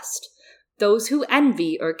men best. Those who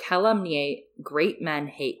envy or calumniate great men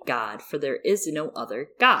hate God, for there is no other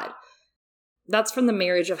God." That's from The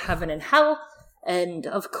Marriage of Heaven and Hell, and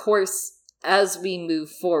of course, as we move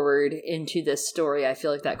forward into this story, I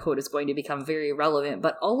feel like that quote is going to become very relevant,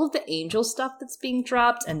 but all of the angel stuff that's being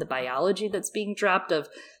dropped and the biology that's being dropped of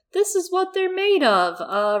this is what they're made of,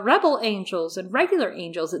 rebel angels and regular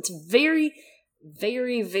angels, it's very,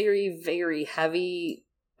 very, very, very heavy,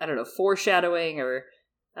 foreshadowing, or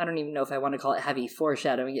I don't even know if I want to call it heavy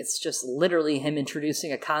foreshadowing. It's just literally him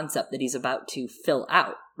introducing a concept that he's about to fill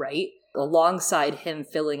out, right? Alongside him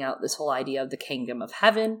filling out this whole idea of the kingdom of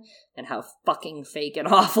heaven and how fucking fake and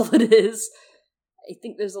awful it is. I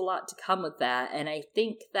think there's a lot to come with that, and I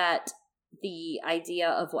think that the idea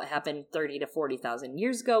of what happened 30 to 40,000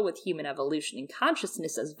 years ago with human evolution and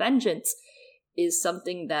consciousness as vengeance is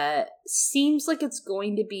something that seems like it's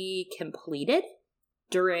going to be completed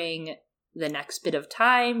during the next bit of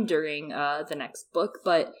time, during the next book,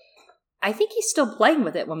 but I think he's still playing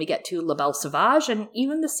with it when we get to La Belle Sauvage and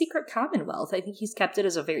even The Secret Commonwealth. I think he's kept it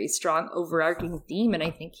as a very strong overarching theme, and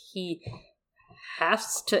I think he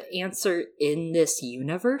has to answer in this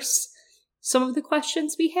universe some of the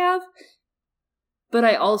questions we have. But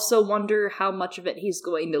I also wonder how much of it he's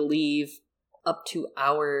going to leave up to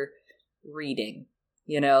our reading.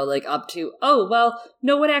 Up to, oh, well,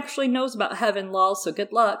 no one actually knows about heaven, lol, so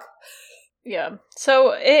good luck. Yeah.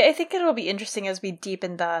 So I think it'll be interesting as we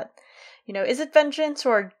deepen that. Is it vengeance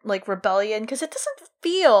or rebellion? Because it doesn't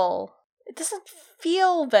feel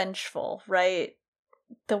vengeful, right?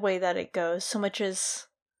 The way that it goes, so much as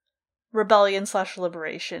rebellion /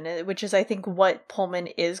 liberation, which is I think what Pullman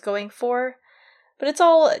is going for. But it's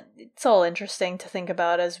all interesting to think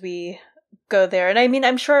about as we go there. And I mean,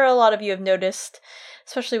 I'm sure a lot of you have noticed,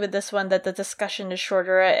 especially with this one, that the discussion is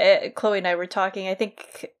shorter. Chloe and I were talking.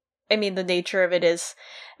 The nature of it is,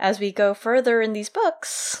 as we go further in these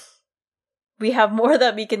books, we have more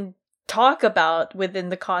that we can talk about within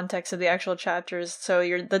the context of the actual chapters, so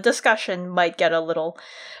the discussion might get a little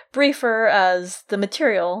briefer as the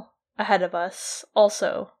material ahead of us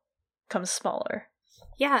also comes smaller.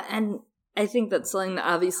 Yeah, and I think that's something that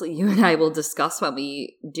obviously you and I will discuss when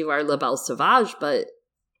we do our La Belle Sauvage, but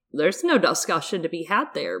there's no discussion to be had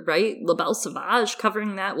there, right? La Belle Sauvage,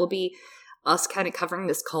 covering that will be us kind of covering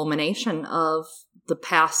this culmination of the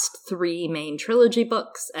past 3 main trilogy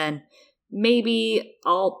books, and maybe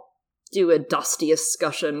I'll do a dusty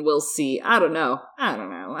discussion. We'll see. I don't know.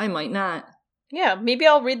 I might not. Yeah, maybe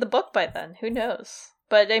I'll read the book by then. Who knows?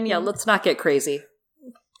 But I mean... Yeah, let's not get crazy.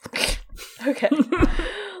 Okay.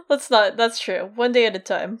 Let's not. That's true. One day at a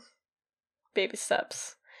time. Baby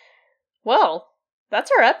steps. Well,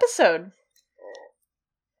 that's our episode.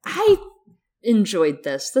 I enjoyed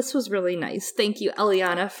this. This was really nice. Thank you,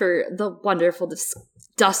 Eliana, for the wonderful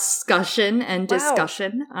discussion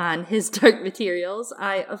on His Dark Materials.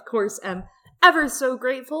 I, of course, am ever so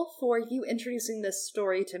grateful for you introducing this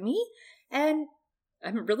story to me, and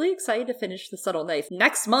I'm really excited to finish The Subtle Knife.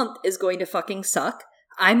 Next month is going to fucking suck.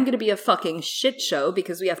 I'm going to be a fucking shit show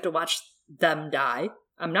because we have to watch them die.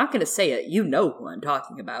 I'm not going to say it. You know who I'm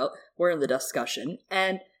talking about. We're in the discussion.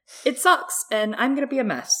 And it sucks, and I'm going to be a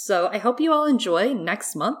mess. So I hope you all enjoy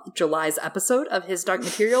next month, July's episode of His Dark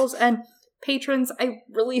Materials. And patrons, I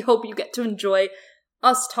really hope you get to enjoy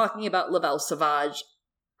us talking about La Belle Sauvage.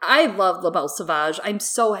 I love La Belle Sauvage. I'm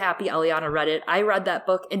so happy Eliana read it. I read that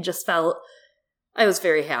book and just felt... I was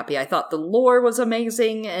very happy. I thought the lore was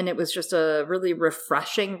amazing, and it was just a really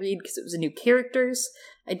refreshing read because it was new characters.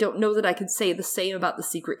 I don't know that I could say the same about The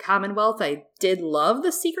Secret Commonwealth. I did love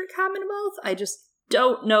The Secret Commonwealth. I just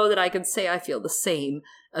don't know that I could say I feel the same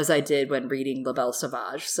as I did when reading La Belle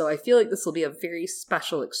Sauvage. So I feel like this will be a very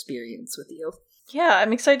special experience with you. Yeah,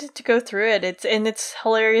 I'm excited to go through it. It's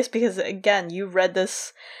hilarious because, again, you read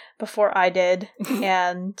this before I did,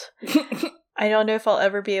 and... I don't know if I'll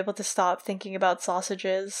ever be able to stop thinking about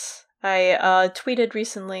sausages. I tweeted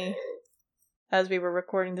recently, as we were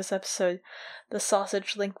recording this episode, the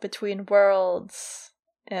sausage link between worlds.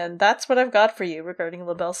 And that's what I've got for you regarding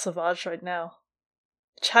La Belle Sauvage right now.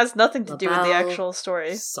 Which has nothing to do with the actual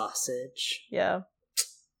story. Sausage. Yeah.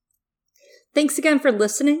 Thanks again for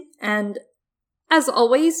listening, and as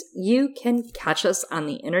always, you can catch us on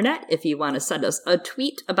the internet. If you want to send us a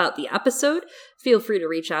tweet about the episode, feel free to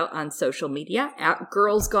reach out on social media at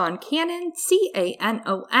Girls Gone Canon,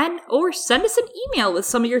 CANON, or send us an email with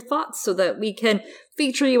some of your thoughts so that we can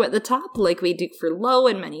feature you at the top like we do for Lo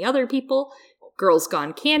and many other people. Girls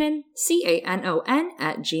Gone Canon, CANON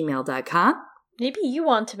 @gmail.com. Maybe you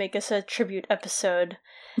want to make us a tribute episode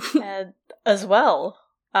as well.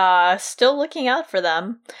 Still looking out for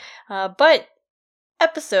them. But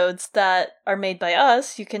episodes that are made by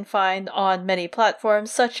us you can find on many platforms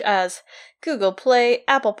such as Google Play,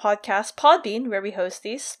 Apple Podcasts, Podbean, where we host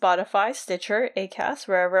these, Spotify, Stitcher, Acast,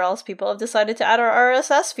 wherever else people have decided to add our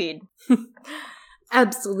RSS feed.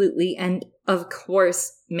 Absolutely. And of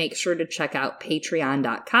course, make sure to check out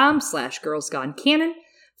patreon.com/girlsgonecanon.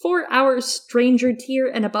 For our Stranger tier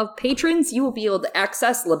and above patrons, you will be able to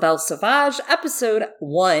access La Belle Sauvage Episode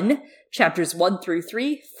 1, Chapters 1 through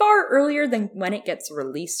 3, far earlier than when it gets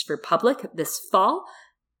released for public this fall.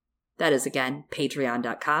 That is, again,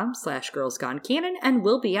 patreon.com/girlsgonecanon, and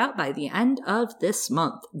will be out by the end of this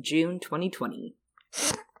month, June 2020.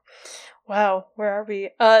 Wow, where are we?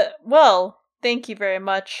 Well, thank you very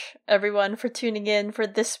much, everyone, for tuning in for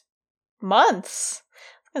this month's,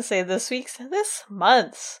 this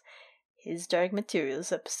month's His Dark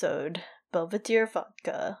Materials episode, Belvedere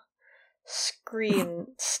Vodka.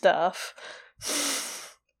 Screen stuff.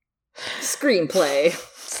 Screenplay.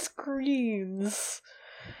 Screens.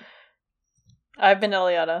 I've been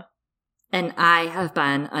Eliana. And I have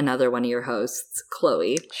been another one of your hosts,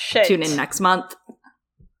 Chloe. Shit. Tune in next month.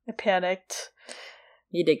 I panicked.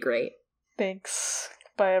 You did great. Thanks.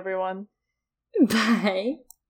 Bye, everyone. Bye.